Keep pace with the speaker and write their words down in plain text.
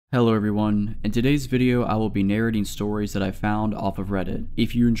Hello everyone, in today's video I will be narrating stories that I found off of Reddit.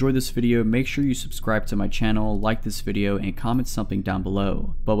 If you enjoyed this video, make sure you subscribe to my channel, like this video, and comment something down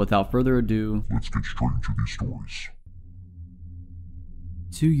below. But without further ado, let's get straight into these stories.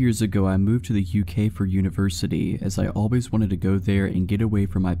 2 years ago I moved to the UK for university, as I always wanted to go there and get away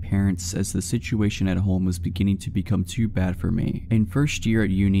from my parents as the situation at home was beginning to become too bad for me. In first year at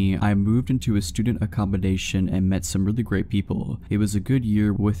uni, I moved into a student accommodation and met some really great people. It was a good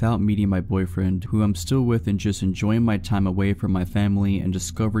year without meeting my boyfriend, who I'm still with, and just enjoying my time away from my family and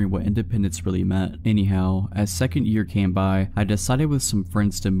discovering what independence really meant. Anyhow, as second year came by, I decided with some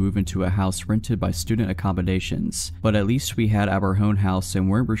friends to move into a house rented by student accommodations, but at least we had our own house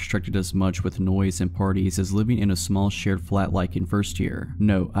and weren't restricted as much with noise and parties as living in a small shared flat like in first year.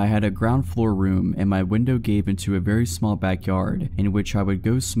 Note, I had a ground floor room and my window gave into a very small backyard in which I would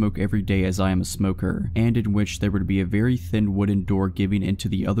go smoke every day as I am a smoker, and in which there would be a very thin wooden door giving into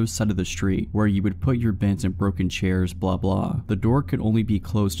the other side of the street where you would put your bins and broken chairs, blah blah. The door could only be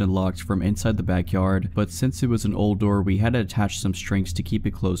closed and locked from inside the backyard, but since it was an old door we had to attach some strings to keep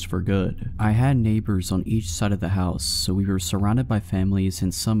it closed for good. I had neighbors on each side of the house, so we were surrounded by families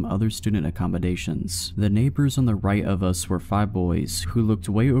and some other student accommodations. The neighbors on the right of us were 5 boys who looked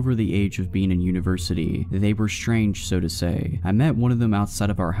way over the age of being in university. They were strange, so to say. I met one of them outside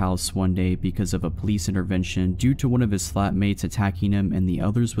of our house one day because of a police intervention due to one of his flatmates attacking him and the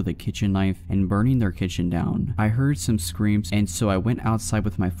others with a kitchen knife and burning their kitchen down. I heard some screams, and so I went outside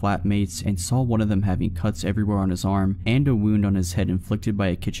with my flatmates and saw one of them having cuts everywhere on his arm and a wound on his head inflicted by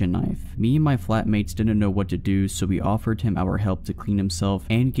a kitchen knife. Me and my flatmates didn't know what to do, so we offered him our help to clean himself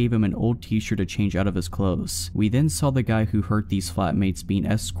and gave him an old t-shirt to change out of his clothes. We then saw the guy who hurt these flatmates being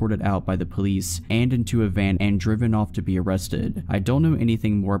escorted out by the police and into a van and driven off to be arrested. I don't know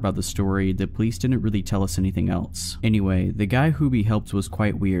anything more about the story, the police didn't really tell us anything else. Anyway, the guy who we helped was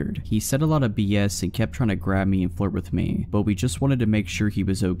quite weird. He said a lot of BS and kept trying to grab me and flirt with me, but we just wanted to make sure he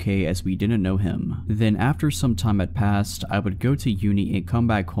was okay as we didn't know him. Then after some time had passed, I would go to uni and come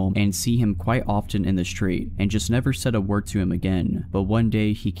back home and see him quite often in the street and just never said a word to him again. But one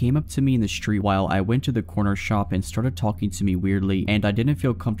day he came up to me in the street while I went to the corner shop and started talking to me weirdly, and I didn't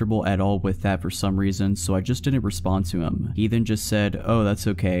feel comfortable at all with that for some reason, so I just didn't respond to him. He then just said, "Oh, that's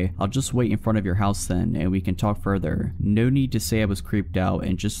okay. I'll just wait in front of your house then and we can talk further." No need to say I was creeped out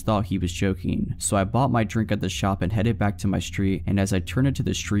and just thought he was joking. So I bought my drink at the shop and headed back to my street, and as I turned into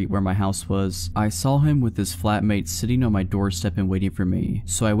the street where my house was, I saw him with his flatmate sitting on my doorstep and waiting for me.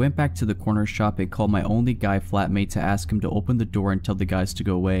 So I went back to the corner shop and called my only guy flatmate to ask him to open the door and tell the guys to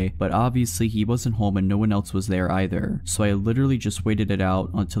go away, but obviously he wasn't home and no one else was there either. So I literally just waited it out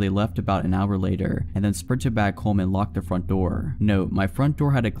until they left about an hour later, and then sprinted back home and locked the front door. Note, my front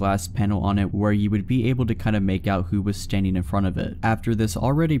door had a glass panel on it where you would be able to kind of make out who was standing in front of it. After this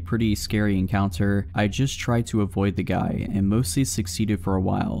already pretty scary encounter, I just tried to avoid the guy and mostly succeeded for a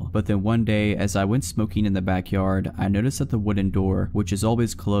while. But then one day, as I went smoking in the backyard, I noticed that the wooden door, which is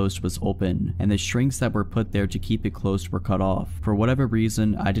always closed, was open, and the strings that were put there to keep it closed were cut off. For whatever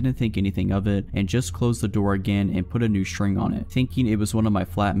reason, I didn't think anything of it and just closed the door again and put a new string on it, thinking it was one of my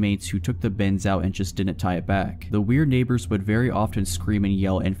flatmates who took the bins out and just didn't tie it back. The weird neighbors would very often scream and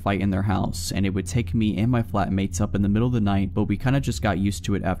yell and fight in their house, and it would take me and my flatmates up in the middle of the night, but we kinda just got used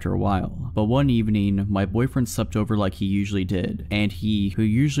to it after a while. But one evening, my boyfriend slept over like he usually did, and he, who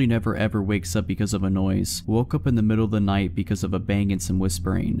usually never ever wakes up because of a noise, woke up in the middle of the night because of a bang and some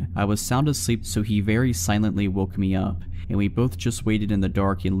whispering. I was sound asleep, so he very silently woke me up, and we both just waited in the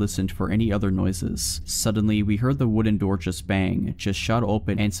dark and listened for any other noises. Suddenly, we heard the wooden door just bang, just shot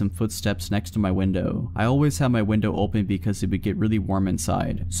open, and some footsteps next to my window. I always had my window open because it would get really warm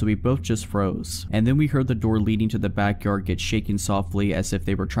inside, so we both just froze. And then we heard the door leading to the backyard get shaken softly as if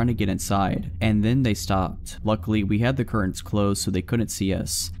they were trying to get inside, and then they stopped. Luckily, we had the curtains closed so they couldn't see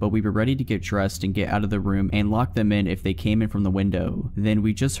us, but we were ready to get dressed and get out of the room and lock them in if they came in from the window. Then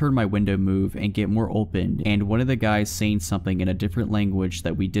we just heard my window move and get more open, and one of the guys saying something in a different language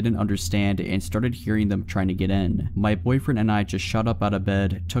that we didn't understand and started hearing them trying to get in. My boyfriend and I just shot up out of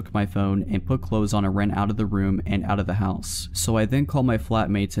bed, took my phone, and put clothes on and ran out of the room and out of the house. So I then called my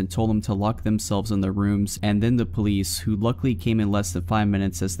flatmates and told them to lock themselves in their rooms, and then the police, who luckily came in less than 5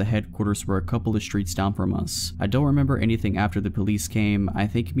 minutes as the headquarters were a couple of streets down from us. I don't remember anything after the police came. I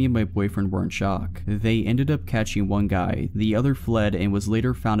think me and my boyfriend were in shock. They ended up catching one guy, the other fled and was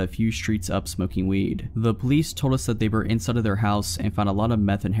later found a few streets up smoking weed. The police told us that they were inside of their house and found a lot of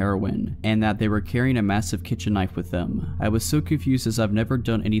meth and heroin, and that they were carrying a massive kitchen knife with them. I was so confused as I've never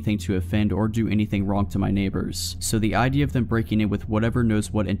done anything to offend or do anything wrong to my neighbors, so the idea of them breaking in with whatever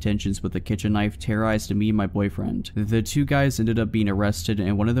knows what intentions with a kitchen knife terrorized me and my boyfriend. The two guys ended up being arrested,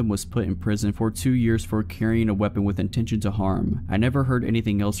 and one of them was put in prison for 2 years for carrying a weapon with intention to harm. I never heard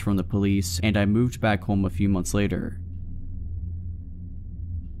anything else from the police, and I moved back home a few months later.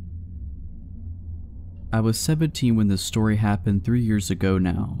 I was 17 when this story happened 3 years ago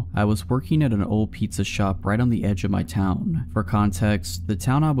now. I was working at an old pizza shop right on the edge of my town. For context, the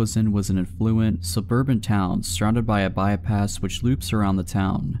town I was in was an affluent, suburban town surrounded by a bypass which loops around the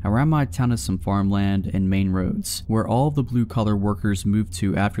town. Around my town is some farmland and main roads, where all of the blue-collar workers moved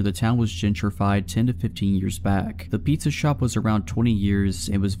to after the town was gentrified 10 to 15 years back. The pizza shop was around 20 years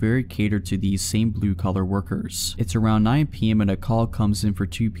and was very catered to these same blue-collar workers. It's around 9 p.m. and a call comes in for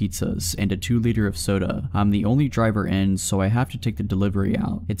 2 pizzas and a 2-liter of soda. I'm the only driver in, so I have to take the delivery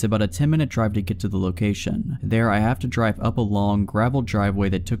out. It's about a 10-minute drive to get to the location. There I have to drive up a long gravel driveway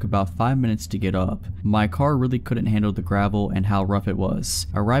that took about 5 minutes to get up. My car really couldn't handle the gravel and how rough it was.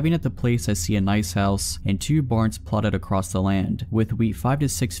 Arriving at the place, I see a nice house and 2 barns plotted across the land, with wheat 5 to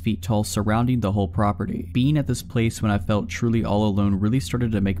 6 feet tall surrounding the whole property. Being at this place when I felt truly all alone really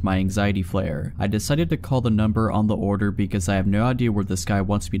started to make my anxiety flare. I decided to call the number on the order because I have no idea where this guy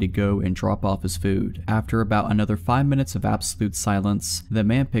wants me to go and drop off his food. After about another 5 minutes of absolute silence, the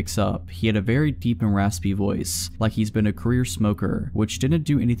man picks up. He had a very deep and raspy voice, like he's been a career smoker, which didn't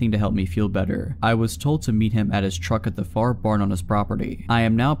do anything to help me feel better. I was told to meet him at his truck at the far barn on his property. I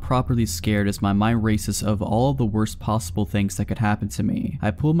am now properly scared as my mind races of all of the worst possible things that could happen to me.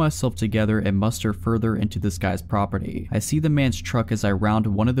 I pull myself together and muster further into this guy's property. I see the man's truck as I round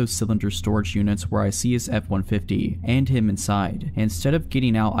one of those cylinder storage units where I see his F-150 and him inside. Instead of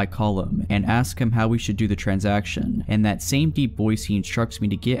getting out, I call him and ask him how we should do the transaction. In that same deep voice, he instructs me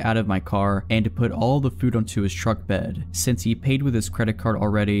to get out of my car and to put all the food onto his truck bed. Since he paid with his credit card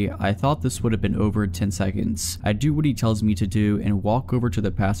already, I thought this would have been over in 10 seconds. I do what he tells me to do and walk over to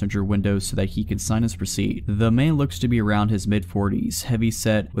the passenger window so that he can sign his receipt. The man looks to be around his mid-40s, heavy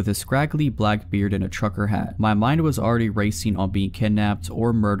set, with a scraggly black beard and a trucker hat. My mind was already racing on being kidnapped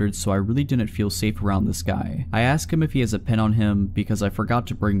or murdered, so I really didn't feel safe around this guy. I ask him if he has a pen on him because I forgot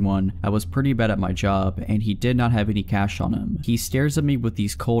to bring one. I was pretty bad at my job and he did not have any cash on him. He stares at me with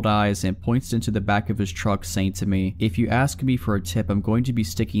these cold eyes and points into the back of his truck, saying to me, "If you ask me for a tip, I'm going to be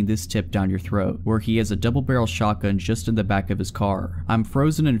sticking this tip down your throat," where he has a double-barrel shotgun just in the back of his car. I'm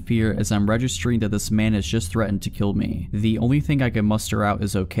frozen in fear as I'm registering that this man has just threatened to kill me. The only thing I can muster out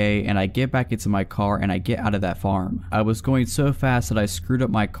is okay, and I get back into my car and I get out of that farm. I was going so fast that I screwed up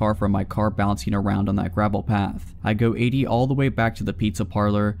my car from my car bouncing around on that gravel path. I go 80 all the way back to the pizza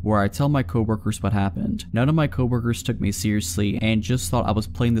parlor where I tell my coworkers what happened. None of my coworkers took me seriously and just thought I was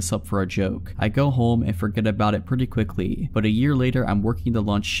playing this up for a joke. I go home and forget about it pretty quickly, but a year later I'm working the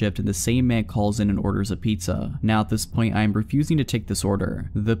lunch shift and the same man calls in and orders a pizza. Now at this point I am refusing to take this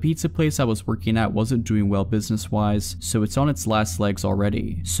order. The pizza place I was working at wasn't doing well business wise, so it's on its last legs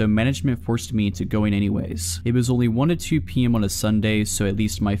already, so management forced me into going anyways. It was only 1 to 2 p.m. on a Sunday, so at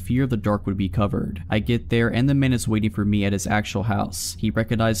least my fear of the dark would be covered. I get there and the man is waiting for me at his actual house. He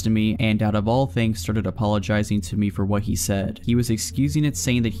recognized me and out of all things started apologizing to me for what he said. He was excusing it,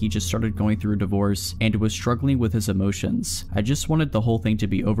 saying that he just started going through a divorce and was struggling with his emotions. I just wanted the whole thing to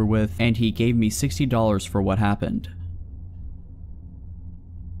be over with, and he gave me $60 for what happened.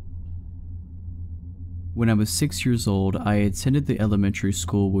 When I was 6 years old, I attended the elementary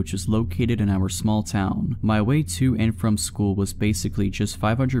school which is located in our small town. My way to and from school was basically just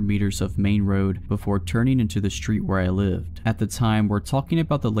 500 meters of main road before turning into the street where I lived. At the time, we're talking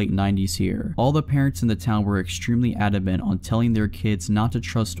about the late 90s here. All the parents in the town were extremely adamant on telling their kids not to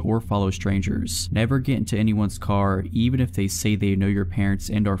trust or follow strangers. Never get into anyone's car, even if they say they know your parents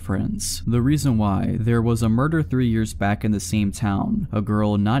and are friends. The reason why: there was a murder 3 years back in the same town. A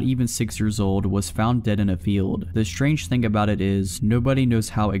girl not even 6 years old was found dead in a field. The strange thing about it is, nobody knows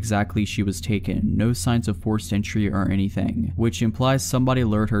how exactly she was taken, no signs of forced entry or anything, which implies somebody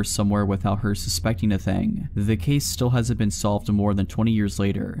lured her somewhere without her suspecting a thing. The case still hasn't been solved more than 20 years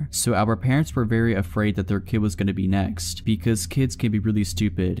later, so our parents were very afraid that their kid was going to be next, because kids can be really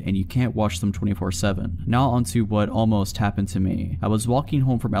stupid and you can't watch them 24/7. Now onto what almost happened to me. I was walking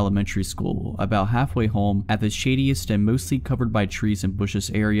home from elementary school. About halfway home, at the shadiest and mostly covered by trees and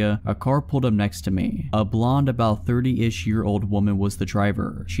bushes area, a car pulled up next to me. A blonde, about 30-ish year old woman was the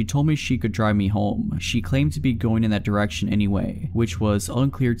driver. She told me she could drive me home. She claimed to be going in that direction anyway, which was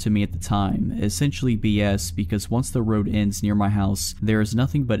unclear to me at the time, essentially BS because once the road ends near my house, there is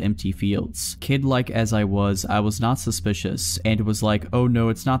nothing but empty fields. Kid-like as I was not suspicious and was like, oh no,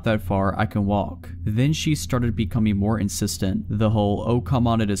 it's not that far, I can walk. Then she started becoming more insistent. The whole, oh come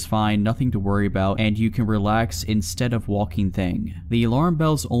on, it is fine, nothing to worry about, and you can relax instead of walking thing. The alarm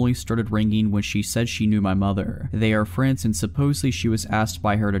bells only started ringing when she said she knew my mother. They are friends and supposedly she was asked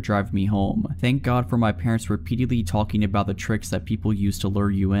by her to drive me home. Thank God for my parents repeatedly talking about the tricks that people use to lure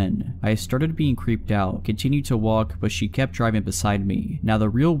you in. I started being creeped out, continued to walk, but she kept driving beside me. Now the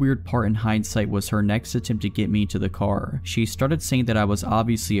real weird part in hindsight was her next attempt to get me into the car. She started saying that I was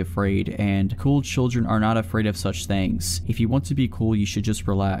obviously afraid, and cool children are not afraid of such things. If you want to be cool, you should just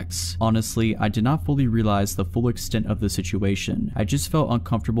relax. Honestly, I did not fully realize the full extent of the situation. I just felt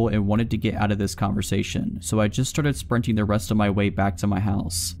uncomfortable and wanted to get out of this conversation, so I just started sprinting the rest of my way back to my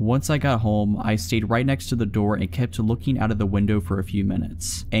house. Once I got home, I stayed right next to the door and kept looking out of the window for a few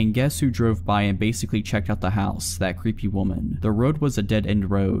minutes. And guess who drove by and basically checked out the house? That creepy woman. The road was a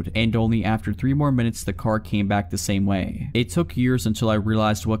dead-end road, and only after 3 more minutes the car came back the same way. It took years until I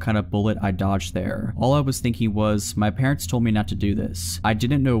realized what kind of bullet I dodged there. All I was thinking was, my parents told me not to do this. I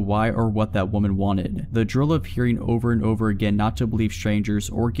didn't know why or what that woman wanted. The drill of hearing over and over again not to believe strangers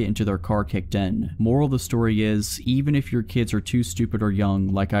or get into their car kicked in. Moral of the story is, even if your kids are too stupid or young,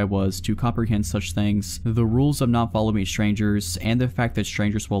 like I was, to comprehend such things, the rules of not following strangers and the fact that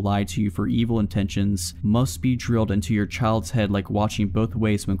strangers will lie to you for evil intentions must be drilled into your child's head like watching both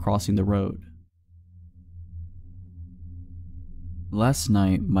ways when crossing the road. Last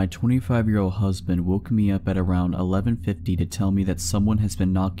night, my 25-year-old husband woke me up at around 11:50 to tell me that someone has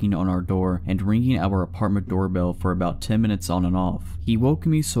been knocking on our door and ringing our apartment doorbell for about 10 minutes on and off. He woke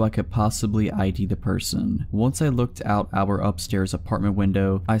me so I could possibly ID the person. Once I looked out our upstairs apartment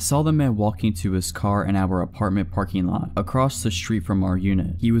window, I saw the man walking to his car in our apartment parking lot, across the street from our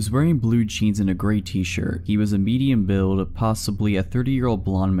unit. He was wearing blue jeans and a gray t-shirt. He was a medium build, possibly a 30-year-old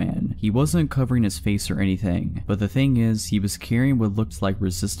blonde man. He wasn't covering his face or anything, but the thing is, he was carrying what looked like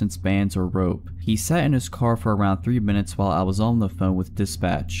resistance bands or rope. He sat in his car for around 3 minutes while I was on the phone with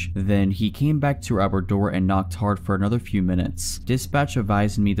dispatch. Then he came back to our door and knocked hard for another few minutes. Dispatch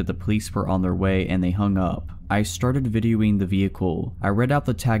advised me that the police were on their way and they hung up. I started videoing the vehicle. I read out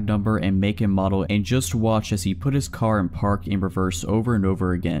the tag number and make and model and just watched as he put his car in park in reverse over and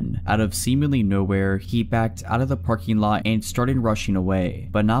over again. Out of seemingly nowhere, he backed out of the parking lot and started rushing away,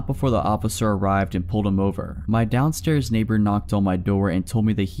 but not before the officer arrived and pulled him over. My downstairs neighbor knocked on my door and told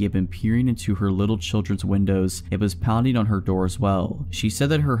me that he had been peering into her little children's windows and was pounding on her door as well. She said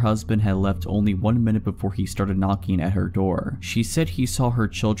that her husband had left only 1 minute before he started knocking at her door. She said he saw her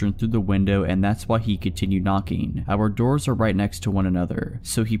children through the window and that's why he continued knocking. Our doors are right next to one another,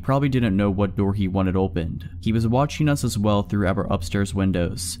 so he probably didn't know what door he wanted opened. He was watching us as well through our upstairs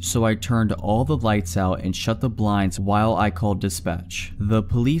windows, so I turned all the lights out and shut the blinds while I called dispatch. The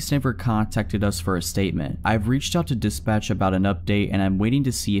police never contacted us for a statement. I've reached out to dispatch about an update and I'm waiting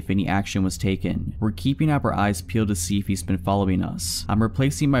to see if any action was taken. We're keeping our eyes peeled to see if he's been following us. I'm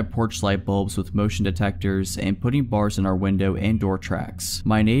replacing my porch light bulbs with motion detectors and putting bars in our window and door tracks.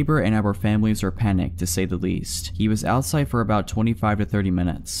 My neighbor and our families are panicked, to say the least. He was outside for about 25 to 30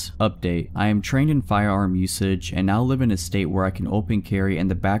 minutes. Update: I am trained in firearm usage and now live in a state where I can open carry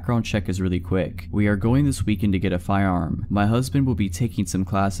and the background check is really quick. We are going this weekend to get a firearm. My husband will be taking some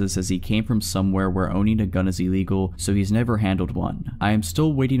classes as he came from somewhere where owning a gun is illegal, so he's never handled one. I am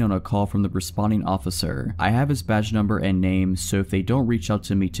still waiting on a call from the responding officer. I have his badge number and name, so if they don't reach out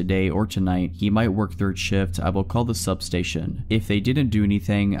to me today or tonight, he might work third shift. I will call the substation. If they didn't do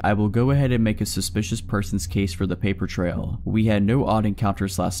anything, I will go ahead and make a suspicious person's case for the paper trail. We had no odd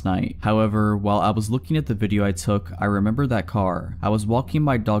encounters last night. However, while I was looking at the video I took, I remember that car. I was walking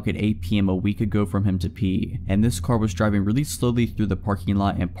my dog at 8 p.m. a week ago from him to pee, and this car was driving really slowly through the parking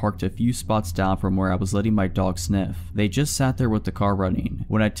lot and parked a few spots down from where I was letting my dog sniff. They just sat there with the car running.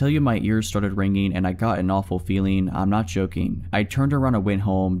 When I tell you my ears started ringing and I got an awful feeling, I'm not joking. I turned around and went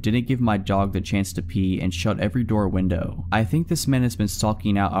home, didn't give my dog the chance to pee, and shut every door and window. I think this man has been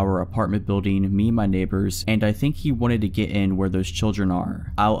stalking out our apartment building, me and my neighbors, neighbors, and I think he wanted to get in where those children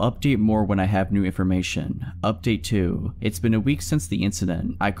are. I'll update more when I have new information. Update 2. It's been a week since the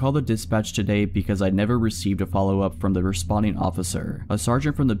incident. I called the dispatch today because I never received a follow-up from the responding officer. A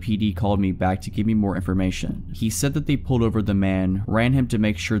sergeant from the PD called me back to give me more information. He said that they pulled over the man, ran him to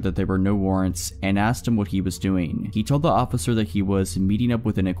make sure that there were no warrants, and asked him what he was doing. He told the officer that he was meeting up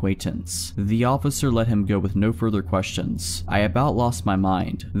with an acquaintance. The officer let him go with no further questions. I about lost my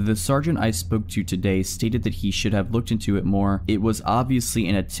mind. The sergeant I spoke to today stated that he should have looked into it more. It was obviously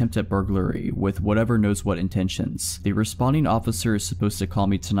an attempt at burglary with whatever knows what intentions. The responding officer is supposed to call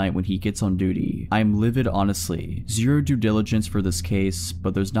me tonight when he gets on duty. I'm livid, honestly. Zero due diligence for this case,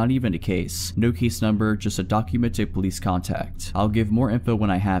 but there's not even a case. No case number, just a documented police contact. I'll give more info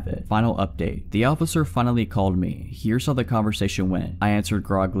when I have it. Final update. The officer finally called me. Here's how the conversation went. I answered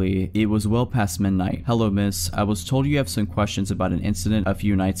groggily. It was well past midnight. Hello, miss. I was told you have some questions about an incident a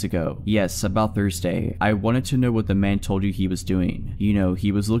few nights ago. Yes, about Thursday. I wanted to know what the man told you he was doing. You know,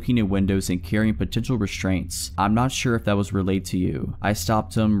 he was looking in windows and carrying potential restraints. I'm not sure if that was relayed to you. I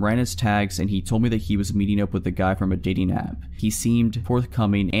stopped him, ran his tags, and he told me that he was meeting up with a guy from a dating app. He seemed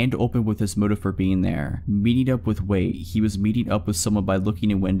forthcoming and open with his motive for being there. Meeting up with wait, he was meeting up with someone by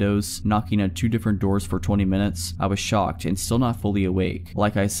looking in windows, knocking on 2 different doors for 20 minutes. I was shocked and still not fully awake.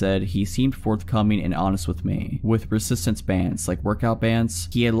 Like I said, he seemed forthcoming and honest with me. With resistance bands, like workout bands,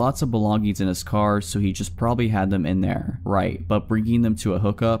 he had lots of belongings in his car, so he just probably had them in there. Right, but bringing them to a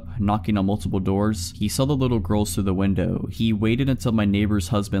hookup, knocking on multiple doors, he saw the little girls through the window. He waited until my neighbor's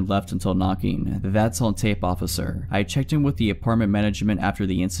husband left until knocking. That's on tape, officer. I checked in with the apartment management after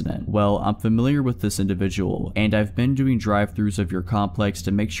the incident. Well, I'm familiar with this individual, and I've been doing drive-thrus of your complex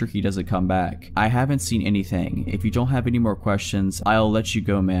to make sure he doesn't come back. I haven't seen anything. If you don't have any more questions, I'll let you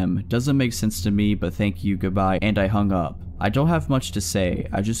go, ma'am. Doesn't make sense to me, but thank you, goodbye, and I hung up. I don't have much to say.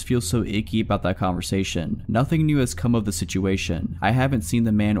 I just feel so icky about that conversation. Nothing new has come of the situation. I haven't seen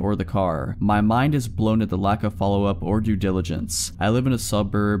the man or the car. My mind is blown at the lack of follow-up or due diligence. I live in a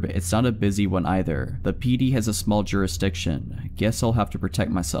suburb. It's not a busy one either. The PD has a small jurisdiction. Guess I'll have to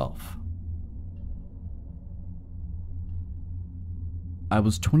protect myself. I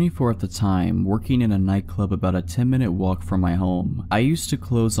was 24 at the time, working in a nightclub about a 10-minute walk from my home. I used to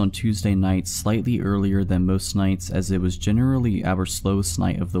close on Tuesday nights slightly earlier than most nights, as it was generally our slowest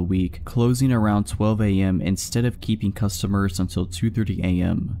night of the week, closing around 12 a.m. instead of keeping customers until 2:30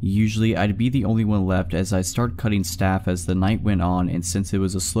 a.m. Usually I'd be the only one left as I started cutting staff as the night went on, and since it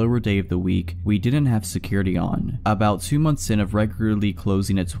was a slower day of the week, we didn't have security on. About 2 months in of regularly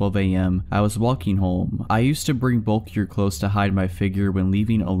closing at 12 a.m., I was walking home. I used to bring bulkier clothes to hide my figure when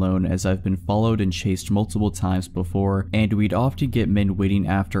leaving alone, as I've been followed and chased multiple times before, and we'd often get men waiting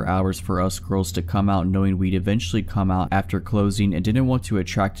after hours for us girls to come out, knowing we'd eventually come out after closing and didn't want to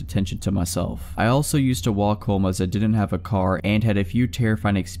attract attention to myself. I also used to walk home as I didn't have a car and had a few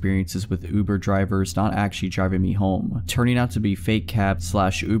terrifying experiences with Uber drivers not actually driving me home, turning out to be fake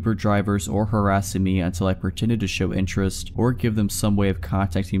cab/Uber drivers or harassing me until I pretended to show interest or give them some way of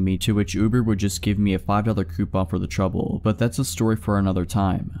contacting me, to which Uber would just give me a $5 coupon for the trouble, but that's a story for another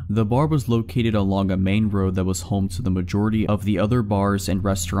time. The bar was located along a main road that was home to the majority of the other bars and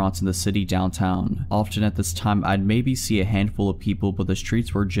restaurants in the city downtown. Often at this time I'd maybe see a handful of people, but the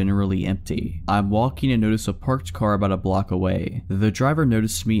streets were generally empty. I'm walking and notice a parked car about a block away. The driver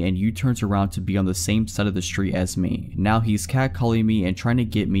noticed me and U-turns around to be on the same side of the street as me. Now he's catcalling me and trying to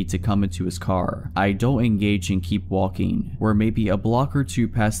get me to come into his car. I don't engage and keep walking. We're maybe a block or two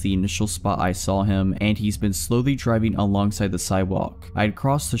past the initial spot I saw him, and he's been slowly driving alongside the sidewalk. I'd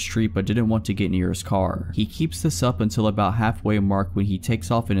crossed the street but didn't want to get near his car. He keeps this up until about halfway mark when he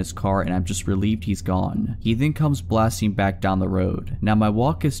takes off in his car, and I'm just relieved he's gone. He then comes blasting back down the road. Now my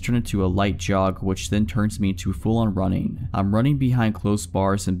walk is turned into a light jog, which then turns me into full-on running. I'm running behind close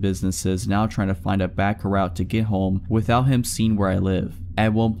bars and businesses, now trying to find a back route to get home without him seeing where I live.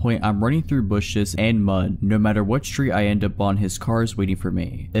 At one point, I'm running through bushes and mud. No matter what street I end up on, his car is waiting for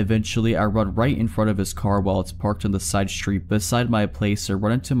me. Eventually, I run right in front of his car while it's parked on the side street beside my place, or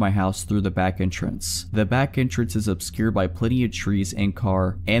run into my house through the back entrance. The back entrance is obscured by plenty of trees and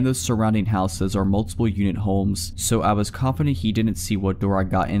car, and the surrounding houses are multiple unit homes, so I was confident he didn't see what door I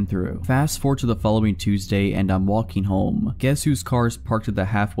got in through. Fast forward to the following Tuesday, and I'm walking home. Guess whose car is parked at the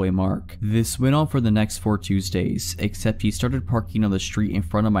halfway mark? This went on for the next 4 Tuesdays, except he started parking on the street street in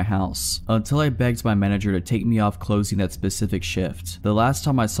front of my house, until I begged my manager to take me off closing that specific shift. The last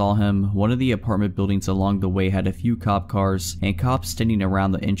time I saw him, one of the apartment buildings along the way had a few cop cars and cops standing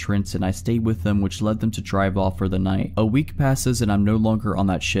around the entrance, and I stayed with them, which led them to drive off for the night. A week passes and I'm no longer on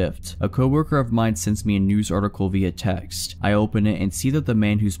that shift. A coworker of mine sends me a news article via text. I open it and see that the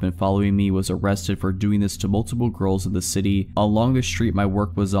man who's been following me was arrested for doing this to multiple girls in the city along the street my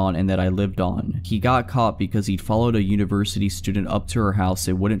work was on and that I lived on. He got caught because he'd followed a university student up to her house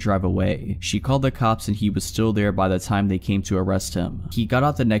and wouldn't drive away. She called the cops and he was still there by the time they came to arrest him. He got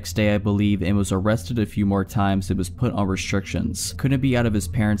out the next day, I believe, and was arrested a few more times and was put on restrictions. Couldn't be out of his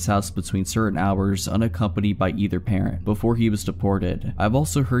parents' house between certain hours unaccompanied by either parent before he was deported. I've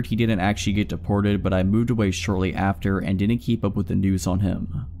also heard he didn't actually get deported, but I moved away shortly after and didn't keep up with the news on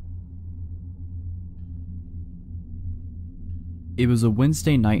him. It was a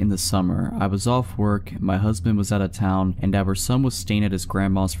Wednesday night in the summer. I was off work, my husband was out of town, and our son was staying at his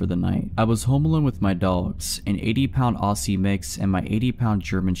grandma's for the night. I was home alone with my dogs, an 80-pound Aussie mix and my 80-pound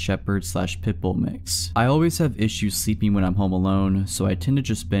German Shepherd / Pitbull mix. I always have issues sleeping when I'm home alone, so I tend to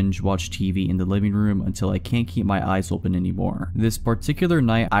just binge watch TV in the living room until I can't keep my eyes open anymore. This particular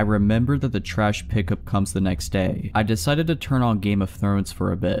night, I remember that the trash pickup comes the next day. I decided to turn on Game of Thrones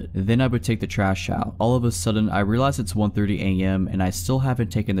for a bit, then I would take the trash out. All of a sudden, I realize it's 1:30 a.m. and I still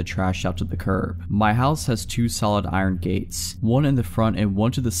haven't taken the trash out to the curb. My house has two solid iron gates, one in the front and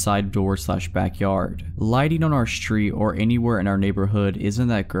one to the side door / backyard. Lighting on our street or anywhere in our neighborhood isn't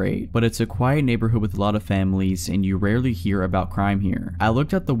that great, but it's a quiet neighborhood with a lot of families and you rarely hear about crime here. I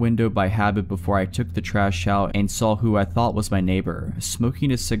looked out the window by habit before I took the trash out and saw who I thought was my neighbor,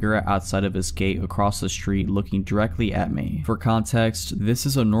 smoking a cigarette outside of his gate across the street looking directly at me. For context, this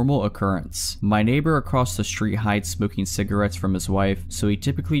is a normal occurrence. My neighbor across the street hides smoking cigarettes from his wife, so he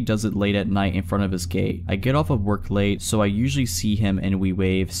typically does it late at night in front of his gate. I get off of work late, so I usually see him and we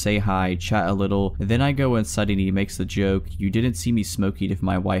wave, say hi, chat a little, then I go inside and he makes the joke, "You didn't see me smoking," if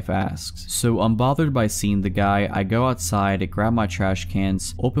my wife asks. So unbothered by seeing the guy, I go outside, grab my trash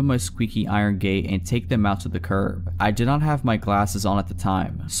cans, open my squeaky iron gate and take them out to the curb. I did not have my glasses on at the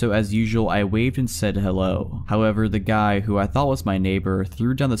time, so as usual I waved and said hello. However, the guy, who I thought was my neighbor,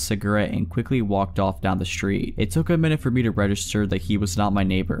 threw down the cigarette and quickly walked off down the street. It took a minute for me to register that he was not my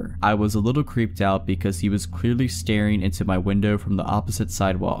neighbor. I was a little creeped out because he was clearly staring into my window from the opposite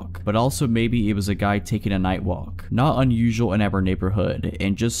sidewalk, but also maybe it was a guy taking a night walk. Not unusual in our neighborhood,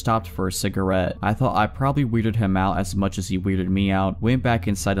 and just stopped for a cigarette. I thought I probably weirded him out as much as he weirded me out, went back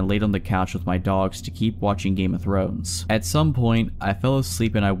inside and laid on the couch with my dogs to keep watching Game of Thrones. At some point, I fell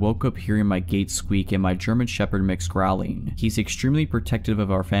asleep and I woke up hearing my gate squeak and my German Shepherd mix growling. He's extremely protective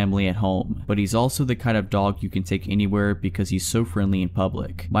of our family at home, but he's also the kind of dog you can take anywhere because he's so friendly in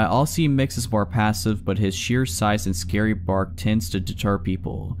public. My Aussie mix is more passive, but his sheer size and scary bark tends to deter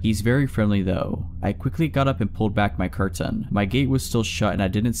people. He's very friendly though. I quickly got up and pulled back my curtain. My gate was still shut and I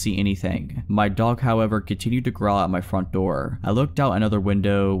didn't see anything. My dog, however, continued to growl at my front door. I looked out another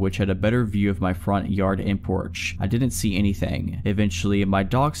window, which had a better view of my front yard and porch. I didn't see anything. Eventually, my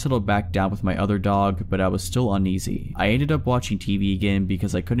dog settled back down with my other dog, but I was still uneasy. I ended up watching TV again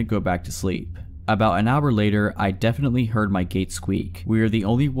because I couldn't go back to sleep. About an hour later, I definitely heard my gate squeak. We are the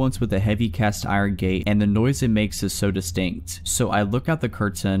only ones with a heavy cast iron gate and the noise it makes is so distinct. So I look out the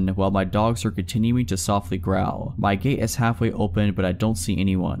curtain while my dogs are continuing to softly growl. My gate is halfway open but I don't see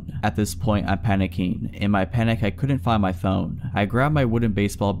anyone. At this point I'm panicking. In my panic I couldn't find my phone. I grabbed my wooden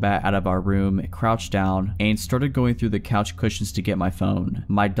baseball bat out of our room, crouched down, and started going through the couch cushions to get my phone.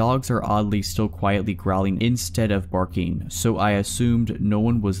 My dogs are oddly still quietly growling instead of barking, so I assumed no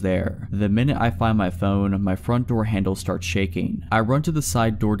one was there. The minute I find my phone, my front door handle starts shaking. I run to the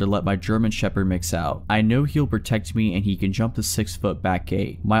side door to let my German Shepherd mix out. I know he'll protect me and he can jump the 6-foot back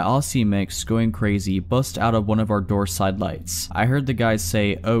gate. My Aussie mix, going crazy, busts out of one of our door side lights. I heard the guys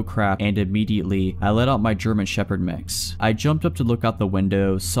say, "Oh crap," and immediately I let out my German Shepherd mix. I jumped up to look out the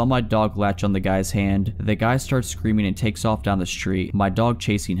window, saw my dog latch on the guy's hand. The guy starts screaming and takes off down the street, my dog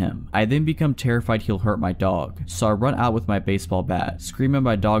chasing him. I then become terrified he'll hurt my dog, so I run out with my baseball bat, screaming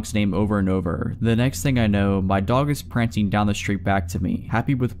my dog's name over and over. The next thing I know, my dog is prancing down the street back to me,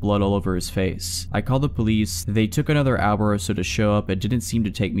 happy with blood all over his face. I called the police. They took another hour or so to show up and didn't seem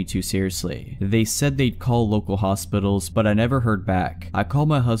to take me too seriously. They said they'd call local hospitals, but I never heard back. I called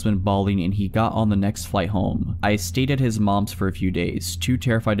my husband bawling and he got on the next flight home. I stayed at his mom's for a few days, too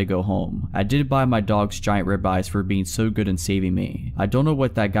terrified to go home. I did buy my dogs giant ribeyes for being so good in saving me. I don't know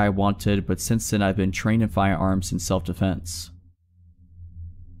what that guy wanted, but since then I've been trained in firearms and self-defense.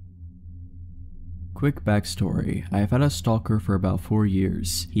 Quick backstory, I have had a stalker for about 4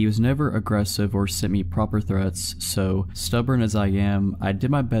 years. He was never aggressive or sent me proper threats, so stubborn as I am, I did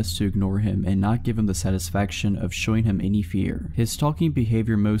my best to ignore him and not give him the satisfaction of showing him any fear. His stalking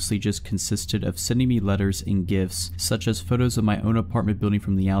behavior mostly just consisted of sending me letters and gifts, such as photos of my own apartment building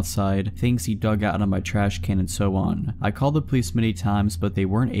from the outside, things he dug out of my trash can, and so on. I called the police many times, but they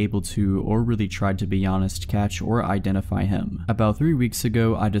weren't able to, or really tried to be honest, catch or identify him. About 3 weeks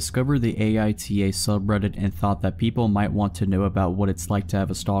ago, I discovered the AITA subreddit and thought that people might want to know about what it's like to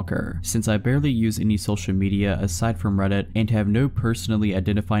have a stalker. Since I barely use any social media aside from Reddit and have no personally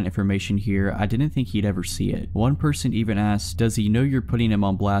identifying information here, I didn't think he'd ever see it. One person even asked, does he know you're putting him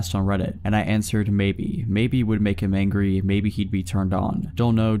on blast on Reddit? And I answered maybe. Maybe it would make him angry, maybe he'd be turned on.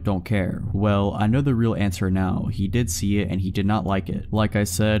 Don't know, don't care. Well, I know the real answer now. He did see it and he did not like it. Like I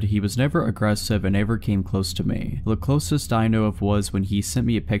said, he was never aggressive and never came close to me. The closest I know of was when he sent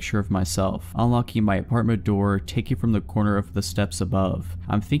me a picture of myself, unlocking my apartment door, taken from the corner of the steps above.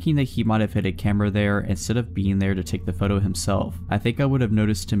 I'm thinking that he might have hid a camera there instead of being there to take the photo himself. I think I would have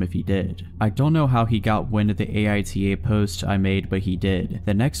noticed him if he did. I don't know how he got wind of the AITA post I made, but he did.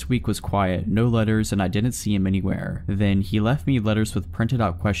 The next week was quiet, no letters, and I didn't see him anywhere. Then he left me letters with printed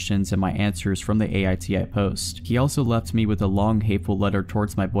out questions and my answers from the AITA post. He also left me with a long hateful letter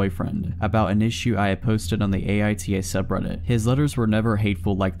towards my boyfriend about an issue I had posted on the AITA subreddit. His letters were never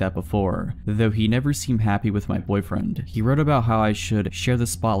hateful like that before, though he never seemed happy with my boyfriend. He wrote about how I should share the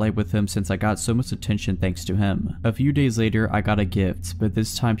spotlight with him since I got so much attention thanks to him. A few days later, I got a gift, but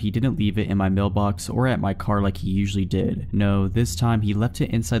this time he didn't leave it in my mailbox or at my car like he usually did. No, this time he left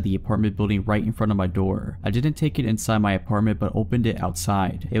it inside the apartment building right in front of my door. I didn't take it inside my apartment but opened it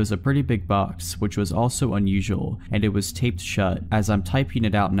outside. It was a pretty big box, which was also unusual, and it was taped shut. As I'm typing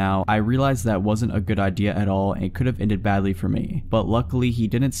it out now, I realized that wasn't a good idea at all and could have ended badly for me. But luckily he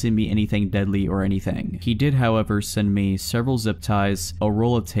didn't send me anything deadly or anything. He did, however, send me several zip ties, a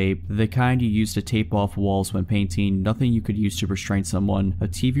roll of tape, the kind you use to tape off walls when painting, nothing you could use to restrain someone, a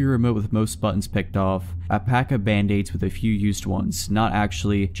TV remote with most buttons picked off, a pack of band-aids with a few used ones, not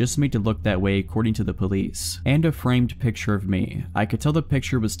actually, just made to look that way according to the police, and a framed picture of me. I could tell the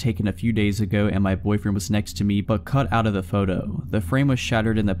picture was taken a few days ago and my boyfriend was next to me but cut out of the photo. The frame was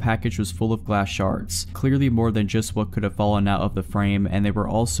shattered and the package was full of glass shards, clearly more than just what could have fallen out of the frame, and they were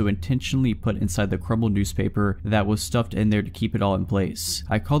also intentionally put inside the crumbled newspaper that was stuffed in there to keep it all in place.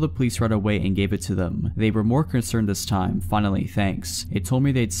 I called the police right away and gave it to them. They were more concerned this time. Finally, thanks. It told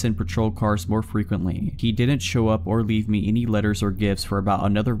me they'd send patrol cars more frequently. He didn't show up or leave me any letters or gifts for about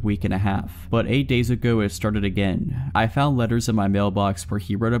another week and a half. But 8 days ago it started again. I found letters in my mailbox where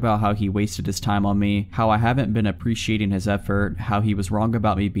he wrote about how he wasted his time on me, how I haven't been appreciating his effort, how he was wrong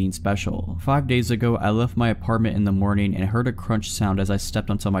about me being special. 5 days ago I left my apartment in the morning and heard a crunch sound as I stepped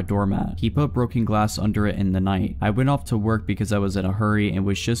onto my doormat. He put broken glass under it in the night. I went off to work because I was in a hurry and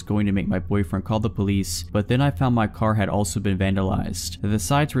was just going to make my boyfriend call the police, but then I found my car had also been vandalized. The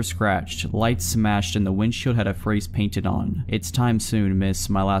sides were scratched, lights smashed, and the windshield had a phrase painted on. "It's time soon, miss,"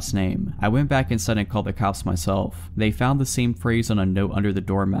 my last name. I went back inside and called the cops myself. They found the same phrase on a note under the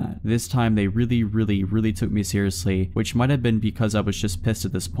doormat. This time they really took me seriously, which might have been because I was just pissed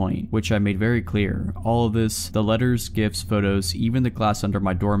at this point, which I made very clear. All of this, the letters, gifts, photos, even the glass under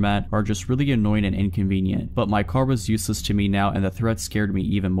my doormat, are just really annoying and inconvenient, but my car was useless to me now and the threat scared me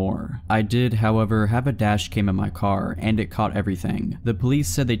even more. I did, however, have a dash cam in my car, and it caught everything. The police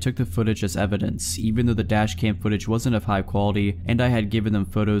said they took the footage as evidence, even though the dash cam footage wasn't of high quality, and I had given them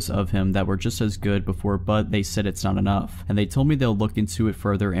photos of him that were just as good before, but they said it's not enough, and they told me they'll look into it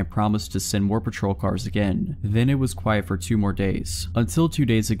further and promised to send more patrol cars again. Then it was quiet for 2 more days. Until 2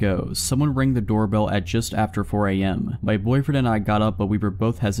 days ago, someone rang the doorbell at just after 4 AM. My boyfriend and I got up, but we were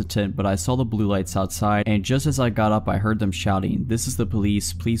both hesitant, but I saw the blue lights outside, and just as I got up I heard them shouting, "This is the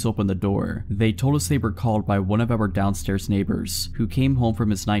police, please open the door." They told us they were called by one of our downstairs neighbors, who came home from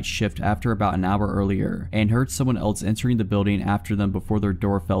his night shift after about an hour earlier, and heard someone else entering the building after them before their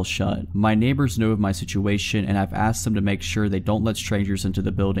door fell shut. My neighbors know of my situation, and I've asked them to make sure they don't let strangers into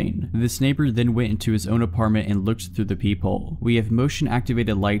the building. This neighbor then went into his own apartment and looked through the peephole. We have motion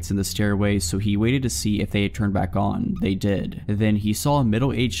activated lights in the stairway, so he waited to see if they had turned back on. They did. Then he saw a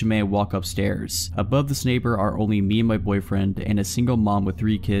middle-aged man walk upstairs. Above this neighbor are only me and my boyfriend, and a single mom with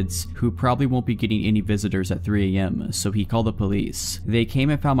 3 kids, who probably won't be getting any visitors at 3 AM, so he called the police. They came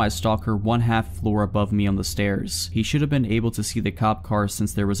and found my stalker 1/2 floor floor above me on the stairs. He should have been able to see the cop car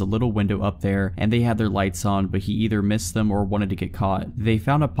since there was a little window up there and they had their lights on, but he either missed them or wanted to get caught. They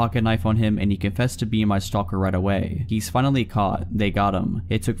found a pocket knife on him and he confessed to being my stalker right away. He's finally caught. They got him.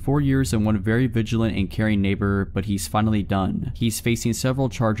 It took 4 years and one very vigilant and caring neighbor, but he's finally done. He's facing several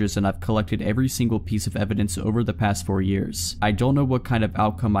charges and I've collected every single piece of evidence over the past 4 years. I don't know what kind of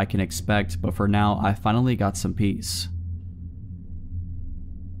outcome I can expect, but for now I finally got some peace.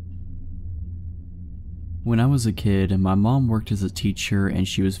 When I was a kid, my mom worked as a teacher and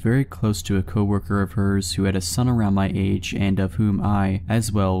she was very close to a coworker of hers who had a son around my age and of whom I,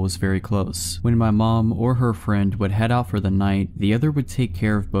 as well, was very close. When my mom or her friend would head out for the night, the other would take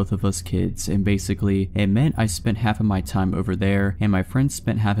care of both of us kids, and basically, it meant I spent half of my time over there and my friend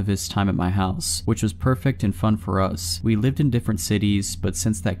spent half of his time at my house, which was perfect and fun for us. We lived in different cities, but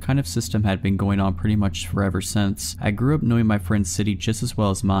since that kind of system had been going on pretty much forever since, I grew up knowing my friend's city just as well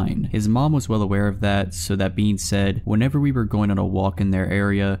as mine. His mom was well aware of that, so that being said, whenever we were going on a walk in their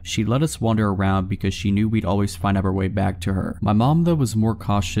area, she let us wander around because she knew we'd always find our way back to her. My mom though was more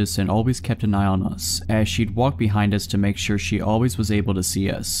cautious and always kept an eye on us, as she'd walk behind us to make sure she always was able to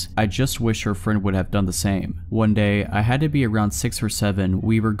see us. I just wish her friend would have done the same. One day, I had to be around 6 or 7,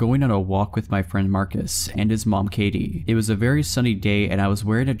 we were going on a walk with my friend Marcus and his mom Katie. It was a very sunny day and I was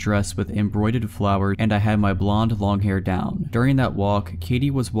wearing a dress with embroidered flowers and I had my blonde long hair down. During that walk,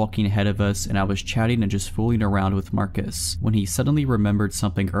 Katie was walking ahead of us and I was chatting and just fooling around with Marcus when he suddenly remembered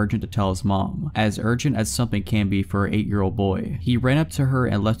something urgent to tell his mom, as urgent as something can be for an 8-year-old boy. He ran up to her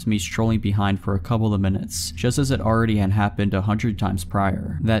and left me strolling behind for a couple of minutes, just as it already had happened 100 times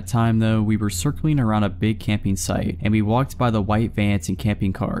prior. That time though, we were circling around a big camping site and we walked by the white vans and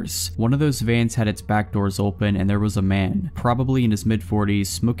camping cars. One of those vans had its back doors open and there was a man, probably in his mid-40s,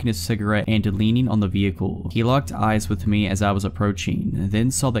 smoking a cigarette and leaning on the vehicle. He locked eyes with me as I was approaching,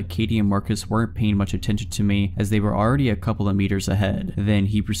 then saw that Katie and Marcus weren't paying much attention to me as they were already a couple of meters ahead. Then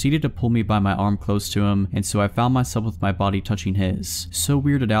he proceeded to pull me by my arm close to him, and so I found myself with my body touching his. So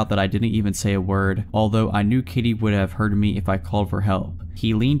weirded out that I didn't even say a word, although I knew Katie would have heard me if I called for help.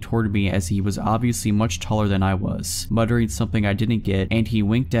 He leaned toward me as he was obviously much taller than I was, muttering something I didn't get, and he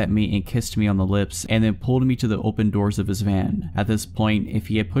winked at me and kissed me on the lips and then pulled me to the open doors of his van. At this point, if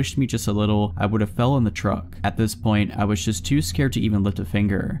he had pushed me just a little, I would have fell in the truck. At this point, I was just too scared to even lift a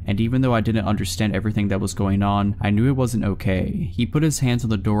finger, and even though I didn't understand everything that was going on, I knew it wasn't okay. He put his hands on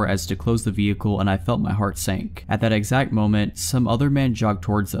the door as to close the vehicle and I felt my heart sink. At that exact moment, some other man jogged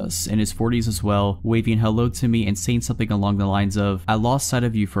towards us, in his 40s as well, waving hello to me and saying something along the lines of, "I lost sight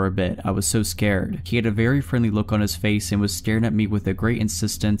of you for a bit, I was so scared." He had a very friendly look on his face and was staring at me with a great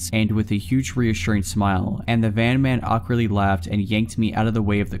insistence and with a huge reassuring smile, and the van man awkwardly laughed and yanked me out of the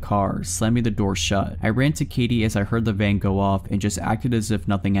way of the car, slamming the door shut. I ran to Katie as I heard the van go off and just acted as if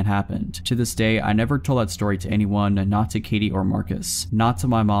nothing had happened. To this day, I never told that story to anyone, not to Katie or Marcus. Not to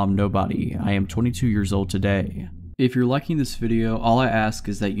my mom, nobody. I am 22 years old today. If you're liking this video, all I ask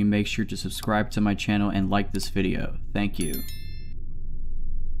is that you make sure to subscribe to my channel and like this video. Thank you.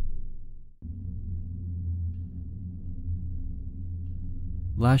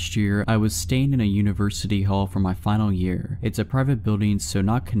 Last year, I was staying in a university hall for my final year. It's a private building, so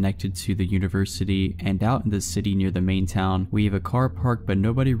not connected to the university, and out in the city near the main town, we have a car park but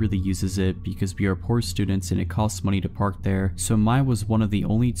nobody really uses it because we are poor students and it costs money to park there, so mine was one of the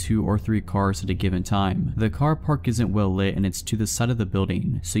only 2 or 3 cars at a given time. The car park isn't well lit and it's to the side of the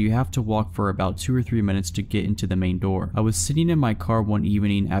building, so you have to walk for about 2 or 3 minutes to get into the main door. I was sitting in my car one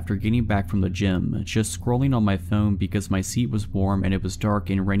evening after getting back from the gym, just scrolling on my phone because my seat was warm and it was dark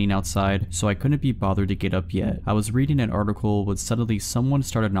and raining outside, so I couldn't be bothered to get up yet. I was reading an article when suddenly someone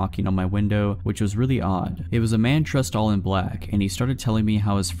started knocking on my window, which was really odd. It was a man dressed all in black, and he started telling me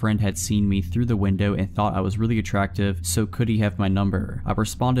how his friend had seen me through the window and thought I was really attractive, so could he have my number? I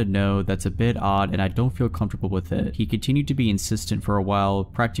responded no, that's a bit odd and I don't feel comfortable with it. He continued to be insistent for a while,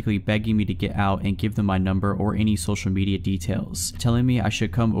 practically begging me to get out and give them my number or any social media details, telling me I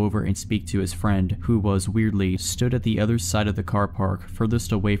should come over and speak to his friend, who was, weirdly, stood at the other side of the car park, furthest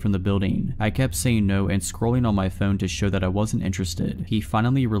away from the building. I kept saying no and scrolling on my phone to show that I wasn't interested. He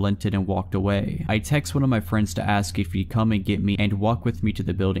finally relented and walked away. I text one of my friends to ask if he'd come and get me and walk with me to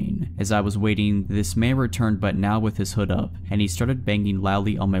the building. As I was waiting, this man returned, but now with his hood up, and he started banging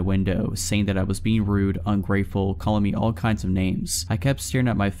loudly on my window, saying that I was being rude, ungrateful, calling me all kinds of names. I kept staring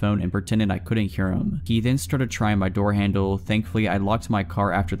at my phone and pretending I couldn't hear him. He then started trying my door handle. Thankfully, I locked my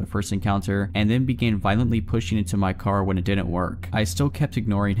car after the first encounter, and then began violently pushing into my car when it didn't work. I still kept kept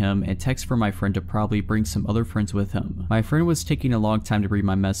ignoring him and texted for my friend to probably bring some other friends with him. My friend was taking a long time to read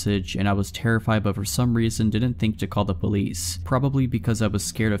my message, and I was terrified, but for some reason didn't think to call the police, probably because I was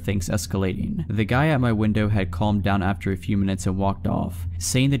scared of things escalating. The guy at my window had calmed down after a few minutes and walked off,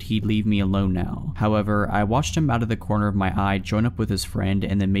 saying that he'd leave me alone now. However, I watched him out of the corner of my eye join up with his friend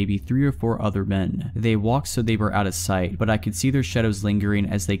and then maybe 3 or 4 other men. They walked so they were out of sight, but I could see their shadows lingering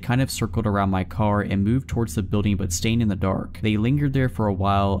as they kind of circled around my car and moved towards the building but staying in the dark. They lingered there for a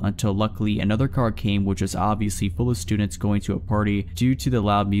while until luckily another car came, which was obviously full of students going to a party due to the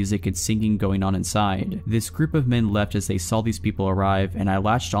loud music and singing going on inside. This group of men left as they saw these people arrive, and I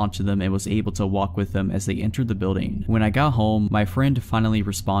latched onto them and was able to walk with them as they entered the building. When I got home, my friend finally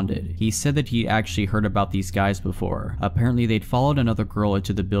responded. He said that he actually heard about these guys before. Apparently they'd followed another girl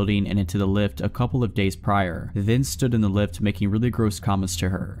into the building and into the lift a couple of days prior, then stood in the lift making really gross comments to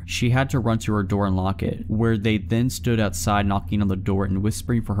her. She had to run to her door and lock it, where they then stood outside knocking on the door and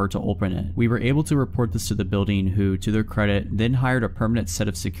whispering for her to open it. We were able to report this to the building, who, to their credit, then hired a permanent set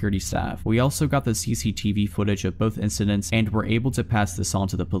of security staff. We also got the CCTV footage of both incidents and were able to pass this on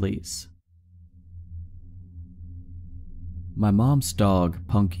to the police. My mom's dog,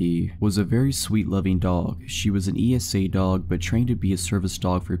 Punky, was a very sweet loving dog. She was an ESA dog but trained to be a service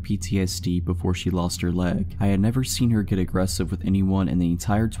dog for PTSD before she lost her leg. I had never seen her get aggressive with anyone in the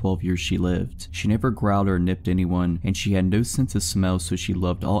entire 12 years she lived. She never growled or nipped anyone, and she had no sense of smell, so she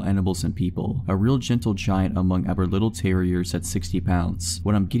loved all animals and people. A real gentle giant among our little terriers at 60 pounds.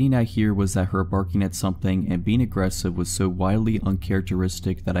 What I'm getting at here was that her barking at something and being aggressive was so wildly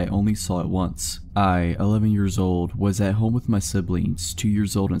uncharacteristic that I only saw it once. I, 11 years old, was at home with my siblings, 2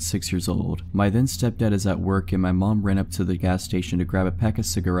 years old and 6 years old. My then stepdad is at work and my mom ran up to the gas station to grab a pack of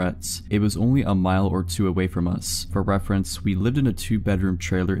cigarettes. It was only a mile or 2 away from us. For reference, we lived in a 2-bedroom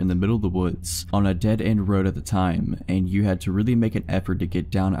trailer in the middle of the woods, on a dead-end road at the time, and you had to really make an effort to get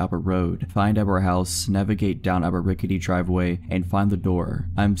down our road, find our house, navigate down our rickety driveway, and find the door.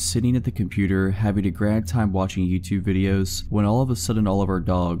 I'm sitting at the computer, having a grand time watching YouTube videos, when all of a sudden all of our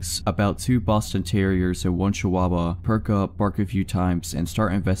dogs, about 2 Boston Terriers and 1 Chihuahua, perk up, bark a few times, and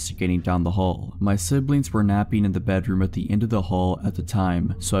start investigating down the hall. My siblings were napping in the bedroom at the end of the hall at the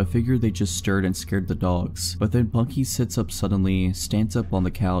time, so I figured they just stirred and scared the dogs. But then Punky sits up suddenly, stands up on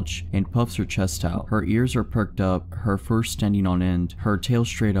the couch, and puffs her chest out. Her ears are perked up, her fur standing on end, her tail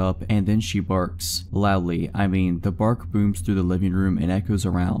straight up, and then she barks. Loudly, I mean, the bark booms through the living room and echoes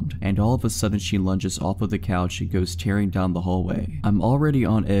around, and all of a sudden she lunges off of the couch and goes tearing down the hallway. I'm already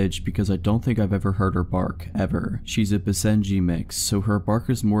on edge because I don't think I've ever heard her bark, ever. She's a Basenji mix, so her bark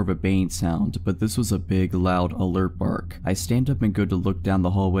is more of a baying sound, but this was a big, loud, alert bark. I stand up and go to look down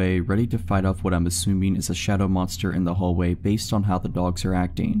the hallway, ready to fight off what I'm assuming is a shadow monster in the hallway based on how the dogs are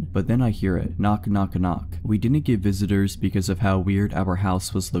acting. But then I hear it. Knock, knock, knock. We didn't get visitors because of how weird our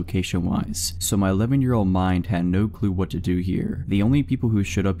house was location-wise, so my 11-year-old mind had no clue what to do here. The only people who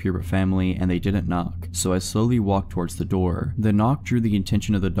showed up here were family, and they didn't knock, so I slowly walked towards the door. The knock drew the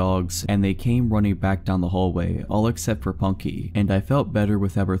attention of the dogs, and they came running back down the hallway, all except for Punky, and I felt better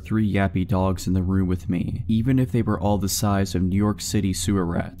with our 3 yappy dogs in the room with me, even if they were all the size of New York City sewer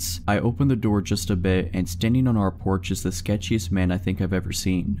rats. I opened the door just a bit, and standing on our porch is the sketchiest man I think I've ever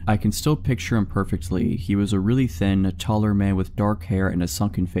seen. I can still picture him perfectly. He was a really thin, taller man with dark hair and a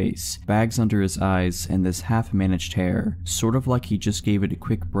sunken face, bags under his eyes, and this half-managed hair, sort of like he just gave it a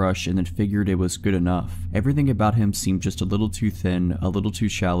quick brush and then figured it was good enough. Everything about him seemed just a little too thin, a little too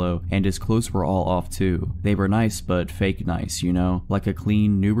shallow, and his clothes were all off too. They were nice, but fake nice, you know? Like a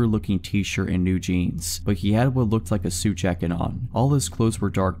clean, newer looking t-shirt and new jeans. But he had what looked like a suit jacket on. All his clothes were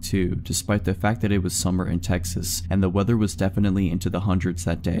dark too, despite the fact that it was summer in Texas, and the weather was definitely into the hundreds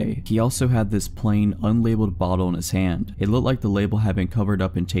that day. He also had this plain, unlabeled bottle in his hand. It looked like the label had been covered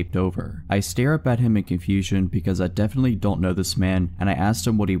up and taped over. I stare up at him in confusion because I definitely don't know this man, and I asked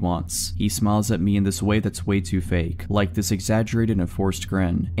him what he wants. He smiles at me in this way that's way too fake, like this exaggerated and forced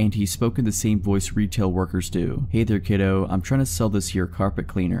grin, and he spoke in the same voice retail workers do. Hey there kiddo, I'm trying to sell this here carpet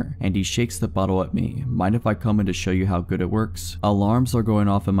cleaner, and he shakes the bottle at me. Mind if I come in to show you how good it works? Alarms are going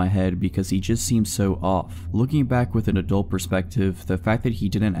off in my head because he just seems so off. Looking back with an adult perspective, the fact that he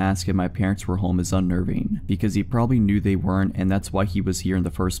didn't ask if my parents were home is unnerving, because he probably knew they weren't and that's why he was here in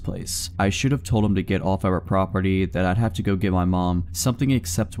the first place. I should have told him to get off our property, that I'd have to go get my mom, something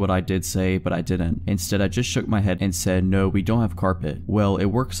except what I did say, but I didn't. Instead, I just shook my head and said, no, we don't have carpet. Well, it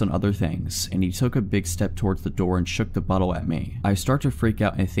works on other things. things, and he took a big step towards the door and shook the bottle at me. I start to freak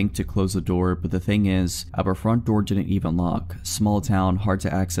out and think to close the door, but the thing is, our front door didn't even lock. Small town, hard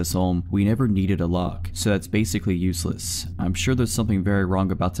to access home, we never needed a lock, so that's basically useless. I'm sure there's something very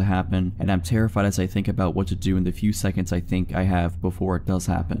wrong about to happen, and I'm terrified as I think about what to do in the few seconds I think I have before it does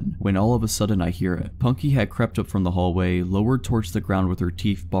happen, when all of a sudden I hear it. Punky had crept up from the hallway, lowered towards the ground with her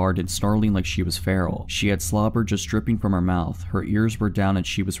teeth bared and snarling like she was feral. She had slobber just dripping from her mouth, her ears were down and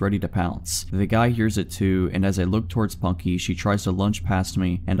she was ready to pounce. The guy hears it too, and as I look towards Punky, she tries to lunge past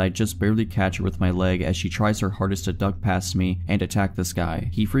me, and I just barely catch her with my leg as she tries her hardest to duck past me and attack this guy.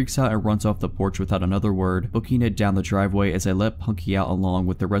 He freaks out and runs off the porch without another word, booking it down the driveway as I let Punky out along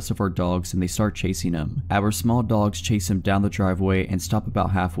with the rest of our dogs and they start chasing him. Our small dogs chase him down the driveway and stop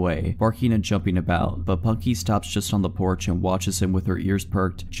about halfway, barking and jumping about, but Punky stops just on the porch and watches him with her ears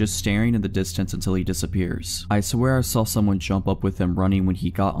perked, just staring in the distance until he disappears. I swear I saw someone jump up with him running when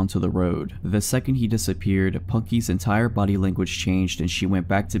he got onto the road. The second he disappeared, Punky's entire body language changed and she went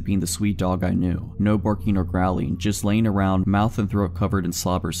back to being the sweet dog I knew. No barking or growling, just laying around, mouth and throat covered in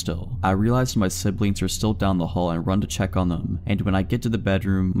slobber still. I realized my siblings are still down the hall and run to check on them, and when I get to the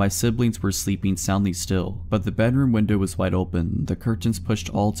bedroom, my siblings were sleeping soundly still, but the bedroom window was wide open, the curtains pushed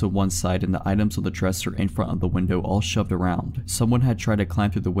all to one side and the items on the dresser in front of the window all shoved around. Someone had tried to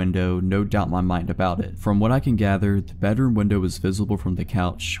climb through the window, no doubt in my mind about it. From what I can gather, the bedroom window was visible from the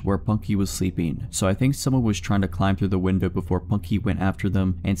couch where Punky was sleeping, so I think someone was trying to climb through the window before Punky went after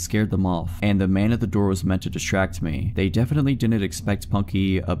them and scared them off, and the man at the door was meant to distract me. They definitely didn't expect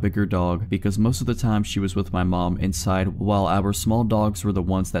Punky, a bigger dog, because most of the time she was with my mom inside while our small dogs were the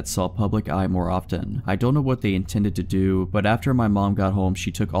ones that saw public eye more often. I don't know what they intended to do, but after my mom got home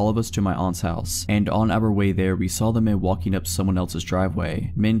she took all of us to my aunt's house, and on our way there we saw the men walking up someone else's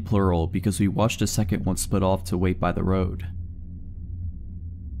driveway. Men plural, because we watched a second one split off to wait by the road.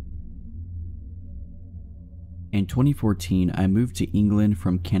 In 2014, I moved to England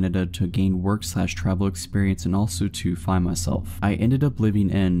from Canada to gain work/travel experience and also to find myself. I ended up living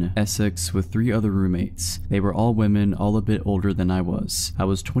in Essex with 3 other roommates. They were all women, all a bit older than I was. I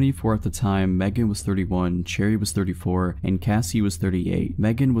was 24 at the time, Megan was 31, Cherry was 34, and Cassie was 38.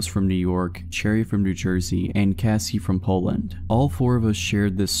 Megan was from New York, Cherry from New Jersey, and Cassie from Poland. All 4 of us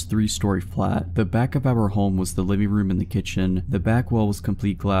shared this 3-story flat. The back of our home was the living room and the kitchen. The back wall was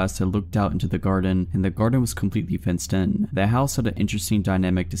complete glass that looked out into the garden, and the garden was completely fenced in. The house had an interesting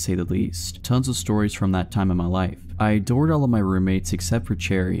dynamic to say the least. Tons of stories from that time in my life. I adored all of my roommates except for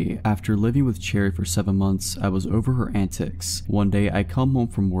Cherry. After living with Cherry for 7 months, I was over her antics. One day I come home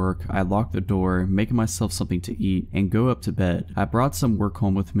from work, I lock the door, make myself something to eat, and go up to bed. I brought some work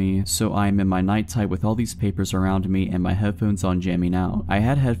home with me, so I am in my night tie with all these papers around me and my headphones on jamming out. I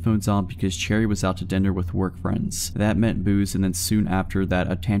had headphones on because Cherry was out to dinner with work friends. That meant booze, and then soon after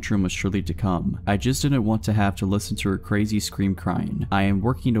that a tantrum was surely to come. I just didn't want to have to listen to her crazy scream crying. I am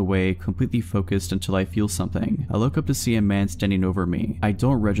working away, completely focused until I feel something. I look up to see a man standing over me. I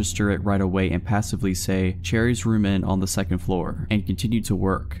don't register it right away and passively say, "Cherry's room in on the 2nd floor," and continue to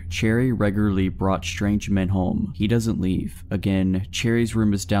work. Cherry regularly brought strange men home. He doesn't leave. Again, "Cherry's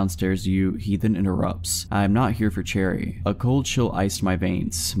room is downstairs, you," he then interrupts. I am not here for Cherry. A cold chill iced my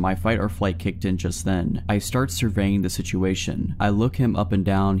veins. My fight or flight kicked in just then. I start surveying the situation. I look him up and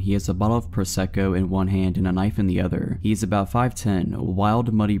down. He has a bottle of Prosecco in one hand and a knife in the other. He is about 5'10",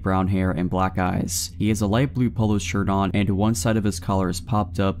 wild muddy brown hair and black eyes. He has a light blue polo shirt on and one side of his collar is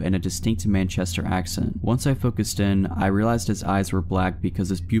popped up in a distinct Manchester accent. Once I focused in, I realized his eyes were black because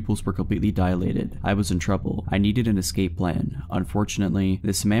his pupils were completely dilated. I was in trouble. I needed an escape plan. Unfortunately,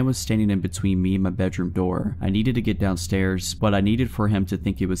 this man was standing in between me and my bedroom door. I needed to get downstairs, but I needed for him to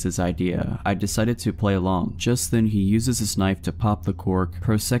think it was his idea. I decided to play along. Just then, he uses his knife to pop the cork.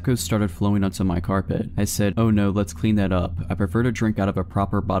 Prosecco started flowing onto my carpet. I said, "Oh no, let's clean that up. I prefer to drink out of a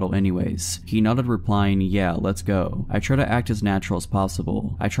proper bottle anyways." He nodded, replying, "Yeah, let's go." I try to act as natural as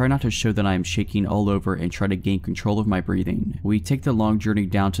possible. I try not to show that I am shaking all over and try to gain control of my breathing. We take the long journey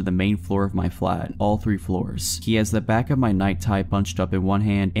down to the main floor of my flat, all 3 floors. He has the back of my night tie bunched up in one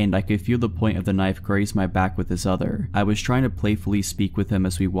hand, and I could feel the point of the knife graze my back with his other. I was trying to playfully speak with him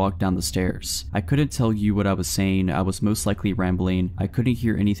as we walked down the stairs. I couldn't tell you what I was saying. I was most likely rambling. I couldn't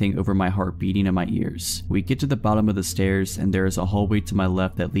hear anything over my heart beating in my ears. We get to the bottom of the stairs, and there is a hallway to my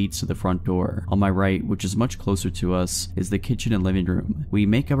left that leads to the front door. On my right, which is much closer closer to us is the kitchen and living room. We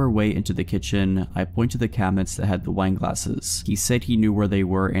make our way into the kitchen. I point to the cabinets that had the wine glasses. He said he knew where they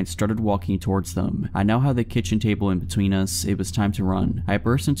were and started walking towards them. I now had the kitchen table in between us. It was time to run. I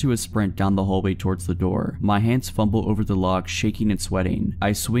burst into a sprint down the hallway towards the door. My hands fumble over the lock, shaking and sweating.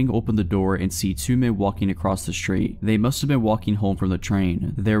 I swing open the door and see two men walking across the street. They must have been walking home from the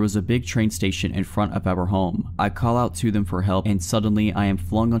train. There was a big train station in front of our home. I call out to them for help and suddenly I am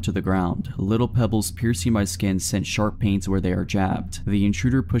flung onto the ground. Little pebbles piercing my skin sent sharp pains where they are jabbed. The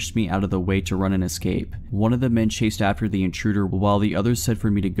intruder pushed me out of the way to run and escape. One of the men chased after the intruder while the others said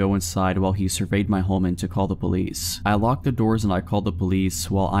for me to go inside while he surveyed my home and to call the police. I locked the doors and I called the police.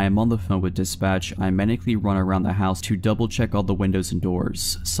 While I am on the phone with dispatch, I manically run around the house to double check all the windows and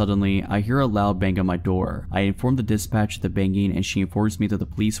doors. Suddenly, I hear a loud bang on my door. I inform the dispatch of the banging and she informs me that the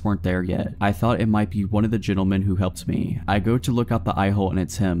police weren't there yet. I thought it might be one of the gentlemen who helped me. I go to look out the eye hole and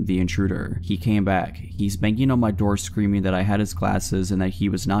it's him, the intruder. He came back. He's banging on my door screaming that I had his glasses and that he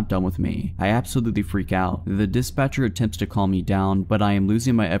was not done with me. I absolutely freak out. The dispatcher attempts to calm me down, but I am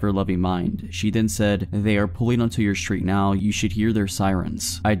losing my ever-loving mind. She then said, "They are pulling onto your street now. You should hear their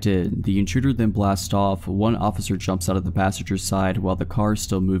sirens." I did. The intruder then blasts off. One officer jumps out of the passenger side while the car is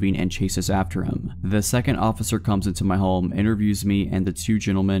still moving and chases after him. The second officer comes into my home, interviews me, and the two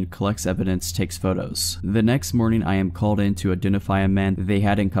gentlemen collects evidence, takes photos. The next morning I am called in to identify a man they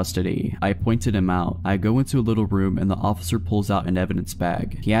had in custody. I pointed him out. I go into a little room and the officer pulls out an evidence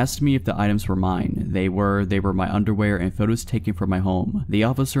bag. He asked me if the items were mine. They were my underwear and photos taken from my home. The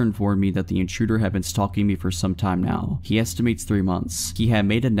officer informed me that the intruder had been stalking me for some time now. He estimates 3 months. He had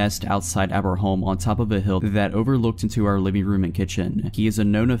made a nest outside our home on top of a hill that overlooked into our living room and kitchen. He is a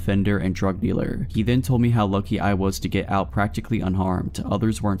known offender and drug dealer. He then told me how lucky I was to get out practically unharmed.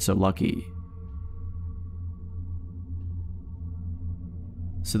 Others weren't so lucky.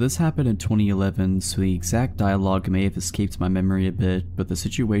 So this happened in 2011, so the exact dialogue may have escaped my memory a bit, but the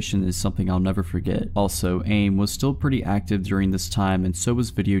situation is something I'll never forget. Also, AIM was still pretty active during this time and so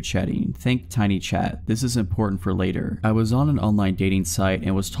was video chatting. Thank Tiny Chat. This is important for later. I was on an online dating site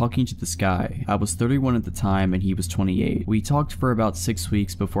and was talking to this guy. I was 31 at the time and he was 28. We talked for about 6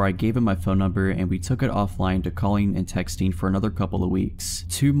 weeks before I gave him my phone number and we took it offline to calling and texting for another couple of weeks.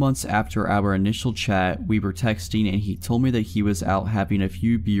 2 months after our initial chat, we were texting and he told me that he was out having a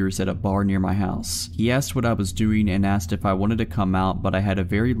few beers at a bar near my house. He asked what I was doing and asked if I wanted to come out, but I had a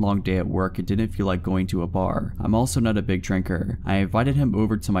very long day at work and didn't feel like going to a bar. I'm also not a big drinker. I invited him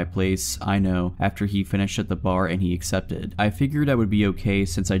over to my place, I know, after he finished at the bar and he accepted. I figured I would be okay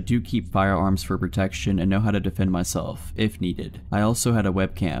since I do keep firearms for protection and know how to defend myself, if needed. I also had a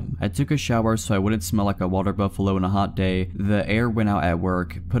webcam. I took a shower so I wouldn't smell like a water buffalo in a hot day. The air went out at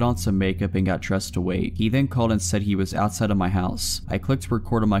work, put on some makeup and got dressed to wait. He then called and said he was outside of my house. I clicked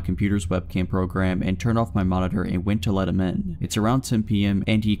record on my computer's webcam program and turned off my monitor and went to let him in. It's around 10 p.m.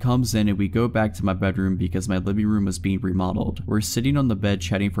 and he comes in and we go back to my bedroom because my living room was being remodeled. We're sitting on the bed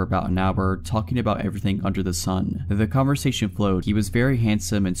chatting for about an hour, talking about everything under the sun. The conversation flowed. He was very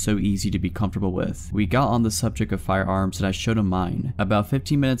handsome and so easy to be comfortable with. We got on the subject of firearms and I showed him mine. About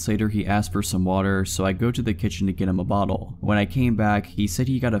 15 minutes later he asked for some water, so I go to the kitchen to get him a bottle. When I came back, he said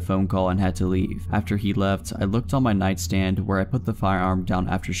he got a phone call and had to leave. After he left, I looked on my nightstand where I put the firearm down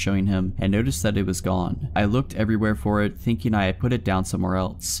after showing him and noticed that it was gone. I looked everywhere for it, thinking I had put it down somewhere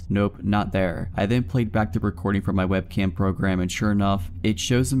else. Nope, not there. I then played back the recording from my webcam program and sure enough, it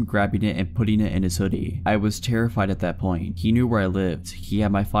shows him grabbing it and putting it in his hoodie. I was terrified at that point. He knew where I lived, he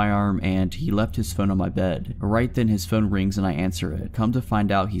had my firearm, and he left his phone on my bed. Right then his phone rings and I answer it. Come to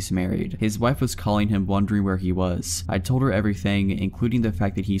find out he's married. His wife was calling him wondering where he was. I told her everything, including the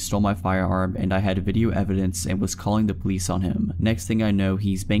fact that he stole my firearm and I had video evidence and was calling the police on him. Next thing I know,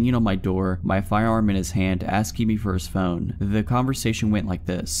 he's banging on my door, my firearm in his hand, asking me for his phone. The conversation went like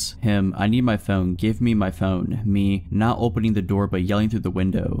this. Him, I need my phone, give me my phone. Me, not opening the door but yelling through the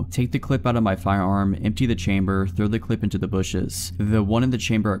window. Take the clip out of my firearm, empty the chamber, throw the clip into the bushes. The one in the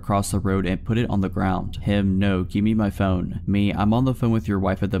chamber across the road and put it on the ground. Him, no, give me my phone. Me, I'm on the phone with your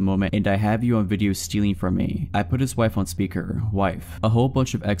wife at the moment and I have you on video stealing from me. I put his wife on speaker. Wife. A whole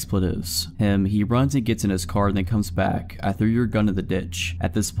bunch of expletives. Him, he runs and gets in his car and then comes back. I threw your gun in the ditch.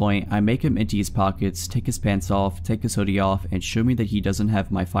 At this point, I make him empty his pockets, take his pants off, take his hoodie off, and show me that he doesn't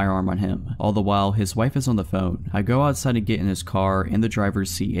have my firearm on him. All the while, his wife is on the phone. I go outside and get in his car, in the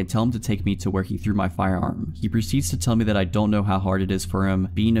driver's seat, and tell him to take me to where he threw my firearm. He proceeds to tell me that I don't know how hard it is for him,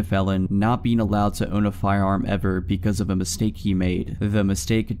 being a felon, not being allowed to own a firearm ever because of a mistake he made. The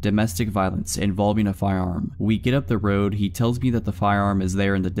mistake, domestic violence, involving a firearm. We get up the road, he tells me that the firearm is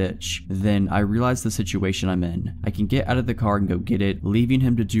there in the ditch. Then, I realize the situation I'm in. I can get out of the car and go get it, leaving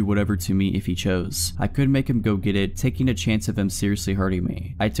him to do whatever to me if he chose. I could make him go get it, taking a chance of him seriously hurting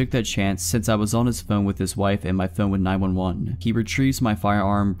me. I took that chance since I was on his phone with his wife and my phone with 911. He retrieves my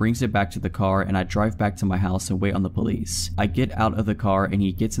firearm, brings it back to the car, and I drive back to my house and wait on the police. I get out of the car and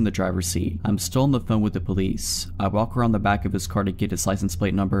he gets in the driver's seat. I'm still on the phone with the police. I walk around the back of his car to get his license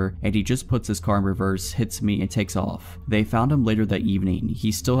plate number, and he just puts his car in reverse, hits me, and takes off. They found him later that evening.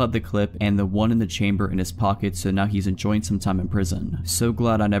 He still had the clip and the one in the chamber in his pocket, so now he's enjoying some time in prison. So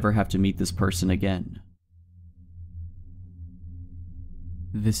glad I never have to meet this person again.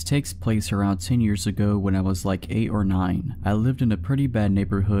 This takes place around 10 years ago when I was like 8 or 9. I lived in a pretty bad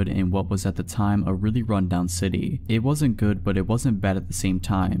neighborhood in what was at the time a really rundown city. It wasn't good, but it wasn't bad at the same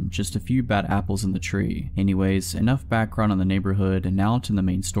time, just a few bad apples in the tree. Anyways, enough background on the neighborhood, and now to the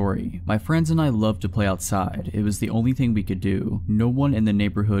main story. My friends and I loved to play outside. It was the only thing we could do. No one in the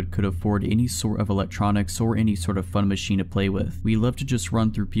neighborhood could afford any sort of electronics or any sort of fun machine to play with. We loved to just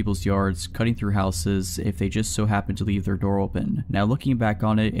run through people's yards, cutting through houses if they just so happened to leave their door open. Now looking back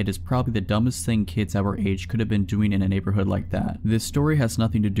on it, it is probably the dumbest thing kids our age could have been doing in a neighborhood like that. This story has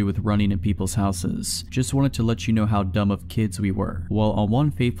nothing to do with running in people's houses. Just wanted to let you know how dumb of kids we were. Well, on one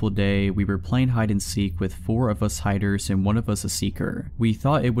fateful day, we were playing hide and seek with 4 of us hiders and 1 of us a seeker. We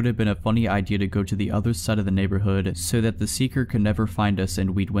thought it would have been a funny idea to go to the other side of the neighborhood so that the seeker could never find us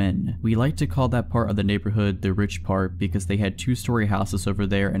and we'd win. We like to call that part of the neighborhood the rich part because they had 2-story houses over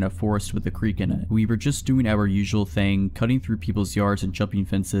there and a forest with a creek in it. We were just doing our usual thing, cutting through people's yards and jumping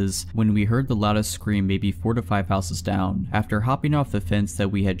fences, when we heard the loudest scream maybe 4 to 5 houses down. After hopping off the fence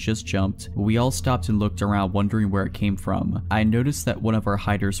that we had just jumped, we all stopped and looked around wondering where it came from. I noticed that one of our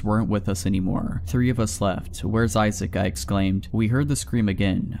hiders weren't with us anymore. 3 of us left. "Where's Isaac?" I exclaimed. We heard the scream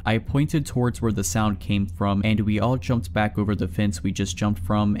again. I pointed towards where the sound came from and we all jumped back over the fence we just jumped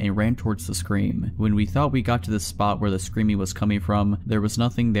from and ran towards the scream. When we thought we got to the spot where the screaming was coming from, there was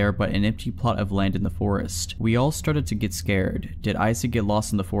nothing there but an empty plot of land in the forest. We all started to get scared. Did Isaac get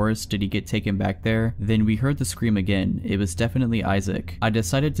lost in the forest? Did he get taken back there? Then we heard the scream again. It was definitely Isaac. I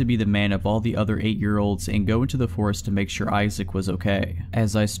decided to be the man of all the other 8-year-olds and go into the forest to make sure Isaac was okay.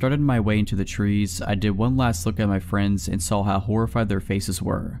 As I started my way into the trees, I did one last look at my friends and saw how horrified their faces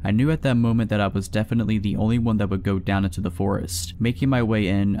were. I knew at that moment that I was definitely the only one that would go down into the forest. Making my way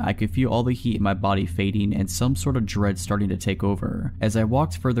in, I could feel all the heat in my body fading and some sort of dread starting to take over. As I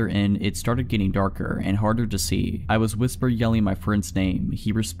walked further in, it started getting darker and harder to see. I was whisper yelling my friend's name.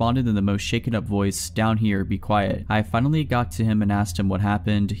 He responded in the most shaken up voice, "Down here, be quiet." I finally got to him and asked him what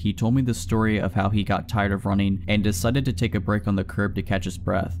happened. He told me the story of how he got tired of running and decided to take a break on the curb to catch his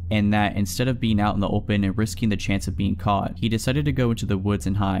breath, and that instead of being out in the open and risking the chance of being caught, he decided to go into the woods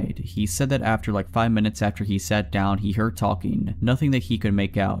and hide. He said that after like 5 minutes after he sat down, he heard talking. Nothing that he could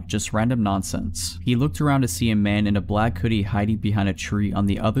make out, just random nonsense. He looked around to see a man in a black hoodie hiding behind a tree on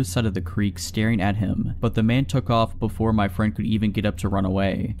the other side of the creek staring at him, but the man took off before my friend could even get up to run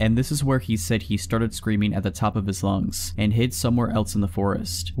away. And this is where he said he started screaming at the top of his lungs and hid somewhere else in the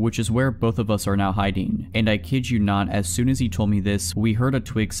forest, which is where both of us are now hiding. And I kid you not, as soon as he told me this, we heard a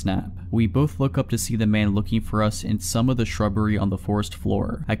twig snap. We both look up to see the man looking for us in some of the shrubbery on the forest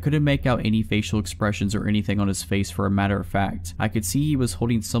floor. I couldn't make out any facial expressions or anything on his face. For a matter of fact, I could see he was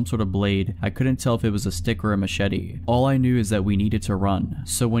holding some sort of blade. I couldn't tell if it was a stick or a machete. All I knew is that we needed to run.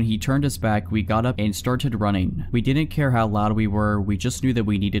 So when he turned us back, we got up and started running. We didn't care how loud we were, we just knew that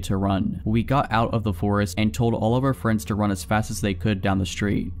we needed to run. We got out of the forest and told all of our friends to run as fast as they could down the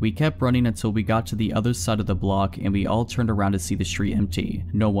street. We kept running until we got to the other side of the block and we all turned around to see the street empty.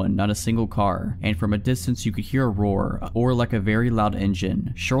 No one, not a single car. And from a distance you could hear a roar, or like a very loud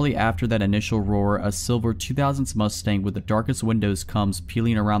engine. Shortly after that initial roar, a silver 2000s Mustang with the darkest windows comes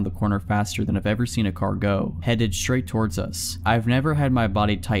peeling around the corner faster than I've ever seen a car go, headed straight towards us. I've never had my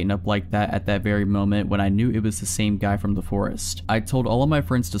body tighten up like that at that very moment when I knew it was the same guy from the forest. I told all of my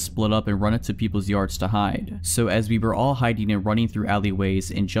friends to split up and run into people's yards to hide. So as we were all hiding and running through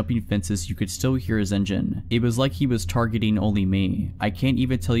alleyways and jumping fences, you could still hear his engine. It was like he was targeting only me. I can't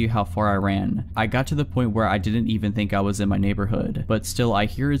even tell you how far I ran. I got to the point where I didn't even think I was in my neighborhood, but still I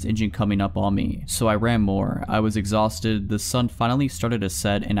hear his engine coming up on me. So I ran more. I was exhausted. The sun finally started to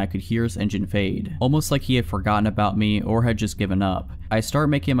set and I could hear his engine fade, almost like he had forgotten about me or had just given up. I start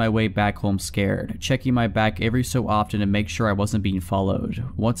making my way back home scared, checking my back every so often to make sure I wasn't wasn't being followed.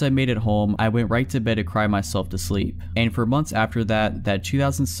 Once I made it home, I went right to bed to cry myself to sleep. And for months after that, that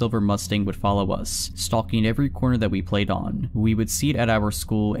 2000 silver Mustang would follow us, stalking every corner that we played on. We would see it at our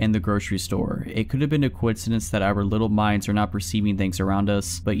school and the grocery store. It could have been a coincidence that our little minds are not perceiving things around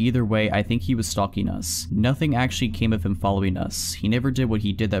us, but either way, I think he was stalking us. Nothing actually came of him following us. He never did what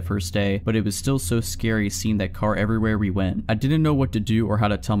he did that first day, but it was still so scary seeing that car everywhere we went. I didn't know what to do or how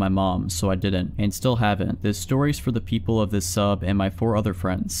to tell my mom, so I didn't, and still haven't. This story's for the people of this sub and my 4 other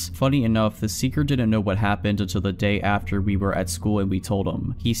friends. Funny enough, the seeker didn't know what happened until the day after we were at school and we told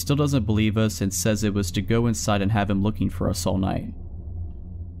him. He still doesn't believe us and says it was to go inside and have him looking for us all night.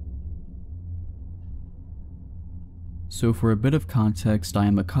 So for a bit of context, I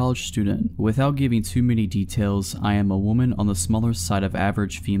am a college student. Without giving too many details, I am a woman on the smaller side of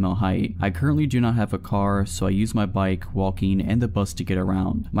average female height. I currently do not have a car, so I use my bike, walking, and the bus to get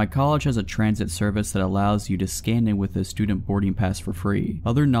around. My college has a transit service that allows you to scan in with a student boarding pass for free.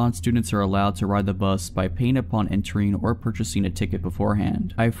 Other non-students are allowed to ride the bus by paying upon entering or purchasing a ticket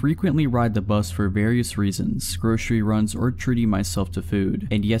beforehand. I frequently ride the bus for various reasons, grocery runs, or treating myself to food.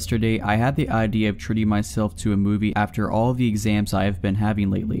 And yesterday, I had the idea of treating myself to a movie after all the exams I have been having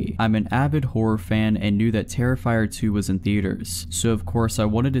lately. I'm an avid horror fan and knew that Terrifier 2 was in theaters, so of course I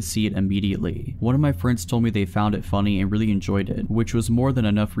wanted to see it immediately. One of my friends told me they found it funny and really enjoyed it, which was more than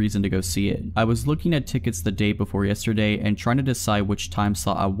enough reason to go see it. I was looking at tickets the day before yesterday and trying to decide which time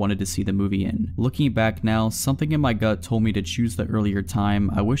slot I wanted to see the movie in. Looking back now, something in my gut told me to choose the earlier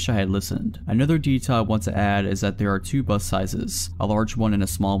time. I wish I had listened. Another detail I want to add is that there are 2 bus sizes, a large one and a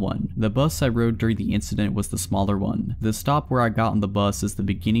small one. The bus I rode during the incident was the smaller one. The stop where I got on the bus is the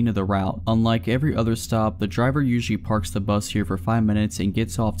beginning of the route. Unlike every other stop, the driver usually parks the bus here for 5 minutes and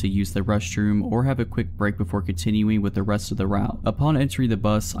gets off to use the restroom or have a quick break before continuing with the rest of the route. Upon entering the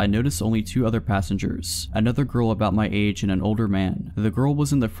bus, I noticed only 2 other passengers, another girl about my age and an older man. The girl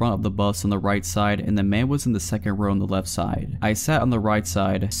was in the front of the bus on the right side and the man was in the second row on the left side. I sat on the right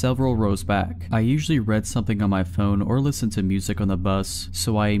side, several rows back. I usually read something on my phone or listened to music on the bus,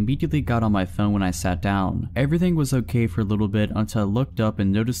 so I immediately got on my phone when I sat down. Everything was okay for a little bit until I looked up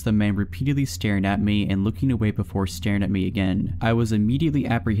and noticed the man repeatedly staring at me and looking away before staring at me again. I was immediately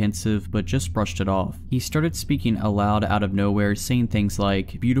apprehensive but just brushed it off. He started speaking aloud out of nowhere, saying things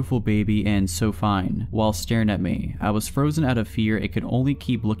like "beautiful baby" and "so fine" while staring at me. I was frozen out of fear and could only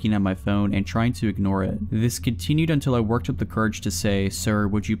keep looking at my phone and trying to ignore it. This continued until I worked up the courage to say, "Sir,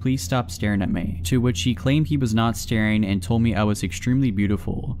 would you please stop staring at me?" To which he claimed he was not staring and told me I was extremely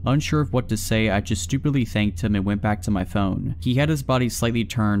beautiful. Unsure of what to say, I just stupidly thanked him and went back to my phone. He had his body slightly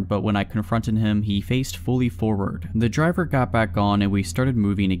turned, but when I confronted him, he faced fully forward. The driver got back on and we started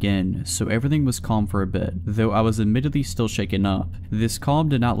moving again, so everything was calm for a bit, though I was admittedly still shaken up. This calm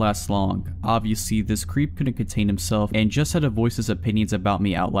did not last long. Obviously, this creep couldn't contain himself and just had to voice his opinions about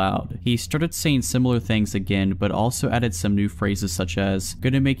me out loud. He started saying similar things again, but also added some new phrases such as,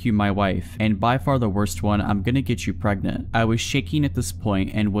 "gonna make you my wife," and by far the worst one, "I'm gonna get you pregnant." I was shaking at this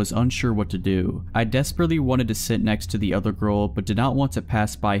point and was unsure what to do. I desperately wanted to sit next to the other girl, but did not want to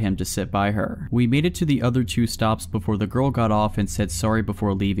pass by him to sit by her. We made it to the other 2 stops before the girl got off and said sorry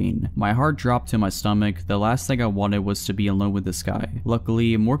before leaving. My heart dropped to my stomach. The last thing I wanted was to be alone with this guy.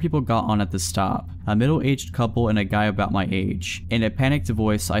 Luckily, more people got on at the stop. A middle-aged couple and a guy about my age. In a panicked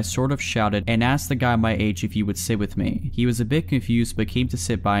voice, I sort of shouted and asked the guy my age if he would sit with me. He was a bit confused but came to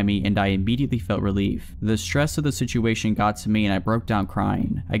sit by me and I immediately felt relief. The stress of the situation got to me and I broke down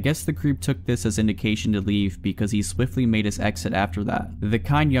crying. I guess the creep took this as indication to leave because he swiftly made his exit after that. The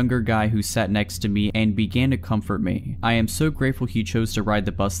kind younger guy who sat next to me and began to comfort me. I am so grateful he chose to ride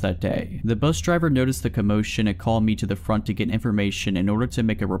the bus that day. The bus driver noticed the commotion and called me to the front to get information in order to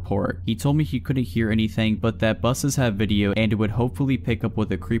make a report. He told me he couldn't hear anything but that buses have video and it would hopefully pick up what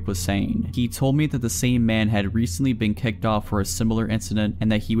the creep was saying. He told me that the same man had recently been kicked off for a similar incident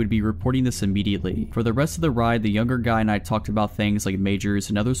and that he would be reporting this immediately. For the rest of the ride, the younger guy and I talked about things like majors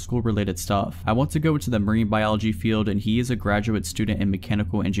and other school related stuff. I want to go into the marine biology field and he is a graduate student in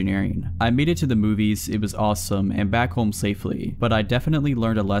mechanical engineering. I made it to the movies, it was awesome, and back home safely, but I definitely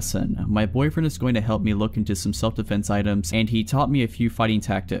learned a lesson. My boyfriend is going to help me look into some self-defense items and he taught me a few fighting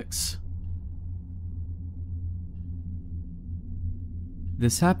tactics.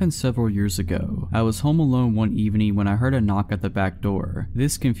 This happened several years ago. I was home alone one evening when I heard a knock at the back door.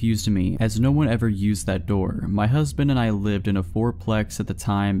 This confused me, as no one ever used that door. My husband and I lived in a fourplex at the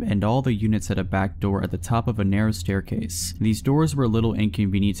time, and all the units had a back door at the top of a narrow staircase. These doors were a little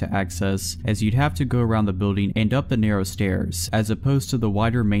inconvenient to access, as you'd have to go around the building and up the narrow stairs, as opposed to the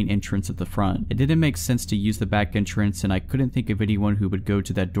wider main entrance at the front. It didn't make sense to use the back entrance, and I couldn't think of anyone who would go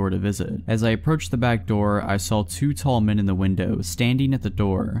to that door to visit. As I approached the back door, I saw two tall men in the window, standing at the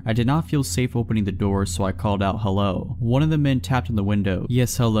door. I did not feel safe opening the door, so I called out hello. One of the men tapped on the window.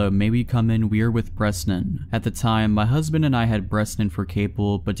 "Yes, hello, may we come in? We are with Bresnan." At the time, my husband and I had Bresnan for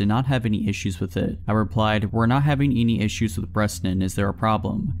cable, but did not have any issues with it. I replied, "We're not having any issues with Bresnan, is there a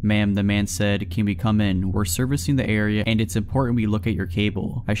problem?" "Ma'am," the man said, "can we come in? We're servicing the area and it's important we look at your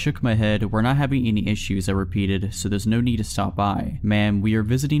cable." I shook my head. "We're not having any issues," I repeated, "so there's no need to stop by." "Ma'am, we are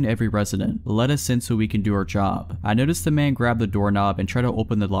visiting every resident. Let us in so we can do our job." I noticed the man grab the doorknob and try to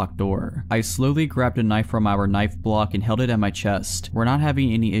open the locked door. I slowly grabbed a knife from our knife block and held it at my chest. "We're not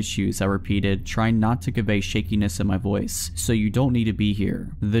having any issues," I repeated, trying not to convey shakiness in my voice, "so you don't need to be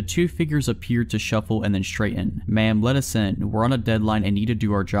here." The two figures appeared to shuffle and then straighten. "Ma'am, let us in. We're on a deadline and need to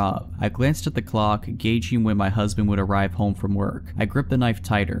do our job." I glanced at the clock, gauging when my husband would arrive home from work. I gripped the knife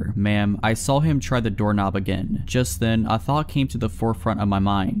tighter. "Ma'am," I saw him try the doorknob again. Just then, a thought came to the forefront of my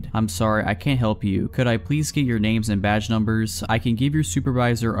mind. "I'm sorry, I can't help you. Could I please get your names and badge numbers? I can give your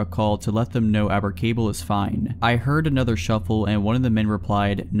supervisor a call to let them know our cable is fine." I heard another shuffle and one of the men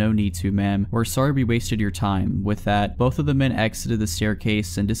replied, "No need to, ma'am. We're sorry we wasted your time." With that, both of the men exited the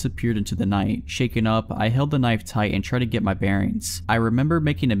staircase and disappeared into the night. Shaken up, I held the knife tight and tried to get my bearings. I remember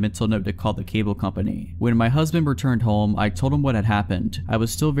making a mental note to call the cable company. When my husband returned home, I told him what had happened. I was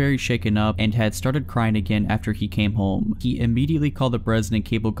still very shaken up and had started crying again after he came home. He immediately called the Bresnan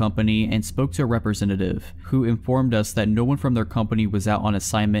Cable Company and spoke to a representative, who informed us that no one from their company was out on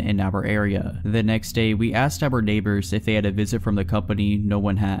assignment in our area. The next day, we asked our neighbors if they had a visit from the company. No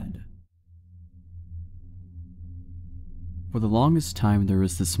one had. For the longest time, there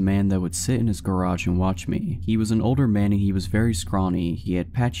was this man that would sit in his garage and watch me. He was an older man and he was very scrawny. He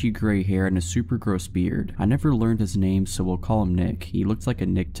had patchy gray hair and a super gross beard. I never learned his name, so we'll call him Nick. He looked like a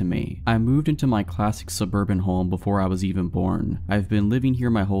Nick to me. I moved into my classic suburban home before I was even born. I've been living here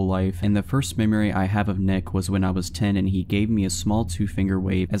my whole life, and the first memory I have of Nick was when I was 10 and he gave me a small 2-finger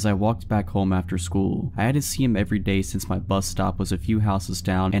wave as I walked back home after school. I had to see him every day since my bus stop was a few houses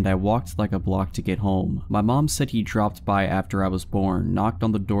down and I walked like a block to get home. My mom said he dropped by after I was born, knocked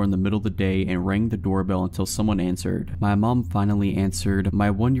on the door in the middle of the day, and rang the doorbell until someone answered. My mom finally answered,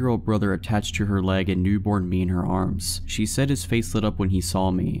 my 1-year-old brother attached to her leg and newborn me in her arms. She said his face lit up when he saw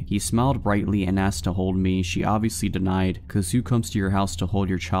me. He smiled brightly and asked to hold me. She obviously denied, cause who comes to your house to hold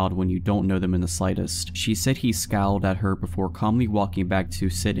your child when you don't know them in the slightest? She said he scowled at her before calmly walking back to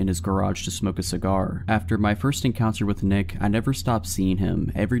sit in his garage to smoke a cigar. After my first encounter with Nick, I never stopped seeing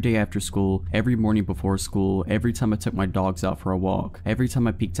him. Every day after school, every morning before school, every time I took my dogs out for a walk, every time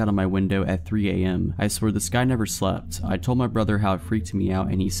I peeked out of my window at 3 a.m. I swear this guy never slept. I told my brother how it freaked me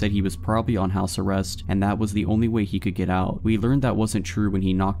out and he said he was probably on house arrest and that was the only way he could get out. We learned that wasn't true when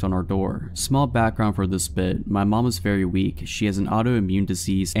he knocked on our door. Small background for this bit, my mom is very weak. She has an autoimmune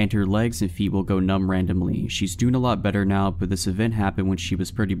disease and her legs and feet will go numb randomly. She's doing a lot better now, but this event happened when she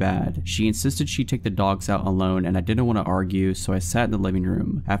was pretty bad. She insisted she take the dogs out alone and I didn't want to argue, so I sat in the living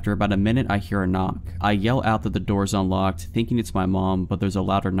room. After about a minute, I hear a knock. I yell out that the door's unlocked, thinking it's my mom, but there's a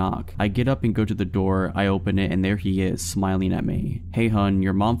louder knock. I get up and go to the door. I open it and there he is, smiling at me. "Hey hun,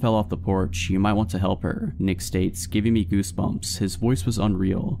 your mom fell off the porch. You might want to help her," Nick states, giving me goosebumps. His voice was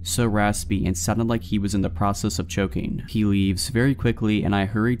unreal, so raspy and sounded like he was in the process of choking. He leaves very quickly and I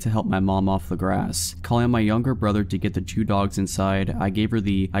hurried to help my mom off the grass. Calling my younger brother to get the 2 dogs inside, I gave her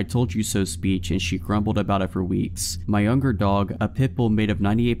the "I told you so" speech and she grumbled about it for weeks. My younger dog, a pit bull made of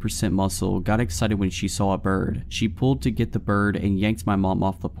 98% muscle, got excited when she saw a bird. She pulled to get the bird and yanked my mom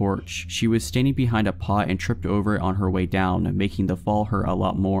off the porch. She was standing behind a pot and tripped over it on her way down, making the fall hurt a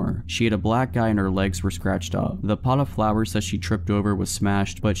lot more. She had a black eye and her legs were scratched up. The pot of flowers that she tripped over was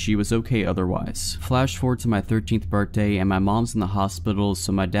smashed, but she was okay otherwise. Flash forward to my 13th birthday and my mom's in the hospital,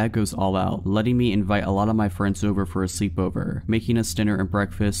 so my dad goes all out, letting me invite a lot of my friends over for a sleepover, making us dinner and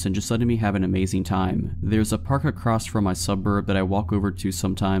breakfast and just letting me have an amazing time. There's a park across from my suburb that I walk over to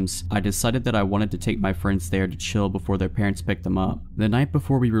sometimes. I decided that I wanted to take my friends there to chill before their parents picked them up. The night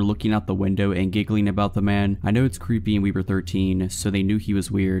before, we were looking out the window and giggling about the man. I know it's creepy and we were 13, so they knew he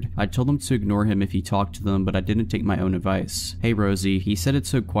was weird. I told them to ignore him if he talked to them, but I didn't take my own advice. "Hey Rosie," he said it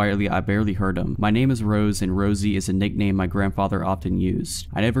so quietly I barely heard him. "My name is Rose, and Rosie is a nickname my grandfather often used.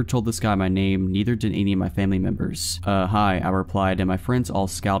 I never told this guy my name, neither did any of my family members." Hi," I replied, and my friends all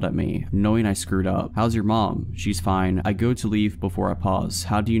scowled at me, knowing I screwed up. "How's your mom?" "She's fine." I go to leave before I pause.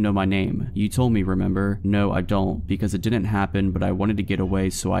 "How do you know my name?" "You told me, remember?" "No, I don't, because it didn't happen, but I wanted to get away,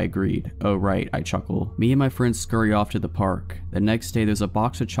 so I agreed." "Oh right," I chuckle. Me and my friends scurry off to the park. The next day, there's a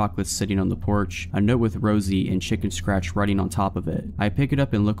box of chocolates sitting on the porch, a note with Rosie and Chicken Scratch writing on top of it. I pick it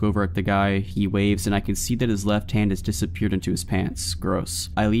up and look over at the guy. He waves, and I can see that his left hand has disappeared into his pants. Gross.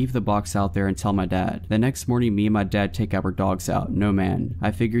 I leave the box out there and tell my dad. The next morning, me and my dad take our dogs out. No man.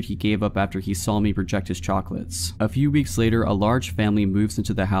 I figured he gave up after he saw me reject his chocolates. A few weeks later, a large family moves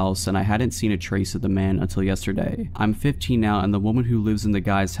into the house, and I hadn't seen a trace of the man until yesterday. I'm 15 now, and the woman who lives in the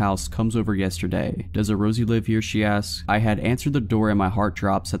guy's house comes over yesterday. "Does a Rosie live here?" she asks. I had answered the door and my heart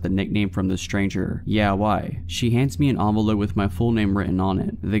drops at the nickname from the stranger. "Yeah, why?" She hands me an envelope with my full name written on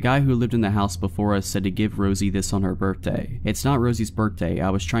it. The guy who lived in the house before us said to give Rosie this on her birthday. It's not Rosie's birthday. I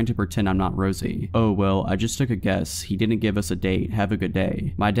was trying to pretend I'm not Rosie. "Oh well, I just took a guess. He didn't give us a date. Have a good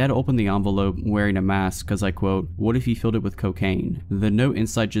day." My dad opened the envelope wearing a mask because I quote, "What if he filled it with cocaine?" The note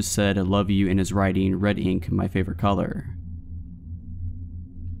inside just said, "I love you," in his writing, red ink, my favorite color.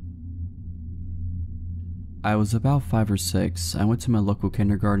 I was about 5 or 6. I went to my local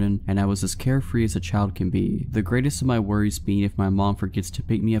kindergarten, and I was as carefree as a child can be. The greatest of my worries being if my mom forgets to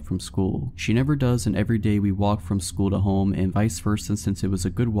pick me up from school. She never does, and every day we walk from school to home and vice versa since it was a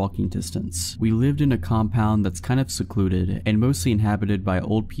good walking distance. We lived in a compound that's kind of secluded, and mostly inhabited by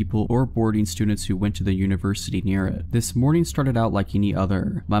old people or boarding students who went to the university near it. This morning started out like any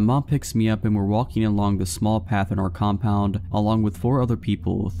other. My mom picks me up and we're walking along the small path in our compound, along with 4 other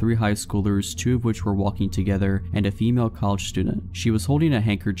people, 3 high schoolers, 2 of which were walking together, and a female college student. She was holding a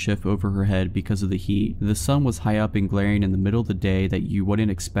handkerchief over her head because of the heat. The sun was high up and glaring in the middle of the day that you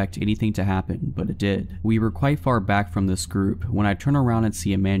wouldn't expect anything to happen, but it did. We were quite far back from this group when I turn around and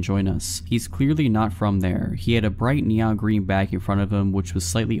see a man join us. He's clearly not from there. He had a bright neon green bag in front of him which was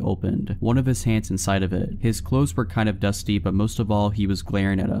slightly opened, one of his hands inside of it. His clothes were kind of dusty, but most of all he was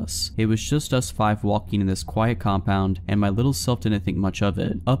glaring at us. It was just us 5 walking in this quiet compound, and my little self didn't think much of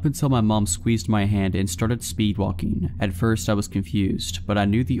it, up until my mom squeezed my hand and started speed walking. At first I was confused, but I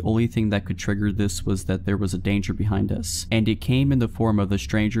knew the only thing that could trigger this was that there was a danger behind us, and it came in the form of the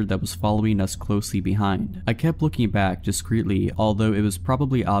stranger that was following us closely behind. I kept looking back discreetly, although it was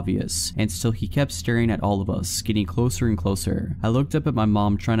probably obvious, and still he kept staring at all of us, getting closer and closer. I looked up at my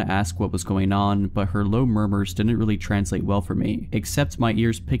mom trying to ask what was going on, but her low murmurs didn't really translate well for me, except my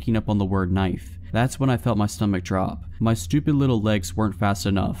ears picking up on the word knife. That's when I felt my stomach drop. My stupid little legs weren't fast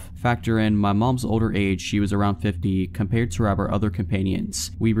enough. Factor in my mom's older age, she was around 50, compared to our other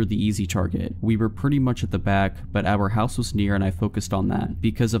companions. We were the easy target. We were pretty much at the back, but our house was near and I focused on that.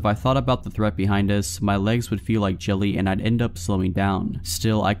 Because if I thought about the threat behind us, my legs would feel like jelly and I'd end up slowing down.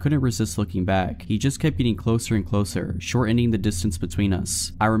 Still, I couldn't resist looking back. He just kept getting closer and closer, shortening the distance between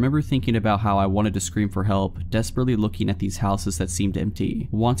us. I remember thinking about how I wanted to scream for help, desperately looking at these houses that seemed empty,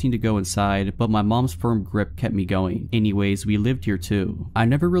 wanting to go inside, but my mom's firm grip kept me going. Anyways, we lived here too. I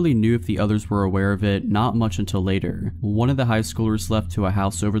never really knew if the others were aware of it, not much until later. One of the high schoolers left to a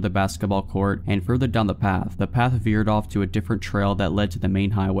house over the basketball court, and further down the path veered off to a different trail that led to the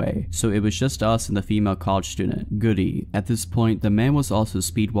main highway, so it was just us and the female college student. Goody. At this point, the man was also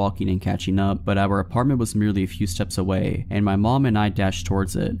speed walking and catching up, but our apartment was merely a few steps away, and my mom and I dashed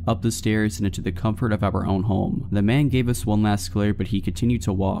towards it, up the stairs and into the comfort of our own home. The man gave us one last glare, but he continued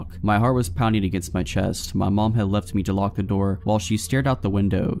to walk. My heart was pounding against my chest. My mom had left me to lock the door while she stared out the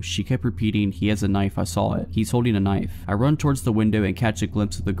window. She kept repeating, "He has a knife, I saw it. He's holding a knife." I run towards the window and catch a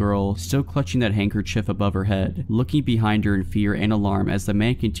glimpse of the girl, still clutching that handkerchief above her head, looking behind her in fear and alarm as the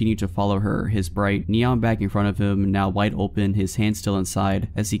man continued to follow her, his bright neon bag in front of him, now wide open, his hand still inside,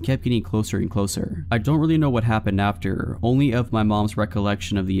 as he kept getting closer and closer. I don't really know what happened after, only of my mom's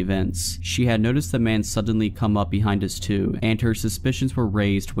recollection of the events. She had noticed the man suddenly come up behind us too, and her suspicions were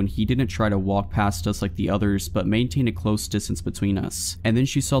raised when he didn't try to walk past us like the others, but maintained a close distance between us. And then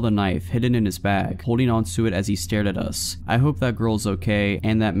she saw the knife hidden in his bag, holding onto it as he stared at us. I hope that girl's okay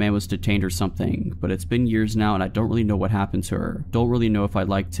and that man was detained or something, but it's been years now and I don't really know what happened to her. Don't really know if I'd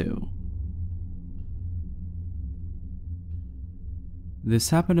like to.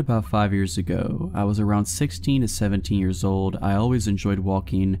 This happened about 5 years ago. I was around 16 to 17 years old. I always enjoyed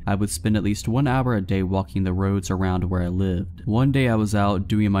walking. I would spend at least 1 hour a day walking the roads around where I lived. One day I was out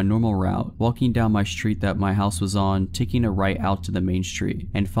doing my normal route, walking down my street that my house was on, taking a right out to the main street,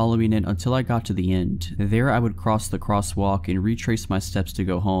 and following it until I got to the end. There I would cross the crosswalk and retrace my steps to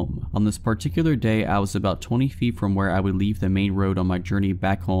go home. On this particular day, I was about 20 feet from where I would leave the main road on my journey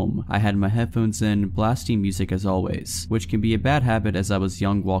back home. I had my headphones in, blasting music as always, which can be a bad habit as I was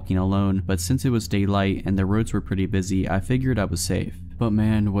young walking alone, but since it was daylight and the roads were pretty busy, I figured I was safe. But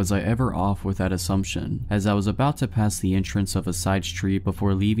man, was I ever off with that assumption. As I was about to pass the entrance of a side street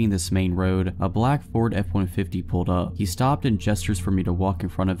before leaving this main road, a black Ford F-150 pulled up. He stopped and gestures for me to walk in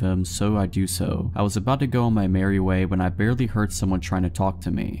front of him, so I do so. I was about to go on my merry way when I barely heard someone trying to talk to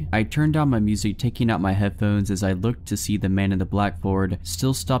me. I turned down my music, taking out my headphones as I looked to see the man in the black Ford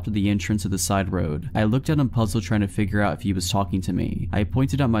still stopped at the entrance of the side road. I looked at him puzzled, trying to figure out if he was talking to me. I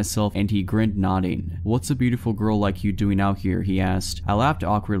pointed at myself and he grinned, nodding. "What's a beautiful girl like you doing out here?" he asked. I laughed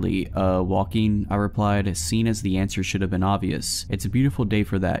awkwardly. Walking," I replied, seeing as the answer should have been obvious. "It's a beautiful day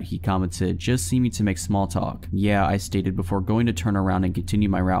for that," he commented, just seeming to make small talk. "Yeah," I stated before going to turn around and continue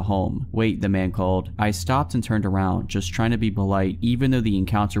my route home. "Wait," the man called. I stopped and turned around, just trying to be polite. Even though the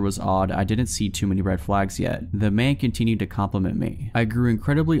encounter was odd, I didn't see too many red flags yet. The man continued to compliment me. I grew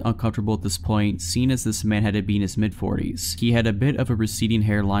incredibly uncomfortable at this point, seeing as this man had to be in his mid-40s. He had a bit of a receding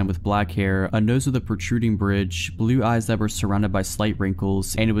hairline with black hair, a nose with a protruding bridge, blue eyes that were surrounded by slight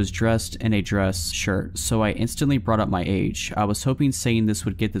wrinkles, and it was dressed in a dress shirt, so I instantly brought up my age. I was hoping saying this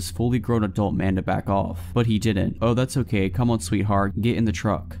would get this fully grown adult man to back off, but he didn't. "Oh, that's okay, come on sweetheart, get in the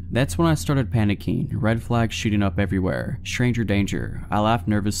truck." That's when I started panicking, red flags shooting up everywhere. Stranger danger. I laughed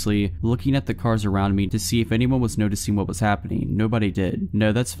nervously, looking at the cars around me to see if anyone was noticing what was happening. Nobody did.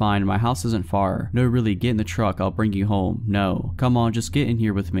 "No, that's fine, my house isn't far." "No, really, get in the truck, I'll bring you home." "No." "Come on, just get in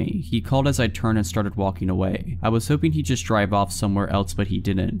here with me," he called as I turned and started walking away. I was hoping he'd just drive off somewhere else, but he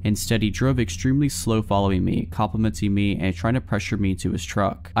didn't. Instead, he drove extremely slow, following me, complimenting me, and trying to pressure me into his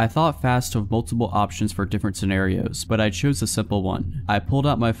truck. I thought fast of multiple options for different scenarios, but I chose a simple one. I pulled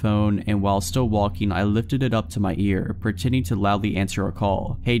out my phone, and while still walking, I lifted it up to my ear, pretending to loudly answer a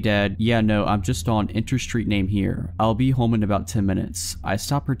call. "Hey dad, yeah no, I'm just on Interstreet name here. I'll be home in about 10 minutes. I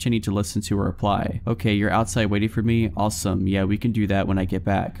stopped pretending to listen to her reply. "Okay, you're outside waiting for me? Awesome, yeah we can do that when I get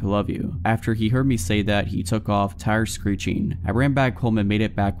back. Love you." After he heard me say that, he took off, tires screeching. I ran back home and made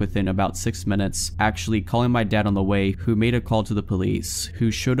it back within about 6 minutes, actually calling my dad on the way, who made a call to the police,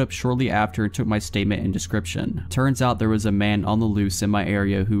 who showed up shortly after and took my statement and description. Turns out there was a man on the loose in my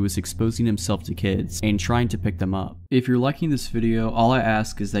area who was exposing himself to kids and trying to pick them up. If you're liking this video, all I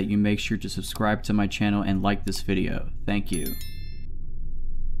ask is that you make sure to subscribe to my channel and like this video. Thank you.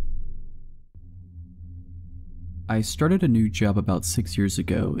 I started a new job about 6 years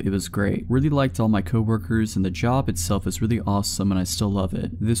ago. It was great. Really liked all my coworkers, and the job itself is really awesome and I still love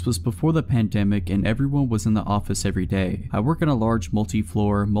it. This was before the pandemic and everyone was in the office every day. I work in a large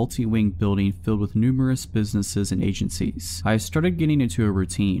multi-floor, multi-wing building filled with numerous businesses and agencies. I started getting into a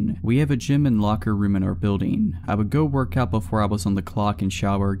routine. We have a gym and locker room in our building. I would go work out before I was on the clock and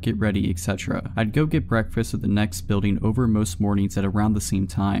shower, get ready, etc. I'd go get breakfast at the next building over most mornings at around the same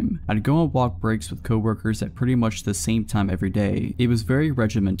time. I'd go on walk breaks with coworkers at pretty much the same time every day. It was very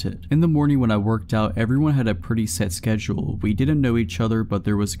regimented. In the morning when I worked out, everyone had a pretty set schedule. We didn't know each other, but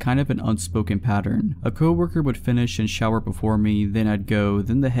there was kind of an unspoken pattern. A coworker would finish and shower before me, then I'd go,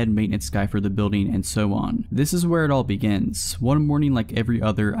 then the head maintenance guy for the building, and so on. This is where it all begins. One morning, like every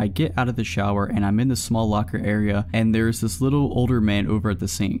other, I get out of the shower and I'm in the small locker area, and there's this little older man over at the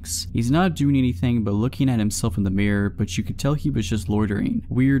sinks. He's not doing anything but looking at himself in the mirror, but you could tell he was just loitering.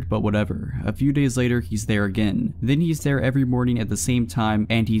 Weird, but whatever. A few days later, he's there again. Then he's there every morning at the same time,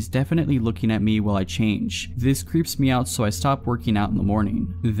 and he's definitely looking at me while I change. This creeps me out, so I stop working out in the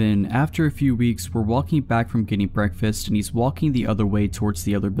morning. Then, after a few weeks, we're walking back from getting breakfast, and he's walking the other way towards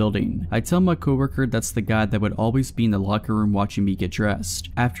the other building. I tell my coworker that's the guy that would always be in the locker room watching me get dressed.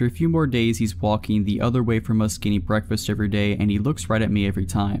 After a few more days, he's walking the other way from us getting breakfast every day, and he looks right at me every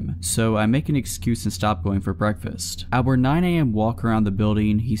time. So I make an excuse and stop going for breakfast. Our 9 AM walk around the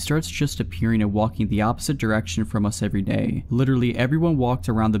building, he starts just appearing and walking the opposite direction from us every day. Literally everyone walked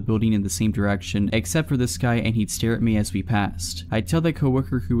around the building in the same direction except for this guy, and he'd stare at me as we passed. I tell the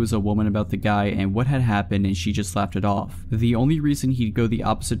coworker who was a woman about the guy and what had happened, and she just laughed it off. The only reason he'd go the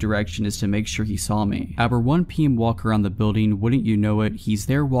opposite direction is to make sure he saw me. Our 1 PM walk around the building, wouldn't you know it, he's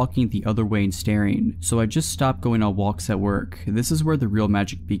there walking the other way and staring. So I just stopped going on walks at work. This is where the real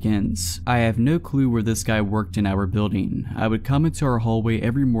magic begins. I have no clue where this guy worked in our building. I would come into our hallway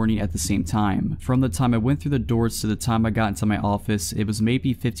every morning at the same time. From the time I went through the doors to the time I got into my office, it was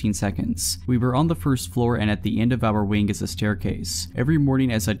maybe 15 seconds. We were on the first floor, and at the end of our wing is a staircase. Every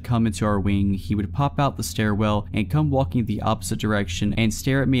morning as I'd come into our wing, he would pop out the stairwell and come walking the opposite direction and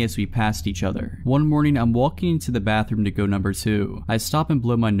stare at me as we passed each other. One morning I'm walking into the bathroom to go number 2. I stop and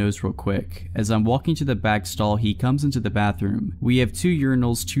blow my nose real quick. As I'm walking to the back stall, he comes into the bathroom. We have 2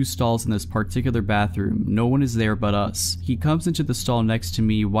 urinals, 2 stalls in this particular bathroom. No one is there but us. He comes into the stall next to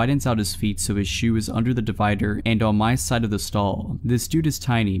me, widens out his feet so his shoe is under the divider and on my side of the stall. This dude is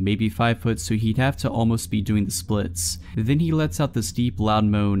tiny, maybe 5 foot, so he'd have to almost be doing the splits. Then he lets out this deep loud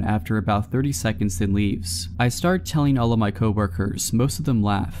moan after about 30 seconds, then leaves. I start telling all of my coworkers. Most of them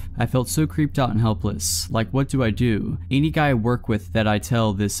laugh. I felt so creeped out and helpless. Like, what do I do? Any guy I work with that I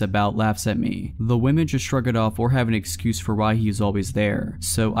tell this about laughs at me. The women just shrug it off or have an excuse for why he is always there.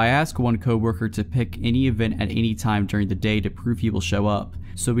 So I ask one coworker to pick any event at any time during the day to prove he will show up.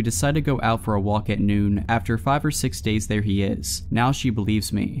 So we decide to go out for a walk at noon. After 5 or 6 days, there he is. Now she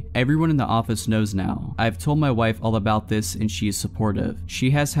believes me. Everyone in the office knows now. I've told my wife all about this and she is supportive.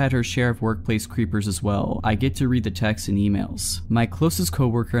 She has had her share of workplace creepers as well. I get to read the texts and emails. My closest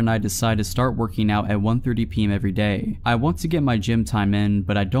coworker and I decide to start working out at 1:30 p.m. every day. I want to get my gym time in,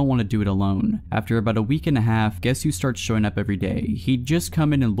 but I don't want to do it alone. After about a week and a half, guess who starts showing up every day? He'd just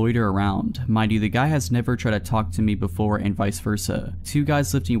come in and loiter around. Mind you, the guy has never tried to talk to me before and vice versa. 2 guys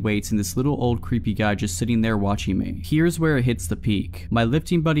lifting weights and this little old creepy guy just sitting there watching me. Here's where it hits the peak. My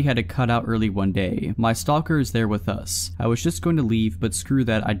lifting buddy had to cut out early one day. My stalker is there with us. I was just going to leave, but screw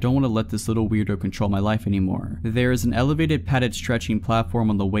that, I don't want to let this little weirdo control my life anymore. There is an elevated padded stretching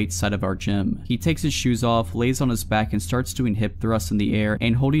platform on the weight side of our gym. He takes his shoes off, lays on his back and starts doing hip thrusts in the air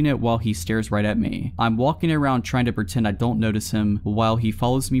and holding it while he stares right at me. I'm walking around trying to pretend I don't notice him while he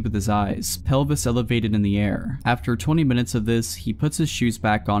follows me with his eyes, pelvis elevated in the air. After 20 minutes of this, he puts his shoes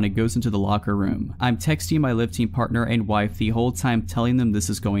back on and goes into the locker room. I'm texting my lifting partner and wife the whole time telling them this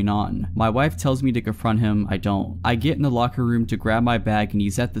is going on. My wife tells me to confront him, I don't. I get in the locker room to grab my bag and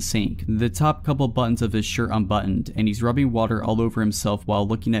he's at the sink, the top couple buttons of his shirt unbuttoned, and he's rubbing water all over himself while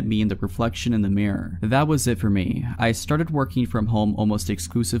looking at me in the reflection in the mirror. That was it for me. I started working from home almost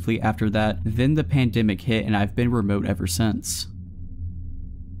exclusively after that, then the pandemic hit and I've been remote ever since.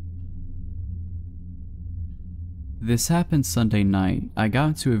 This happened Sunday night. I got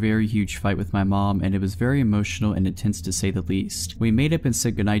into a very huge fight with my mom and it was very emotional and intense to say the least. We made up and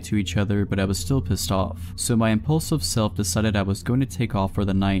said goodnight to each other, but I was still pissed off. So my impulsive self decided I was going to take off for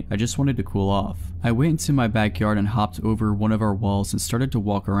the night. I just wanted to cool off. I went into my backyard and hopped over one of our walls and started to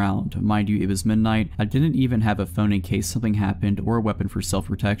walk around. Mind you, it was midnight. I didn't even have a phone in case something happened or a weapon for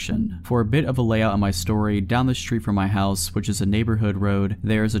self-protection. For a bit of a layout of my story, down the street from my house, which is a neighborhood road,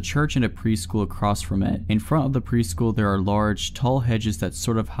 there is a church and a preschool across from it. In front of the preschool, there are large, tall hedges that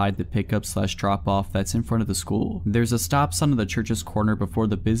sort of hide the pickup/drop-off that's in front of the school. There's a stop sign on the church's corner before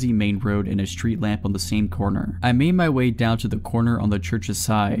the busy main road and a street lamp on the same corner. I made my way down to the corner on the church's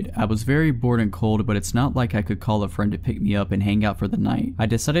side. I was very bored and cold, but it's not like I could call a friend to pick me up and hang out for the night. I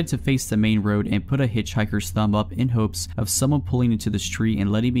decided to face the main road and put a hitchhiker's thumb up in hopes of someone pulling into the street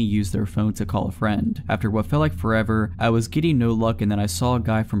and letting me use their phone to call a friend. After what felt like forever, I was getting no luck and then I saw a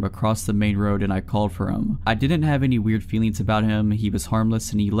guy from across the main road and I called for him. I didn't have any weird feelings about him. He was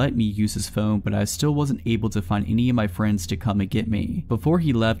harmless and he let me use his phone, but I still wasn't able to find any of my friends to come and get me. Before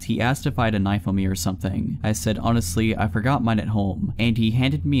he left, he asked if I had a knife on me or something. I said honestly, I forgot mine at home, and he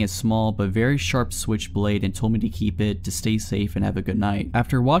handed me a small but very sharp switchblade and told me to keep it to stay safe and have a good night.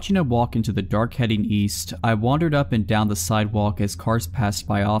 After watching him walk into the dark heading east, I wandered up and down the sidewalk as cars passed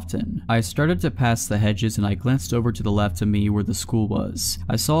by often. I started to pass the hedges and I glanced over to the left of me where the school was.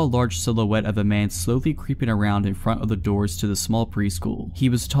 I saw a large silhouette of a man slowly creeping around in front of the doors to the small preschool. He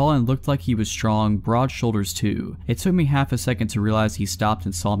was tall and looked like he was strong, broad shoulders too. It took me half a second to realize he stopped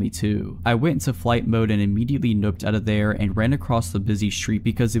and saw me too. I went into flight mode and immediately noped out of there and ran across the busy street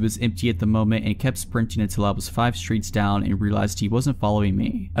because it was empty at the moment and kept sprinting until I was 5 streets down and realized he wasn't following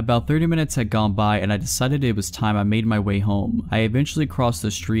me. About 30 minutes had gone by and I decided it was time I made my way home. I eventually crossed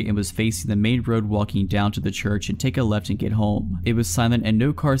the street and was facing the main road walking down to the church and take a left and get home. It was silent and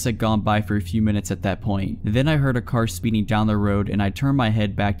no cars had gone by for a few minutes at that point. Then I heard a car speeding down the road and I turned my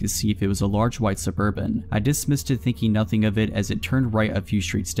head back to see if it was a large white Suburban. I dismissed it thinking nothing of it as it turned right a few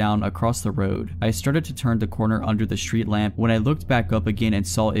streets down across the road. I started to turn the corner under the street lamp when I looked back up again and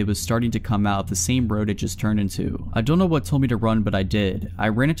saw it was starting to come out of the same road it just turned into. I don't know what told me to run, but I did. I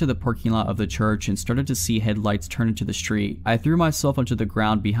ran into the parking lot of the church and started to see headlights turn into the street. I threw myself onto the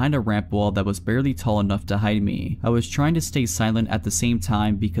ground behind a ramp wall that was barely tall enough to hide me. I was trying to stay silent at the same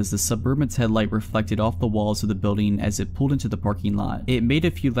time because the Suburban's headlight reflected off the walls walls of the building as it pulled into the parking lot. It made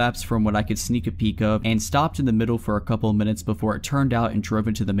a few laps from what I could sneak a peek of and stopped in the middle for a couple of minutes before it turned out and drove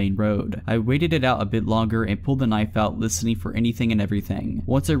into the main road. I waited it out a bit longer and pulled the knife out, listening for anything and everything.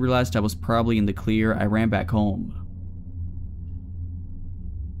 Once I realized I was probably in the clear, I ran back home.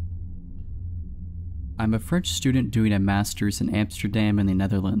 I'm a French student doing a master's in Amsterdam in the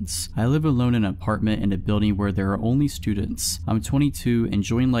Netherlands. I live alone in an apartment in a building where there are only students. I'm 22,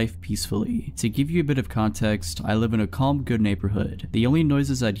 enjoying life peacefully. To give you a bit of context, I live in a calm, good neighborhood. The only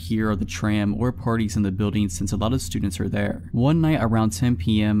noises I'd hear are the tram or parties in the building since a lot of students are there. One night around 10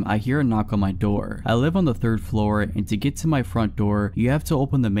 p.m, I hear a knock on my door. I live on the 3rd floor, and to get to my front door, you have to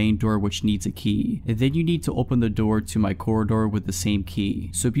open the main door, which needs a key. And then you need to open the door to my corridor with the same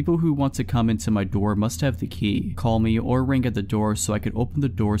key. So people who want to come into my door must have the key, call me, or ring at the door so I could open the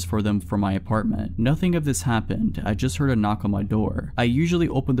doors for them from my apartment. Nothing of this happened. I just heard a knock on my door. I usually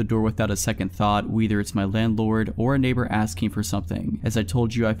open the door without a second thought, whether it's my landlord or a neighbor asking for something. As I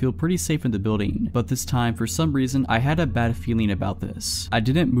told you, I feel pretty safe in the building, but this time, for some reason, I had a bad feeling about this. I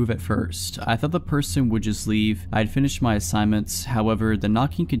didn't move at first. I thought the person would just leave. I'd finished my assignments. However, the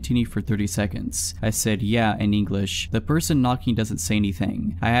knocking continued for 30 seconds. I said yeah in English. The person knocking doesn't say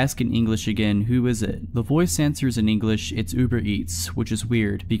anything. I ask in English again, who is it? The voice answers in English, it's Uber Eats, which is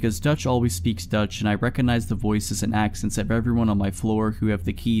weird because Dutch always speaks Dutch and I recognize the voices and accents of everyone on my floor who have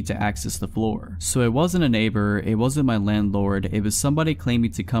the key to access the floor. So it wasn't a neighbor, it wasn't my landlord, it was somebody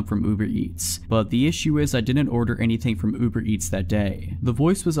claiming to come from Uber Eats. But the issue is I didn't order anything from Uber Eats that day. The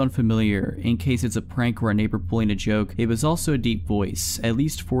voice was unfamiliar. In case it's a prank or a neighbor pulling a joke, it was also a deep voice, at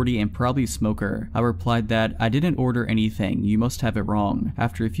least 40 and probably a smoker. I replied that I didn't order anything, you must have it wrong.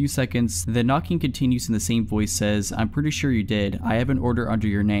 After a few seconds, the knocking continues in the same voice says, I'm pretty sure you did, I have an order under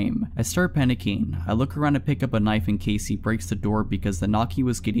your name. I start panicking. I look around to pick up a knife in case he breaks the door because the knocking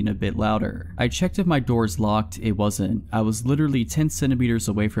was getting a bit louder. I checked if my door is locked, it wasn't. I was literally 10 centimeters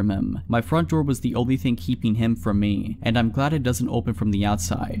away from him. My front door was the only thing keeping him from me, and I'm glad it doesn't open from the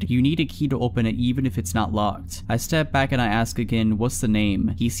outside. You need a key to open it even if it's not locked. I step back and I ask again, what's the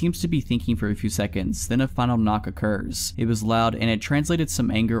name? He seems to be thinking for a few seconds, then a final knock occurs. It was loud and it translated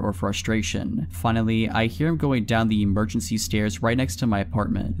some anger or frustration. Finally, I hear him going down the emergency stairs right next to my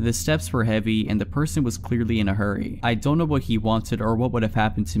apartment. The steps were heavy and the person was clearly in a hurry. I don't know what he wanted or what would have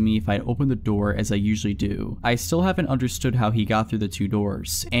happened to me if I'd opened the door as I usually do. I still haven't understood how he got through the 2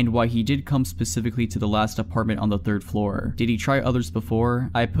 doors, and why he did come specifically to the last apartment on the 3rd floor. Did he try others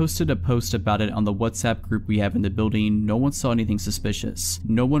before? I posted a post about it on the WhatsApp group we have in the building. No one saw anything suspicious.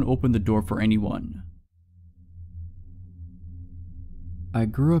 No one opened the door for anyone. I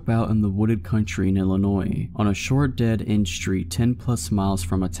grew up out in the wooded country in Illinois, on a short dead-end street 10+ miles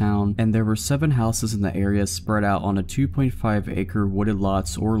from a town, and there were 7 houses in the area spread out on a 2.5-acre wooded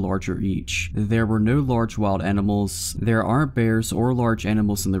lots or larger each. There were no large wild animals, there aren't bears or large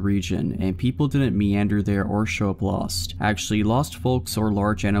animals in the region, and people didn't meander there or show up lost. Actually, lost folks or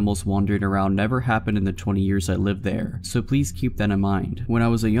large animals wandering around never happened in the 20 years I lived there, so please keep that in mind. When I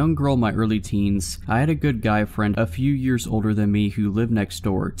was a young girl in my early teens, I had a good guy friend a few years older than me who lived next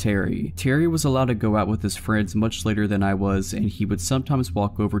door, Terry. Terry was allowed to go out with his friends much later than I was, and he would sometimes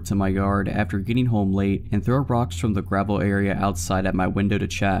walk over to my yard after getting home late and throw rocks from the gravel area outside at my window to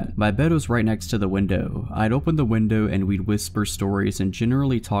chat. My bed was right next to the window. I'd open the window and we'd whisper stories and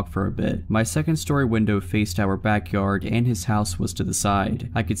generally talk for a bit. My 2nd-story window faced our backyard and his house was to the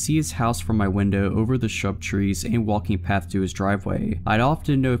side. I could see his house from my window over the shrub trees and walking path to his driveway. I'd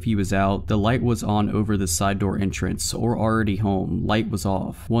often know if he was out. The light was on over the side door entrance, or already home. Light was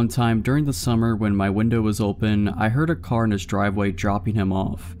off. One time during the summer when my window was open, I heard a car in his driveway dropping him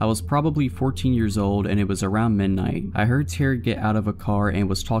off. I was probably 14 years old and it was around midnight. I heard Terry get out of a car and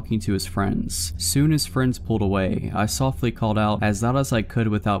was talking to his friends. Soon his friends pulled away. I softly called out as loud as I could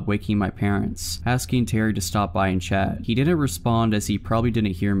without waking my parents, asking Terry to stop by and chat. He didn't respond as he probably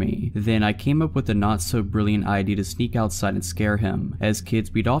didn't hear me. Then I came up with a not so brilliant idea to sneak outside and scare him. As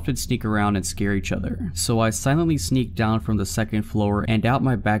kids, we'd often sneak around and scare each other. So I silently sneaked down from the 2nd floor and out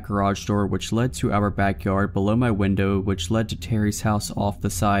my back garage door, which led to our backyard below my window, which led to Terry's house off the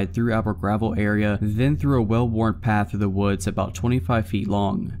side through our gravel area, then through a well-worn path through the woods about 25 feet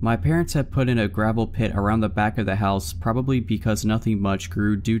long. My parents had put in a gravel pit around the back of the house, probably because nothing much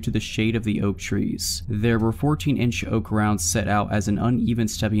grew due to the shade of the oak trees. There were 14-inch oak rounds set out as an uneven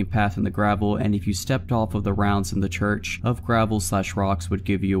stepping path in the gravel, and if you stepped off of the rounds in the church of gravel/rocks would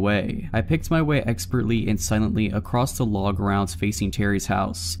give you away. I picked my way expertly and silently across the log rounds facing passing Terry's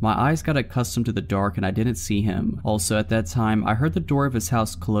house. My eyes got accustomed to the dark and I didn't see him. Also at that time, I heard the door of his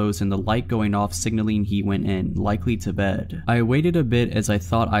house close and the light going off signaling he went in, likely to bed. I waited a bit as I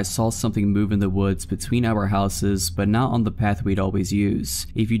thought I saw something move in the woods between our houses, but not on the path we'd always use.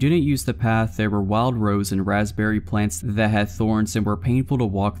 If you didn't use the path, there were wild rose and raspberry plants that had thorns and were painful to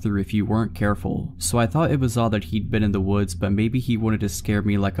walk through if you weren't careful. So I thought it was odd that he'd been in the woods, but maybe he wanted to scare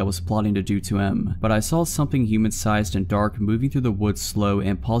me like I was plotting to do to him. But I saw something human-sized and dark moving through the woods slow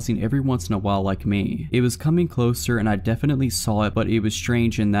and pausing every once in a while like me. It was coming closer and I definitely saw it, but it was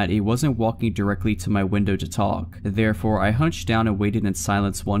strange in that it wasn't walking directly to my window to talk. Therefore, I hunched down and waited in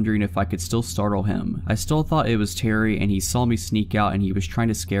silence, wondering if I could still startle him. I still thought it was Terry and he saw me sneak out and he was trying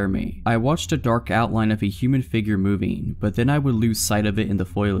to scare me. I watched a dark outline of a human figure moving, but then I would lose sight of it in the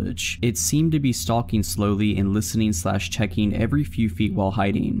foliage. It seemed to be stalking slowly and listening/checking every few feet while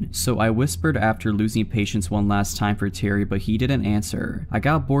hiding. So I whispered after losing patience one last time for Terry, but he didn't answer. I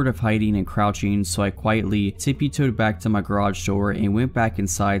got bored of hiding and crouching, so I quietly tippy-toed back to my garage door and went back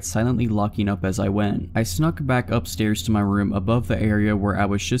inside, silently locking up as I went. I snuck back upstairs to my room above the area where I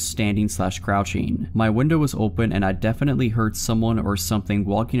was just standing/crouching. My window was open and I definitely heard someone or something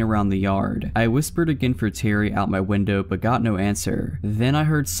walking around the yard. I whispered again for Terry out my window but got no answer. Then I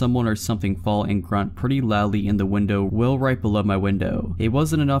heard someone or something fall and grunt pretty loudly in the window well right below my window. It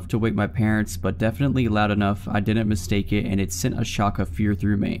wasn't enough to wake my parents, but definitely loud enough I didn't mistake it, and it sent a shock of fear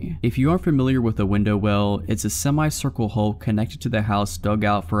through me. If you aren't familiar with a window well, it's a semicircle hole connected to the house, dug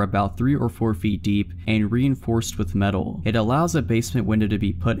out for about 3 or 4 feet deep and reinforced with metal. It allows a basement window to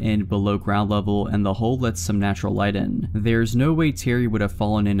be put in below ground level and the hole lets some natural light in. There's no way Terry would have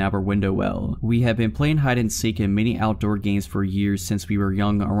fallen in our window well. We have been playing hide and seek and many outdoor games for years since we were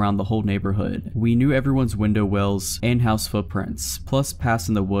young around the whole neighborhood. We knew everyone's window wells and house footprints, plus paths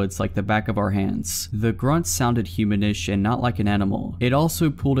in the woods like the back of our hands. The grunt sounded humanish and not like an animal. It also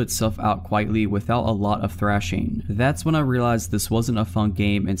pulled itself out quietly without a lot of thrashing. That's when I realized this wasn't a fun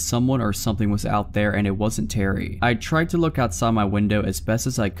game and someone or something was out there and it wasn't Terry. I tried to look outside my window as best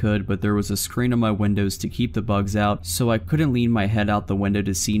as I could, but there was a screen on my windows to keep the bugs out, so I couldn't lean my head out the window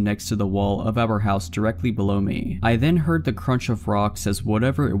to see next to the wall of our house directly below me. I then heard the crunch of rocks as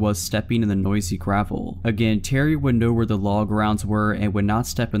whatever it was stepping in the noisy gravel. Again, Terry would know where the log rounds were and would not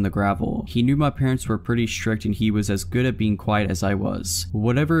step in the gravel. He knew my parents were pretty strict and he was as good at being quiet as I was.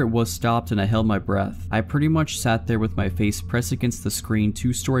 Whatever it was stopped and I held my breath. I pretty much sat there with my face pressed against the screen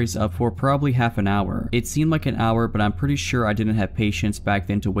 2 stories up for probably half an hour. It seemed like an hour, but I'm pretty sure I didn't have patience back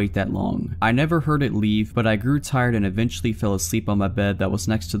then to wait that long. I never heard it leave, but I grew tired and eventually fell asleep on my bed that was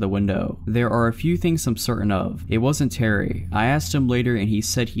next to the window. There are a few things I'm certain of. It wasn't Terry. I asked him later and he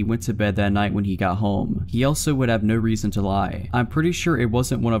said he went to bed that night when he got home. He also would have no reason to lie. I'm pretty sure it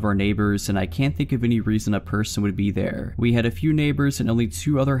wasn't one of our neighbors and I can't think of any reason a person would be there. We had a few neighbors and only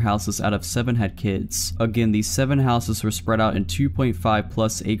 2 other houses out of 7 had kids. Again, these 7 houses were spread out in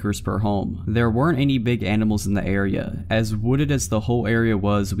 2.5+ acres per home. There weren't any big animals in the area. As wooded as the whole area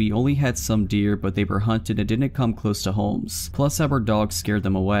was, we only had some deer, but they were hunted and didn't come close to homes. Plus our dogs scared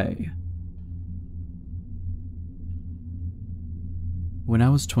them away. When I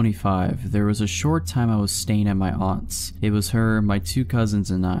was 25, there was a short time I was staying at my aunt's. It was her, my 2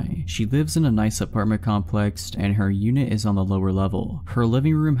 cousins, and I. She lives in a nice apartment complex and her unit is on the lower level. Her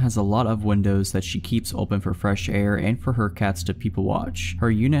living room has a lot of windows that she keeps open for fresh air and for her cats to people watch.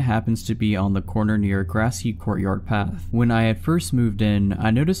 Her unit happens to be on the corner near a grassy courtyard path. When I had first moved in, I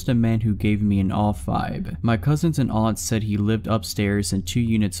noticed a man who gave me an off vibe. My cousins and aunt said he lived upstairs and 2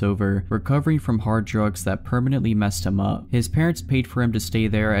 units over, recovering from hard drugs that permanently messed him up. His parents paid for him to stay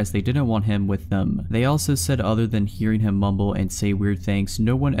there as they didn't want him with them. They also said other than hearing him mumble and say weird things,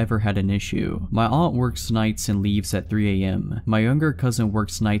 no one ever had an issue. My aunt works nights and leaves at 3 a.m. My younger cousin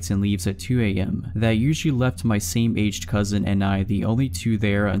works nights and leaves at 2 a.m. That usually left my same aged cousin and I the only 2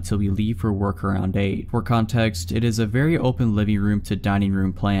 there until we leave for work around 8. For context, it is a very open living room to dining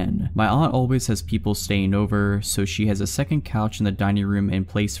room plan. My aunt always has people staying over, so she has a second couch in the dining room in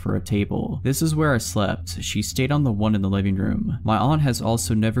place for a table. This is where I slept. She stayed on the one in the living room. My aunt has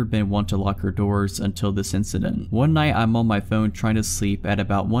also never been one to lock her doors until this incident. One night I'm on my phone trying to sleep at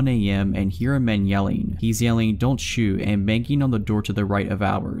about 1 a.m. and hear a man yelling. He's yelling, "Don't shoot," and banging on the door to the right of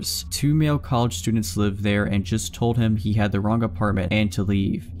ours. 2 male college students live there and just told him he had the wrong apartment and to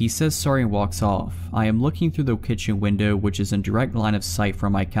leave. He says sorry and walks off. I am looking through the kitchen window, which is in direct line of sight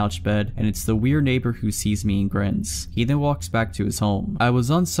from my couch bed, and it's the weird neighbor who sees me and grins. He then walks back to his home. I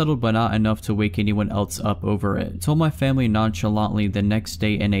was unsettled but not enough to wake anyone else up over it. Told my family nonchalantly the next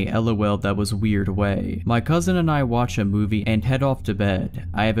day in a LOL that was weird way. My cousin and I watch a movie and head off to bed.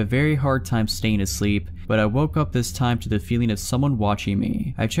 I have a very hard time staying asleep, but I woke up this time to the feeling of someone watching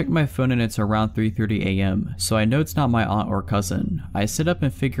me. I checked my phone and it's around 3:30 a.m, so I know it's not my aunt or cousin. I sit up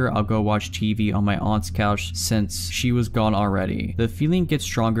and figure I'll go watch TV on my aunt's couch since she was gone already. The feeling gets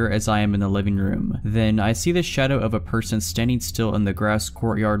stronger as I am in the living room. Then I see the shadow of a person standing still in the grass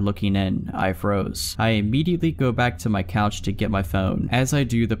courtyard looking in. I froze. I immediately go back to my couch to get my phone. As I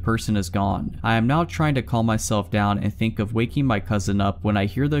do, the person is gone. I am now trying to calm myself down and think of waking my cousin up when I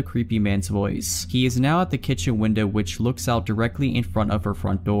hear the creepy man's voice. He is now at the kitchen window which looks out directly in front of her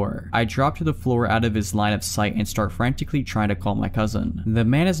front door. I drop to the floor out of his line of sight and start frantically trying to call my cousin. The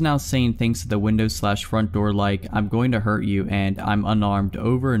man is now saying things to the window/front door like, "I'm going to hurt you" and "I'm unarmed"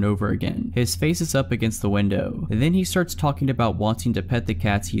 over and over again. His face is up against the window. Then he starts talking about wanting to pet the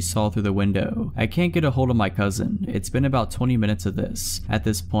cats he saw through the window. I can't get a hold of my cousin. It's been about 20 minutes of this. At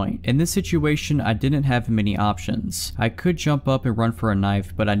this point, in this situation, I didn't have many options. I could jump up and run for a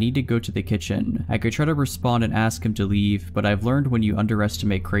knife, but I need to go to the kitchen. I could try to respond and ask him to leave, but I've learned when you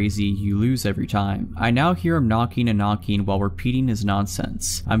underestimate crazy, you lose every time. I now hear him knocking and knocking while repeating his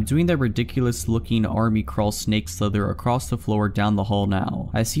nonsense. I'm doing that ridiculous looking army crawl snake slither across the floor down the hall now.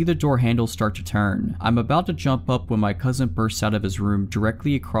 I see the door handle start to turn. I'm about to jump up when my cousin bursts out of his room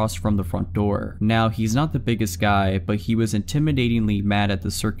directly across from the front door. Now, he's not the biggest guy, but he was intimidatingly mad at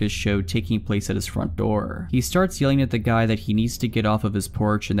the circus show taking place at his front door. He starts yelling at the guy that he needs to get off of his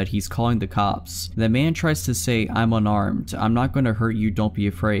porch and that he's calling the cops. The man tries to say, "I'm unarmed. I'm not going to hurt you. Don't be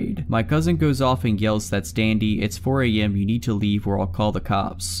afraid." My cousin goes off and yells, "That's dandy. It's 4 a.m. You need to leave or I'll call the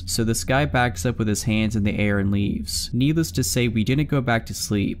cops." So this guy backs up with his hands in the air and leaves. Needless to say, we didn't go back to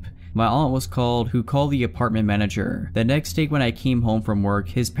sleep. My aunt was called, who called the apartment manager. The next day when I came home from work,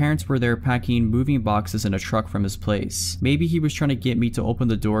 his parents were there packing moving boxes in a truck from his place. Maybe he was trying to get me to open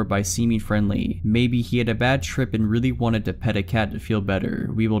the door by seeming friendly. Maybe he had a bad trip and really wanted to pet a cat to feel better.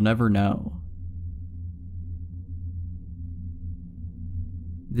 We will never know.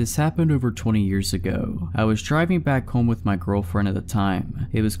 This happened over 20 years ago. I was driving back home with my girlfriend at the time.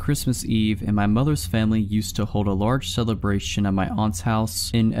 It was Christmas Eve and my mother's family used to hold a large celebration at my aunt's house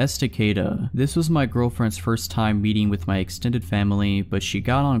in Estacada. This was my girlfriend's first time meeting with my extended family, but she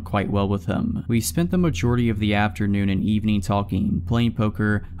got on quite well with them. We spent the majority of the afternoon and evening talking, playing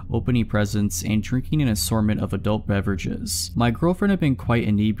poker, opening presents, and drinking an assortment of adult beverages. My girlfriend had been quite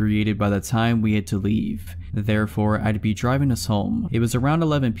inebriated by the time we had to leave. Therefore, I'd be driving us home. It was around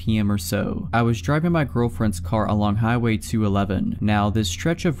 11 p.m. or so. I was driving my girlfriend's car along Highway 211. Now, this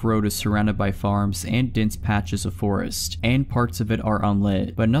stretch of road is surrounded by farms and dense patches of forest, and parts of it are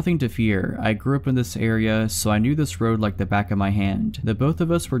unlit. But nothing to fear. I grew up in this area, so I knew this road like the back of my hand. The both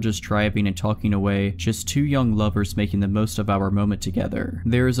of us were just driving and talking away, just two young lovers making the most of our moment together.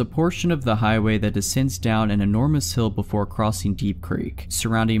 There is a portion of the highway that descends down an enormous hill before crossing Deep Creek.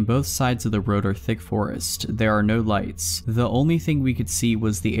 Surrounding both sides of the road are thick forest. There are no lights. The only thing we could see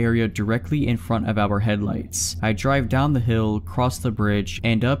was the area directly in front of our headlights. I drive down the hill, cross the bridge,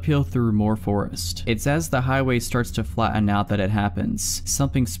 and uphill through more forest. It's as the highway starts to flatten out that it happens.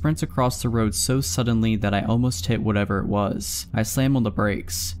 Something sprints across the road so suddenly that I almost hit whatever it was. I slam on the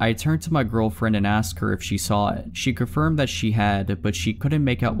brakes. I turn to my girlfriend and ask her if she saw it. She confirmed that she had, but she couldn't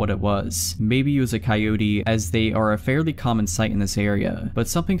make out what it was. Maybe it was a coyote, as they are a fairly common sight in this area, but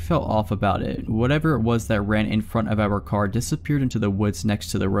something felt off about it. Whatever it was that ran in front of our car disappeared into the woods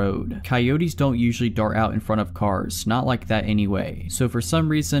next to the road. Coyotes don't usually dart out in front of cars, not like that anyway. So for some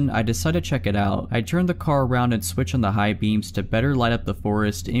reason, I decided to check it out. I turned the car around and switched on the high beams to better light up the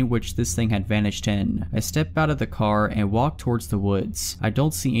forest in which this thing had vanished in. I step out of the car and walk towards the woods. I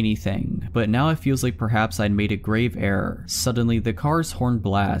don't see anything, but now it feels like perhaps I'd made a grave error. Suddenly, the car's horn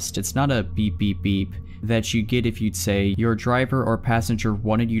blasts. It's not a beep beep beep that you get if you'd say your driver or passenger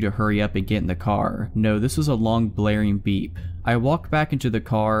wanted you to hurry up and get in the car. No, this was a long blaring beep. I walk back into the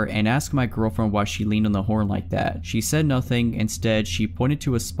car and ask my girlfriend why she leaned on the horn like that. She said nothing. Instead, she pointed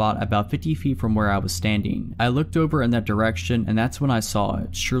to a spot about 50 feet from where I was standing. I looked over in that direction and that's when I saw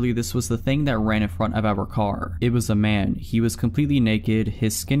it. Surely this was the thing that ran in front of our car. It was a man. He was completely naked.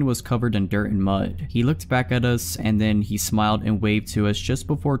 His skin was covered in dirt and mud. He looked back at us and then he smiled and waved to us just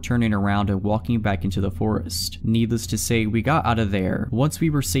before turning around and walking back into the forest. Needless to say, we got out of there. Once we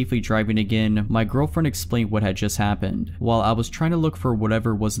were safely driving again, my girlfriend explained what had just happened. While I was trying to look for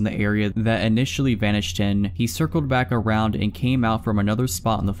whatever was in the area that initially vanished in, he circled back around and came out from another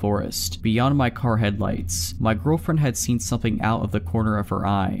spot in the forest, beyond my car headlights. My girlfriend had seen something out of the corner of her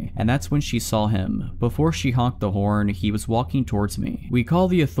eye, and that's when she saw him. Before she honked the horn, he was walking towards me. We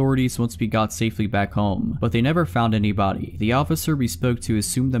called the authorities once we got safely back home, but they never found anybody. The officer we spoke to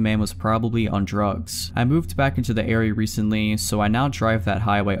assumed the man was probably on drugs. I moved back into the area recently, so I now drive that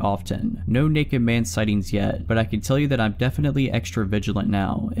highway often. No naked man sightings yet, but I can tell you that I'm definitely extra vigilant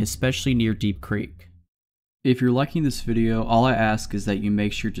now, especially near Deep Creek. If you're liking this video, all I ask is that you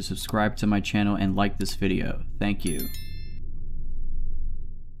make sure to subscribe to my channel and like this video. Thank you.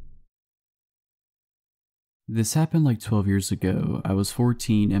 This happened like 12 years ago. I was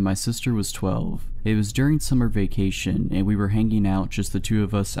 14 and my sister was 12. It was during summer vacation and we were hanging out, just the two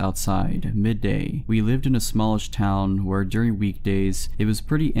of us outside, midday. We lived in a smallish town where during weekdays it was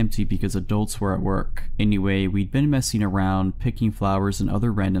pretty empty because adults were at work. Anyway, we'd been messing around, picking flowers and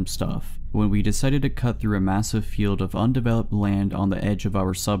other random stuff, when we decided to cut through a massive field of undeveloped land on the edge of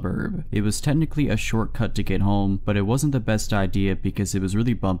our suburb. It was technically a shortcut to get home, but it wasn't the best idea because it was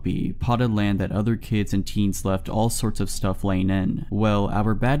really bumpy, potted land that other kids and teens left all sorts of stuff laying in. Well,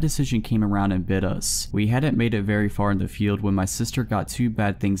 our bad decision came around and bit us. We hadn't made it very far in the field when my sister got two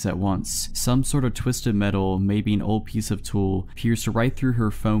bad things at once. Some sort of twisted metal, maybe an old piece of tool, pierced right through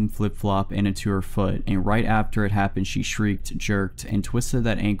her foam flip-flop and into her foot, and right after it happened she shrieked, jerked, and twisted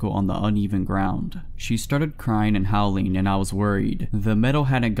that ankle on the uneven ground. She started crying and howling and I was worried. The metal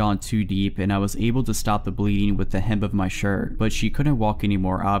hadn't gone too deep and I was able to stop the bleeding with the hem of my shirt, but she couldn't walk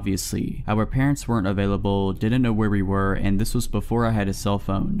anymore obviously. Our parents weren't available, didn't know where we were, and this was before I had a cell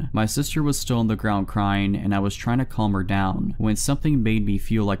phone. My sister was still on the ground crying and I was trying to calm her down when something made me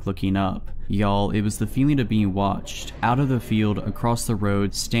feel like looking up. Y'all, it was the feeling of being watched. Out of the field, across the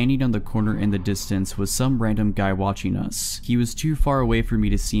road, standing on the corner in the distance was some random guy watching us. He was too far away for me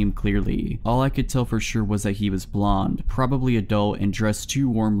to see him clearly. All I could tell for sure was that he was blonde, probably adult, and dressed too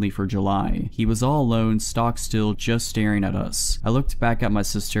warmly for July. He was all alone, stock still, just staring at us. I looked back at my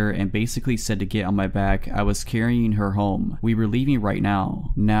sister and basically said to get on my back. I was carrying her home. We were leaving right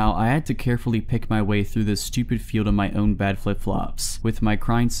now. Now, I had to carefully pick my way through this stupid field in my own bad flip-flops, with my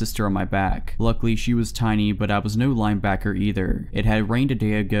crying sister on my back. Luckily, she was tiny, but I was no linebacker either. It had rained a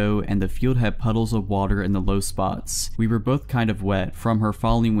day ago, and the field had puddles of water in the low spots. We were both kind of wet from her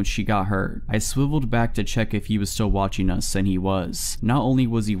falling when she got hurt. I swiveled back to check if he was still watching us, and he was. Not only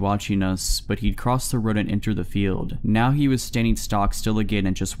was he watching us, but he'd crossed the road and entered the field. Now he was standing stock still again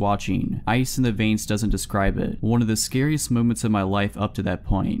and just watching. Ice in the veins doesn't describe it. One of the scariest moments of my life up to that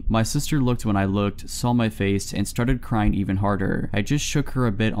point. My sister looked when I looked, saw my face, and started crying even harder. I just shook her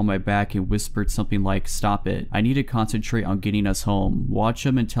a bit on my back and whispered something like, "Stop it. I need to concentrate on getting us home. Watch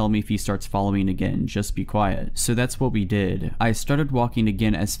him and tell me if he starts following again. Just be quiet." So that's what we did. I started walking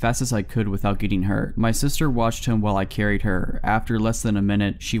again as fast as I could without getting hurt. My sister watched him while I carried her. After less than a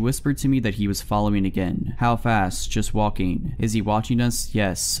minute, she whispered to me that he was following again. How fast? Just walking. Is he watching us?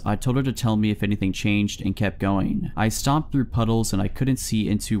 Yes. I told her to tell me if anything changed and kept going. I stomped through puddles and I couldn't see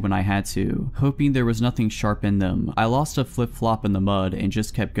into when I had to, hoping there was nothing sharp in them. I lost a flip-flop in the mud and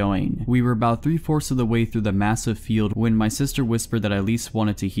just kept going. We were about 3/4 of the way through the massive field when my sister whispered that I least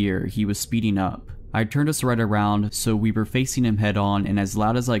wanted to hear. He was speeding up. I turned us right around, so we were facing him head on, and as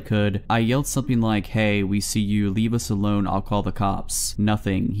loud as I could, I yelled something like, "Hey, we see you, leave us alone, I'll call the cops."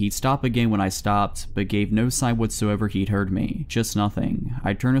 Nothing. He'd stop again when I stopped, but gave no sign whatsoever he'd heard me. Just nothing.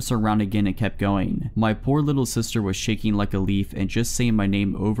 I turned us around again and kept going. My poor little sister was shaking like a leaf and just saying my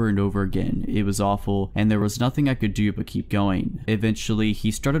name over and over again. It was awful, and there was nothing I could do but keep going. Eventually,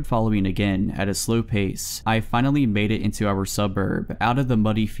 he started following again, at a slow pace. I finally made it into our suburb, out of the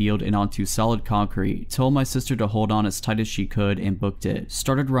muddy field and onto solid concrete. Told my sister to hold on as tight as she could and booked it.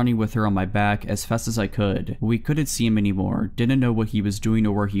 Started running with her on my back as fast as I could. We couldn't see him anymore, didn't know what he was doing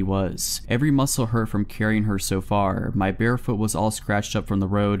or where he was. Every muscle hurt from carrying her so far. My bare foot was all scratched up from the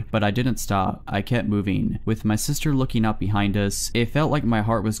road, but I didn't stop. I kept moving. With my sister looking out behind us, it felt like my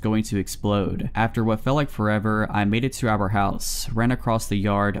heart was going to explode. After what felt like forever, I made it to our house, ran across the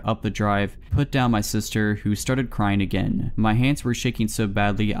yard, up the drive, put down my sister, who started crying again. My hands were shaking so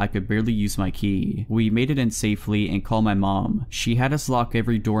badly I could barely use my key. We made it in safely and called my mom. She had us lock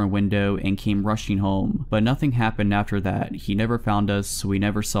every door and window and came rushing home, but nothing happened after that. He never found us, so we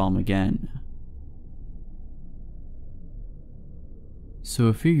never saw him again. So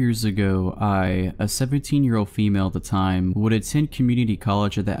a few years ago, I, a 17-year-old female at the time, would attend community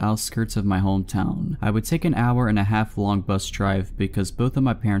college at the outskirts of my hometown. I would take an hour-and-a-half long bus drive because both of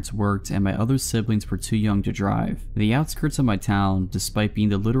my parents worked and my other siblings were too young to drive. The outskirts of my town, despite being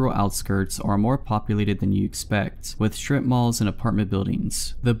the literal outskirts, are more populated than you expect, with strip malls and apartment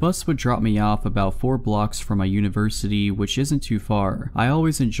buildings. The bus would drop me off about 4 blocks from my university, which isn't too far. I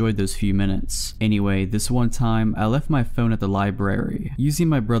always enjoyed those few minutes. Anyway, this one time, I left my phone at the library. Using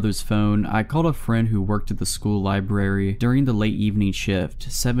my brother's phone, I called a friend who worked at the school library during the late evening shift,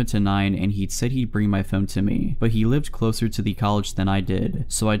 7 to 9, and he'd said he'd bring my phone to me, but he lived closer to the college than I did,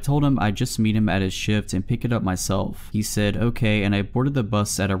 so I told him I'd just meet him at his shift and pick it up myself. He said okay, and I boarded the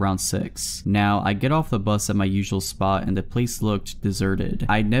bus at around 6. Now, I get off the bus at my usual spot and the place looked deserted.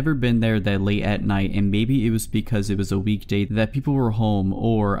 I'd never been there that late at night, and maybe it was because it was a weekday that people were home,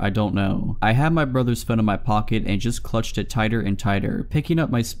 or I don't know. I had my brother's phone in my pocket and just clutched it tighter and tighter, picking up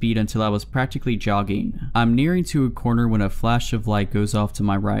my speed until I was practically jogging. I'm nearing to a corner when a flash of light goes off to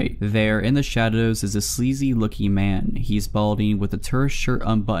my right. There, in the shadows, is a sleazy looking man. He's balding with a tourist shirt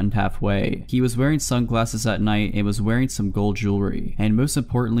unbuttoned halfway. He was wearing sunglasses at night and was wearing some gold jewelry. And most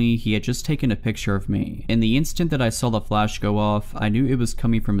importantly, he had just taken a picture of me. In the instant that I saw the flash go off, I knew it was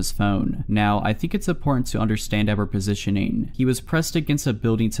coming from his phone. Now, I think it's important to understand our positioning. He was pressed against a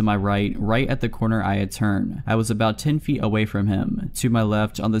building to my right at the corner I had turned. I was about 10 feet away from him. To my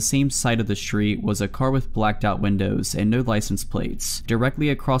left, on the same side of the street, was a car with blacked out windows and no license plates, directly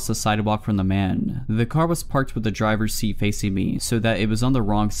across the sidewalk from the man. The car was parked with the driver's seat facing me, so that it was on the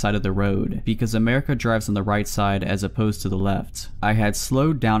wrong side of the road, because America drives on the right side as opposed to the left. I had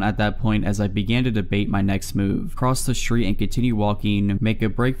slowed down at that point as I began to debate my next move: cross the street and continue walking, make a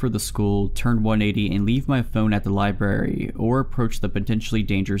break for the school, turn 180 and leave my phone at the library, or approach the potentially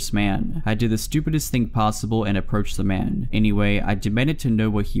dangerous man. I did the stupidest thing possible and approached the man. Anyway, I demanded to know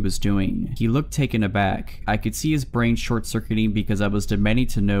what he was doing. He looked taken aback. I could see his brain short-circuiting because I was demanding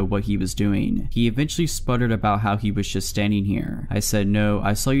to know what he was doing. He eventually sputtered about how he was just standing here. I said, "No,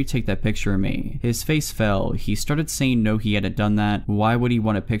 I saw you take that picture of me." His face fell. He started saying no, he hadn't done that. Why would he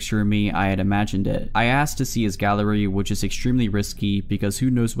want a picture of me? I had imagined it. I asked to see his gallery, which is extremely risky because who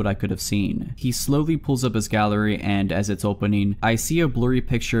knows what I could have seen. He slowly pulls up his gallery and as it's opening, I see a blurry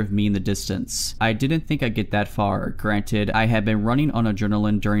picture of me in the distance. I didn't think I'd get that far. Granted, I had been running on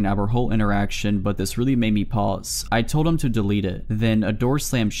adrenaline during our whole interaction, but this really made me pause. I told him to delete it. Then a door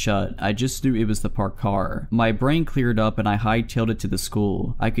slammed shut. I just knew it was the parked car. My brain cleared up and I hightailed it to the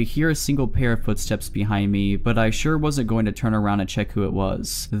school. I could hear a single pair of footsteps behind me, but I sure wasn't going to turn around and check who it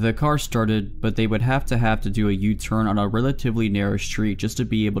was. The car started, but they would have to do a U-turn on a relatively narrow street just to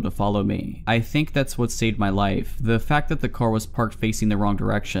be able to follow me. I think that's what saved my life. The fact that the car was parked facing the wrong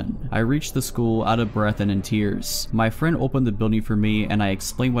direction. I reached the school out of breath and in tears. My friend opened the building for me and I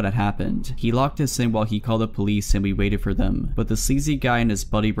explained what had happened. He locked us in while he called the police and we waited for them, but the sleazy guy and his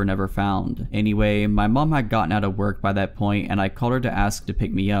buddy were never found. Anyway, my mom had gotten out of work by that point and I called her to ask to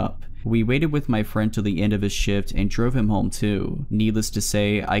pick me up. We waited with my friend till the end of his shift and drove him home too. Needless to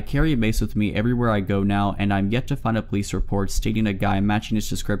say, I carry a mace with me everywhere I go now and I'm yet to find a police report stating a guy matching his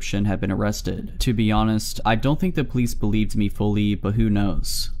description had been arrested. To be honest, I don't think the police believed me fully, but who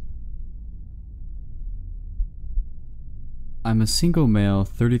knows. I'm a single male,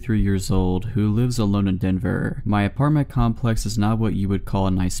 33 years old, who lives alone in Denver. My apartment complex is not what you would call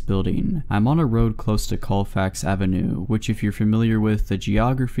a nice building. I'm on a road close to Colfax Avenue, which if you're familiar with the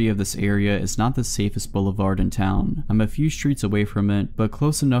geography of this area is not the safest boulevard in town. I'm a few streets away from it, but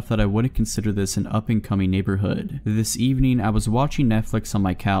close enough that I wouldn't consider this an up-and-coming neighborhood. This evening, I was watching Netflix on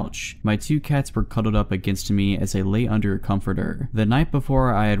my couch. My 2 cats were cuddled up against me as I lay under a comforter. The night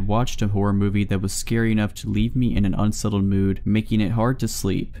before, I had watched a horror movie that was scary enough to leave me in an unsettled mood, making it hard to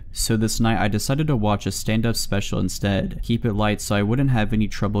sleep. So this night I decided to watch a stand-up special instead. Keep it light so I wouldn't have any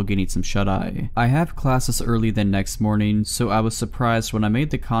trouble getting some shut-eye. I have classes early the next morning, so I was surprised when I made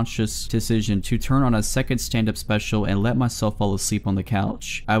the conscious decision to turn on a second stand-up special and let myself fall asleep on the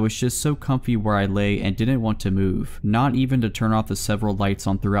couch. I was just so comfy where I lay and didn't want to move, not even to turn off the several lights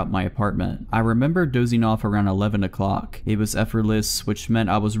on throughout my apartment. I remember dozing off around 11 o'clock. It was effortless, which meant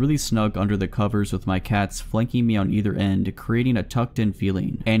I was really snug under the covers with my cats flanking me on either end, creating a tucked-in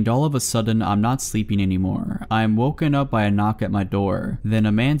feeling. And all of a sudden, I'm not sleeping anymore. I am woken up by a knock at my door. Then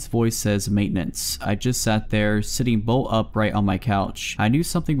a man's voice says maintenance. I just sat there, sitting bolt upright on my couch. I knew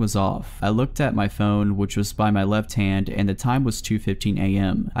something was off. I looked at my phone, which was by my left hand, and the time was 2:15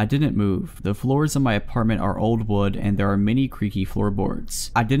 a.m. I didn't move. The floors of my apartment are old wood, and there are many creaky floorboards.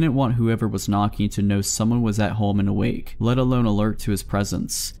 I didn't want whoever was knocking to know someone was at home and awake, let alone alert to his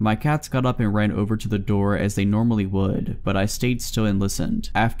presence. My cats got up and ran over to the door as they normally would, but but I stayed still and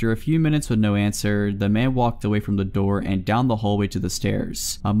listened. After a few minutes with no answer, the man walked away from the door and down the hallway to the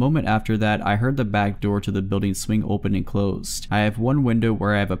stairs. A moment after that, I heard the back door to the building swing open and closed. I have one window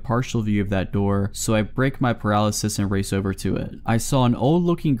where I have a partial view of that door, so I break my paralysis and race over to it. I saw an old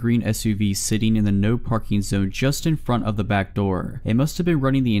looking green SUV sitting in the no parking zone just in front of the back door. It must have been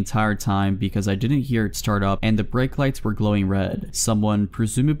running the entire time because I didn't hear it start up and the brake lights were glowing red. Someone,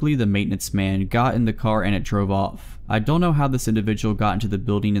 presumably the maintenance man, got in the car and it drove off. I don't know how this individual got into the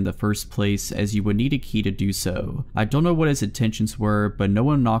building in the first place, as you would need a key to do so. I don't know what his intentions were, but no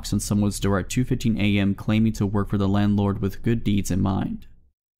one knocks on someone's door at 2:15 a.m. claiming to work for the landlord with good deeds in mind.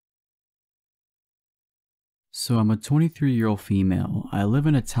 So I'm a 23-year-old female. I live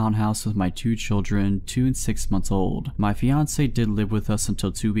in a townhouse with my 2 children, 2 and 6 months old. My fiance did live with us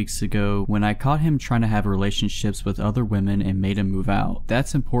until 2 weeks ago when I caught him trying to have relationships with other women and made him move out.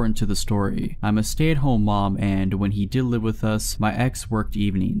 That's important to the story. I'm a stay-at-home mom, and when he did live with us, my ex worked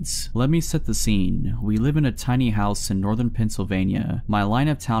evenings. Let me set the scene. We live in a tiny house in northern Pennsylvania. My line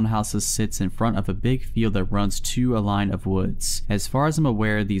of townhouses sits in front of a big field that runs to a line of woods. As far as I'm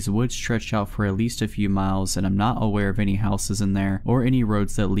aware, these woods stretch out for at least a few miles, and I'm not aware of any houses in there or any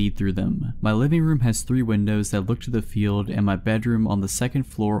roads that lead through them. My living room has 3 windows that look to the field, and my bedroom on the 2nd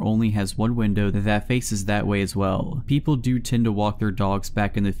floor only has 1 window that faces that way as well. People do tend to walk their dogs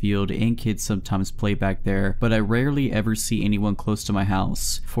back in the field, and kids sometimes play back there, but I rarely ever see anyone close to my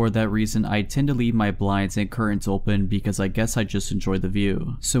house. For that reason, I tend to leave my blinds and curtains open because I guess I just enjoy the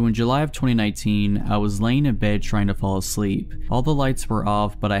view. So in July of 2019, I was laying in bed trying to fall asleep. All the lights were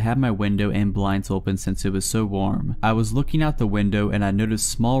off, but I had my window and blinds open since it was so warm. I was looking out the window and I noticed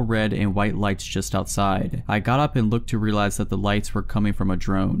small red and white lights just outside. I got up and looked to realize that the lights were coming from a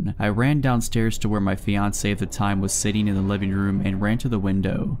drone. I ran downstairs to where my fiance at the time was sitting in the living room and ran to the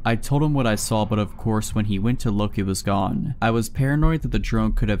window. I told him what I saw, but of course when he went to look, it was gone. I was paranoid that the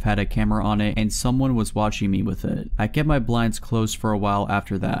drone could have had a camera on it and someone was watching me with it. I kept my blinds closed for a while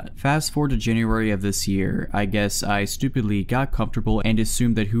after that. Fast forward to January of this year. I guess I stupidly got comfortable and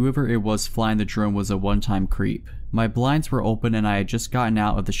assumed that whoever it was flying the drone was a one-time creep. My blinds were open and I had just gotten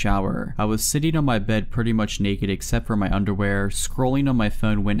out of the shower. I was sitting on my bed pretty much naked except for my underwear, scrolling on my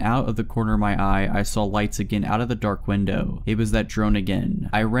phone when out of the corner of my eye I saw lights again out of the dark window. It was that drone again.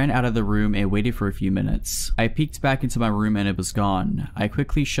 I ran out of the room and waited for a few minutes. I peeked back into my room and it was gone. I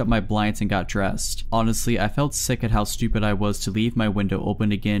quickly shut my blinds and got dressed. Honestly, I felt sick at how stupid I was to leave my window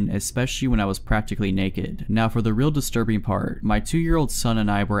open again, especially when I was practically naked. Now for the real disturbing part. My 2-year-old son and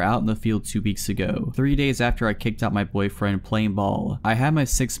I were out in the field 2 weeks ago, 3 days after I kicked out my boyfriend playing ball. I had my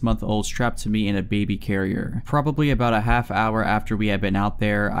 6-month-old strapped to me in a baby carrier. Probably about a half hour after we had been out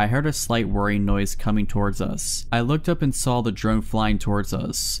there, I heard a slight whirring noise coming towards us. I looked up and saw the drone flying towards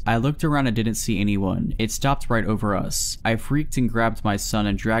us. I looked around and didn't see anyone. It stopped right over us. I freaked and grabbed my son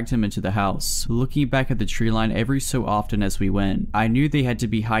and dragged him into the house, looking back at the tree line every so often as we went. I knew they had to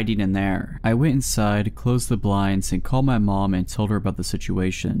be hiding in there. I went inside, closed the blinds, and called my mom and told her about the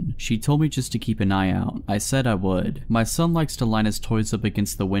situation. She told me just to keep an eye out. I said I would. My son likes to line his toys up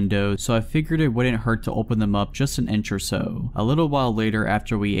against the window, so I figured it wouldn't hurt to open them up just an inch or so. A little while later,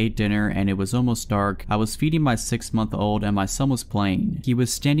 after we ate dinner and it was almost dark, I was feeding my 6-month-old and my son was playing. He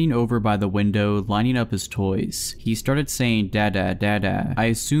was standing over by the window, lining up his toys. He started saying dada, dada. I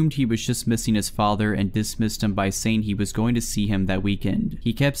assumed he was just missing his father and dismissed him by saying he was going to see him that weekend.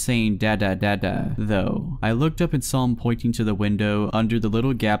 He kept saying dada, dada, though. I looked up and saw him pointing to the window under the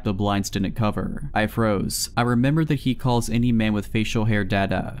little gap the blinds didn't cover. I froze. I remembered that he calls any man with facial hair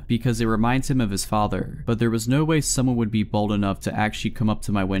dada because it reminds him of his father, but there was no way someone would be bold enough to actually come up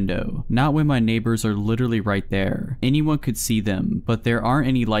to my window. Not when my neighbors are literally right there. Anyone could see them, but there aren't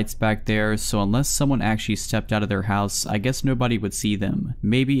any lights back there, so unless someone actually stepped out of their house, I guess nobody would see them.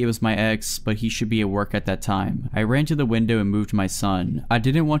 Maybe it was my ex, but he should be at work at that time. I ran to the window and moved my son. I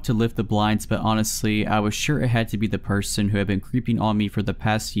didn't want to lift the blinds, but honestly, I was sure it had to be the person who had been creeping on me for the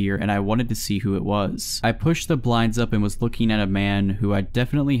past year, and I wanted to see who it was. I pushed the blinds up and was looking at a man who I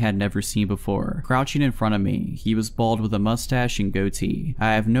definitely had never seen before, crouching in front of me. He was bald with a mustache and goatee.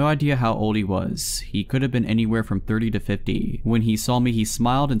 I have no idea how old he was. He could have been anywhere from 30 to 50. When he saw me, he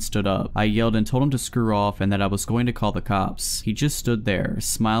smiled and stood up. I yelled and told him to screw off and that I was going to call the cops. He just stood there,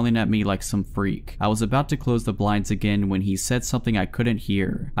 smiling at me like some freak. I was about to close the blinds again when he said something I couldn't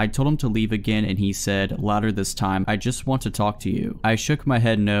hear. I told him to leave again and he said, louder this time, "I just want to talk to you." I shook my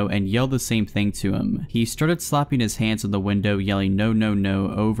head no and yelled the same thing to him. He started started slapping his hands on the window, yelling no no no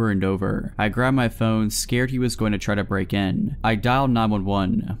over and over. I grabbed my phone, scared he was going to try to break in. I dialed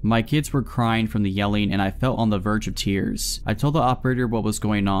 911. My kids were crying from the yelling and I felt on the verge of tears. I told the operator what was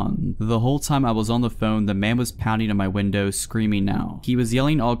going on. The whole time I was on the phone, the man was pounding on my window, screaming now. He was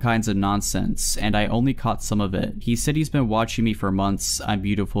yelling all kinds of nonsense, and I only caught some of it. He said he's been watching me for months, I'm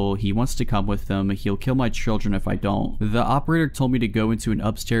beautiful, he wants to come with them, he'll kill my children if I don't. The operator told me to go into an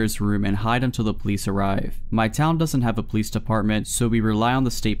upstairs room and hide until the police arrive. My town doesn't have a police department, so we rely on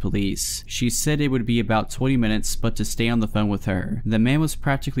the state police. She said it would be about 20 minutes, but to stay on the phone with her. The man was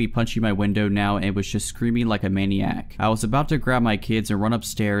practically punching my window now and was just screaming like a maniac. I was about to grab my kids and run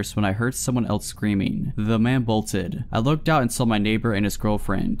upstairs when I heard someone else screaming. The man bolted. I looked out and saw my neighbor and his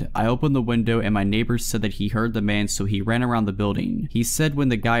girlfriend. I opened the window and my neighbor said that he heard the man, so he ran around the building. He said when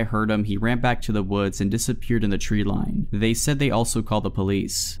the guy heard him, he ran back to the woods and disappeared in the tree line. They said they also called the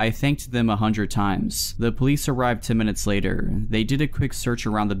police. I thanked them 100 times. The police arrived 10 minutes later. They did a quick search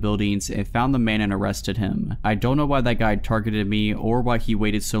around the buildings and found the man and arrested him. I don't know why that guy targeted me or why he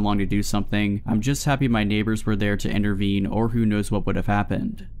waited so long to do something. I'm just happy my neighbors were there to intervene, or who knows what would have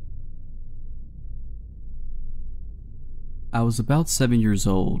happened. I was about 7 years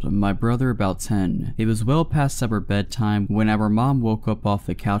old, my brother about 10. It was well past our bedtime when our mom woke up off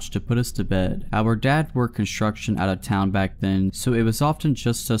the couch to put us to bed. Our dad worked construction out of town back then, so it was often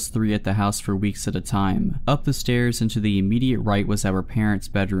just us three at the house for weeks at a time. Up the stairs and to the immediate right was our parents'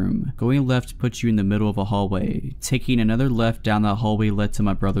 bedroom. Going left put you in the middle of a hallway. Taking another left down that hallway led to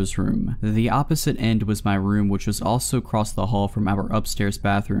my brother's room. The opposite end was my room, which was also across the hall from our upstairs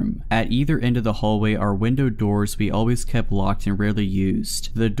bathroom. At either end of the hallway are window doors we always kept locked and rarely used.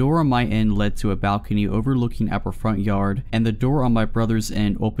 The door on my end led to a balcony overlooking our front yard, and the door on my brother's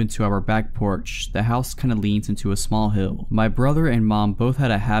end opened to our back porch. The house kinda leans into a small hill. My brother and mom both had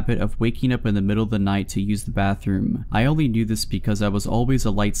a habit of waking up in the middle of the night to use the bathroom. I only knew this because I was always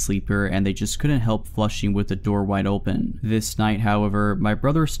a light sleeper and they just couldn't help flushing with the door wide open. This night, however, my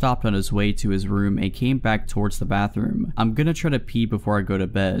brother stopped on his way to his room and came back towards the bathroom. I'm gonna try to pee before I go to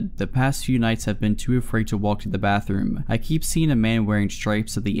bed. The past few nights I've been too afraid to walk to the bathroom. I keep seeing a man wearing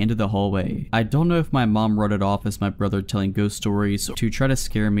stripes at the end of the hallway. I don't know if my mom wrote it off as my brother telling ghost stories to try to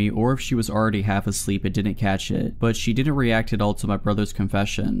scare me, or if she was already half asleep and didn't catch it, but she didn't react at all to my brother's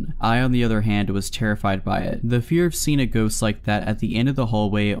confession. I, on the other hand, was terrified by it. The fear of seeing a ghost like that at the end of the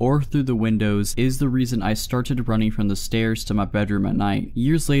hallway or through the windows is the reason I started running from the stairs to my bedroom at night.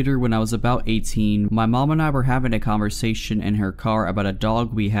 Years later, when I was about 18, my mom and I were having a conversation in her car about a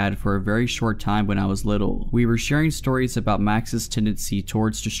dog we had for a very short time when I was little. We were sharing stories about Max's tendency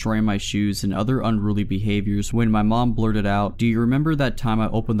towards destroying my shoes and other unruly behaviors when my mom blurted out, "Do you remember that time I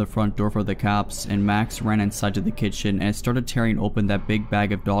opened the front door for the cops and Max ran inside to the kitchen and started tearing open that big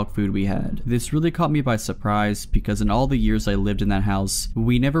bag of dog food we had?" This really caught me by surprise because in all the years I lived in that house,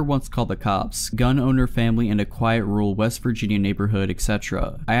 we never once called the cops. Gun owner family in a quiet rural West Virginia neighborhood,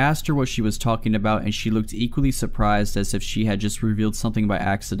 etc. I asked her what she was talking about and she looked equally surprised as if she had just revealed something by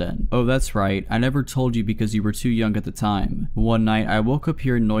accident. "Oh, that's right, I never told you because you were too young at the time. One night, I woke up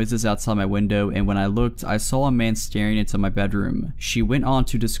hearing noises outside my window, and when I looked, I saw a man staring into my bedroom." She went on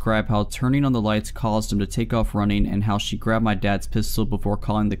to describe how turning on the lights caused him to take off running and how she grabbed my dad's pistol before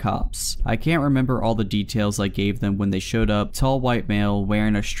calling the cops. I can't remember all the details I gave them when they showed up. Tall white male,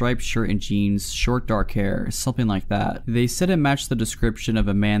 wearing a striped shirt and jeans, short dark hair, something like that. They said it matched the description of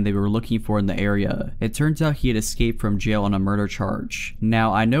a man they were looking for in the area. It turns out he had escaped from jail on a murder charge.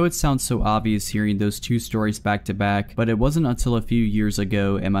 Now, I know it sounds so obvious hearing those two stories back to back, but it wasn't until a few years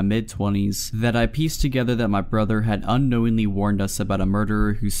ago in my mid-20s that I pieced together that my brother had unknowingly warned us about a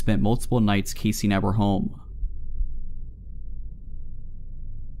murderer who spent multiple nights casing our home.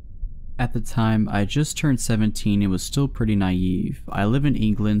 At the time, I just turned 17 and was still pretty naive. I live in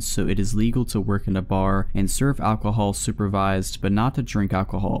England, so it is legal to work in a bar and serve alcohol supervised, but not to drink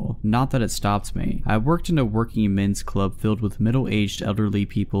alcohol. Not that it stopped me. I worked in a working men's club filled with middle-aged elderly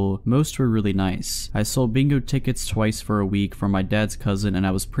people. Most were really nice. I sold bingo tickets twice for a week for my dad's cousin and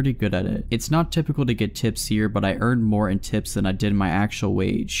I was pretty good at it. It's not typical to get tips here, but I earned more in tips than I did my actual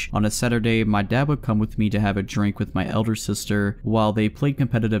wage. On a Saturday, my dad would come with me to have a drink with my elder sister while they played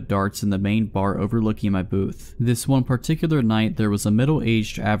competitive darts in the main bar overlooking my booth. This one particular night, there was a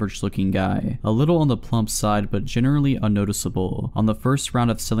middle-aged, average-looking guy. A little on the plump side, but generally unnoticeable. On the first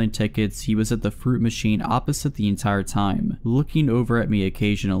round of selling tickets, he was at the fruit machine opposite the entire time, looking over at me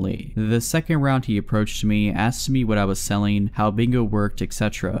occasionally. The second round he approached me, asked me what I was selling, how bingo worked,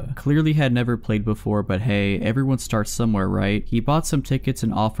 etc. Clearly had never played before, but hey, everyone starts somewhere, right? He bought some tickets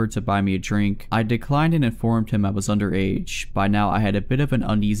and offered to buy me a drink. I declined and informed him I was underage. By now I had a bit of an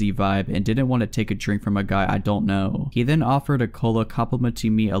uneasy vibe vibe and didn't want to take a drink from a guy I don't know. He then offered a cola,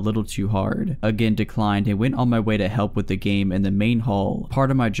 complimenting me a little too hard. Again declined and went on my way to help with the game in the main hall,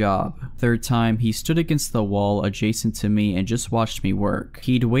 part of my job. Third time, he stood against the wall adjacent to me and just watched me work.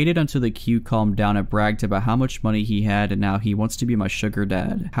 He'd waited until the queue calmed down and bragged about how much money he had and now he wants to be my sugar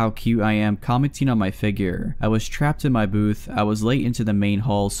dad. How cute I am, commenting on my figure. I was trapped in my booth. I was late into the main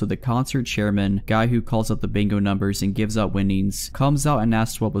hall, so the concert chairman, guy who calls out the bingo numbers and gives out winnings, comes out and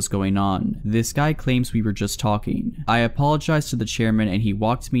asks what was going on. This guy claims we were just talking. I apologized to the chairman and he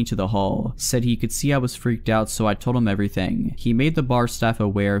walked me to the hall, said he could see I was freaked out, so I told him everything. He made the bar staff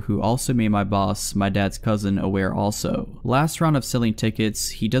aware, who also made my boss, my dad's cousin, aware also. Last round of selling tickets,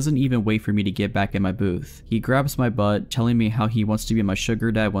 he doesn't even wait for me to get back in my booth. He grabs my butt, telling me how he wants to be my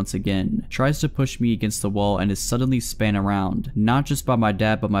sugar dad once again, tries to push me against the wall and is suddenly spun around, not just by my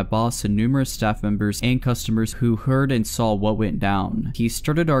dad but my boss and numerous staff members and customers who heard and saw what went down. He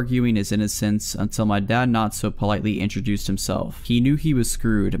started arguing his innocence until my dad not so politely introduced himself. He knew he was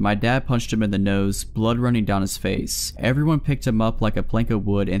screwed. My dad punched him in the nose, blood running down his face. Everyone picked him up like a plank of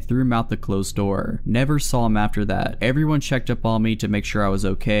wood and threw him out the closed door. Never saw him after that. Everyone checked up on me to make sure I was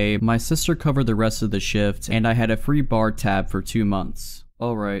okay. My sister covered the rest of the shift and I had a free bar tab for 2 months.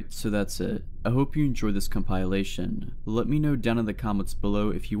 Alright, so that's it. I hope you enjoyed this compilation. Let me know down in the comments below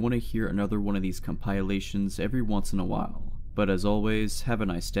if you want to hear another one of these compilations every once in a while. But as always, have a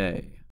nice day.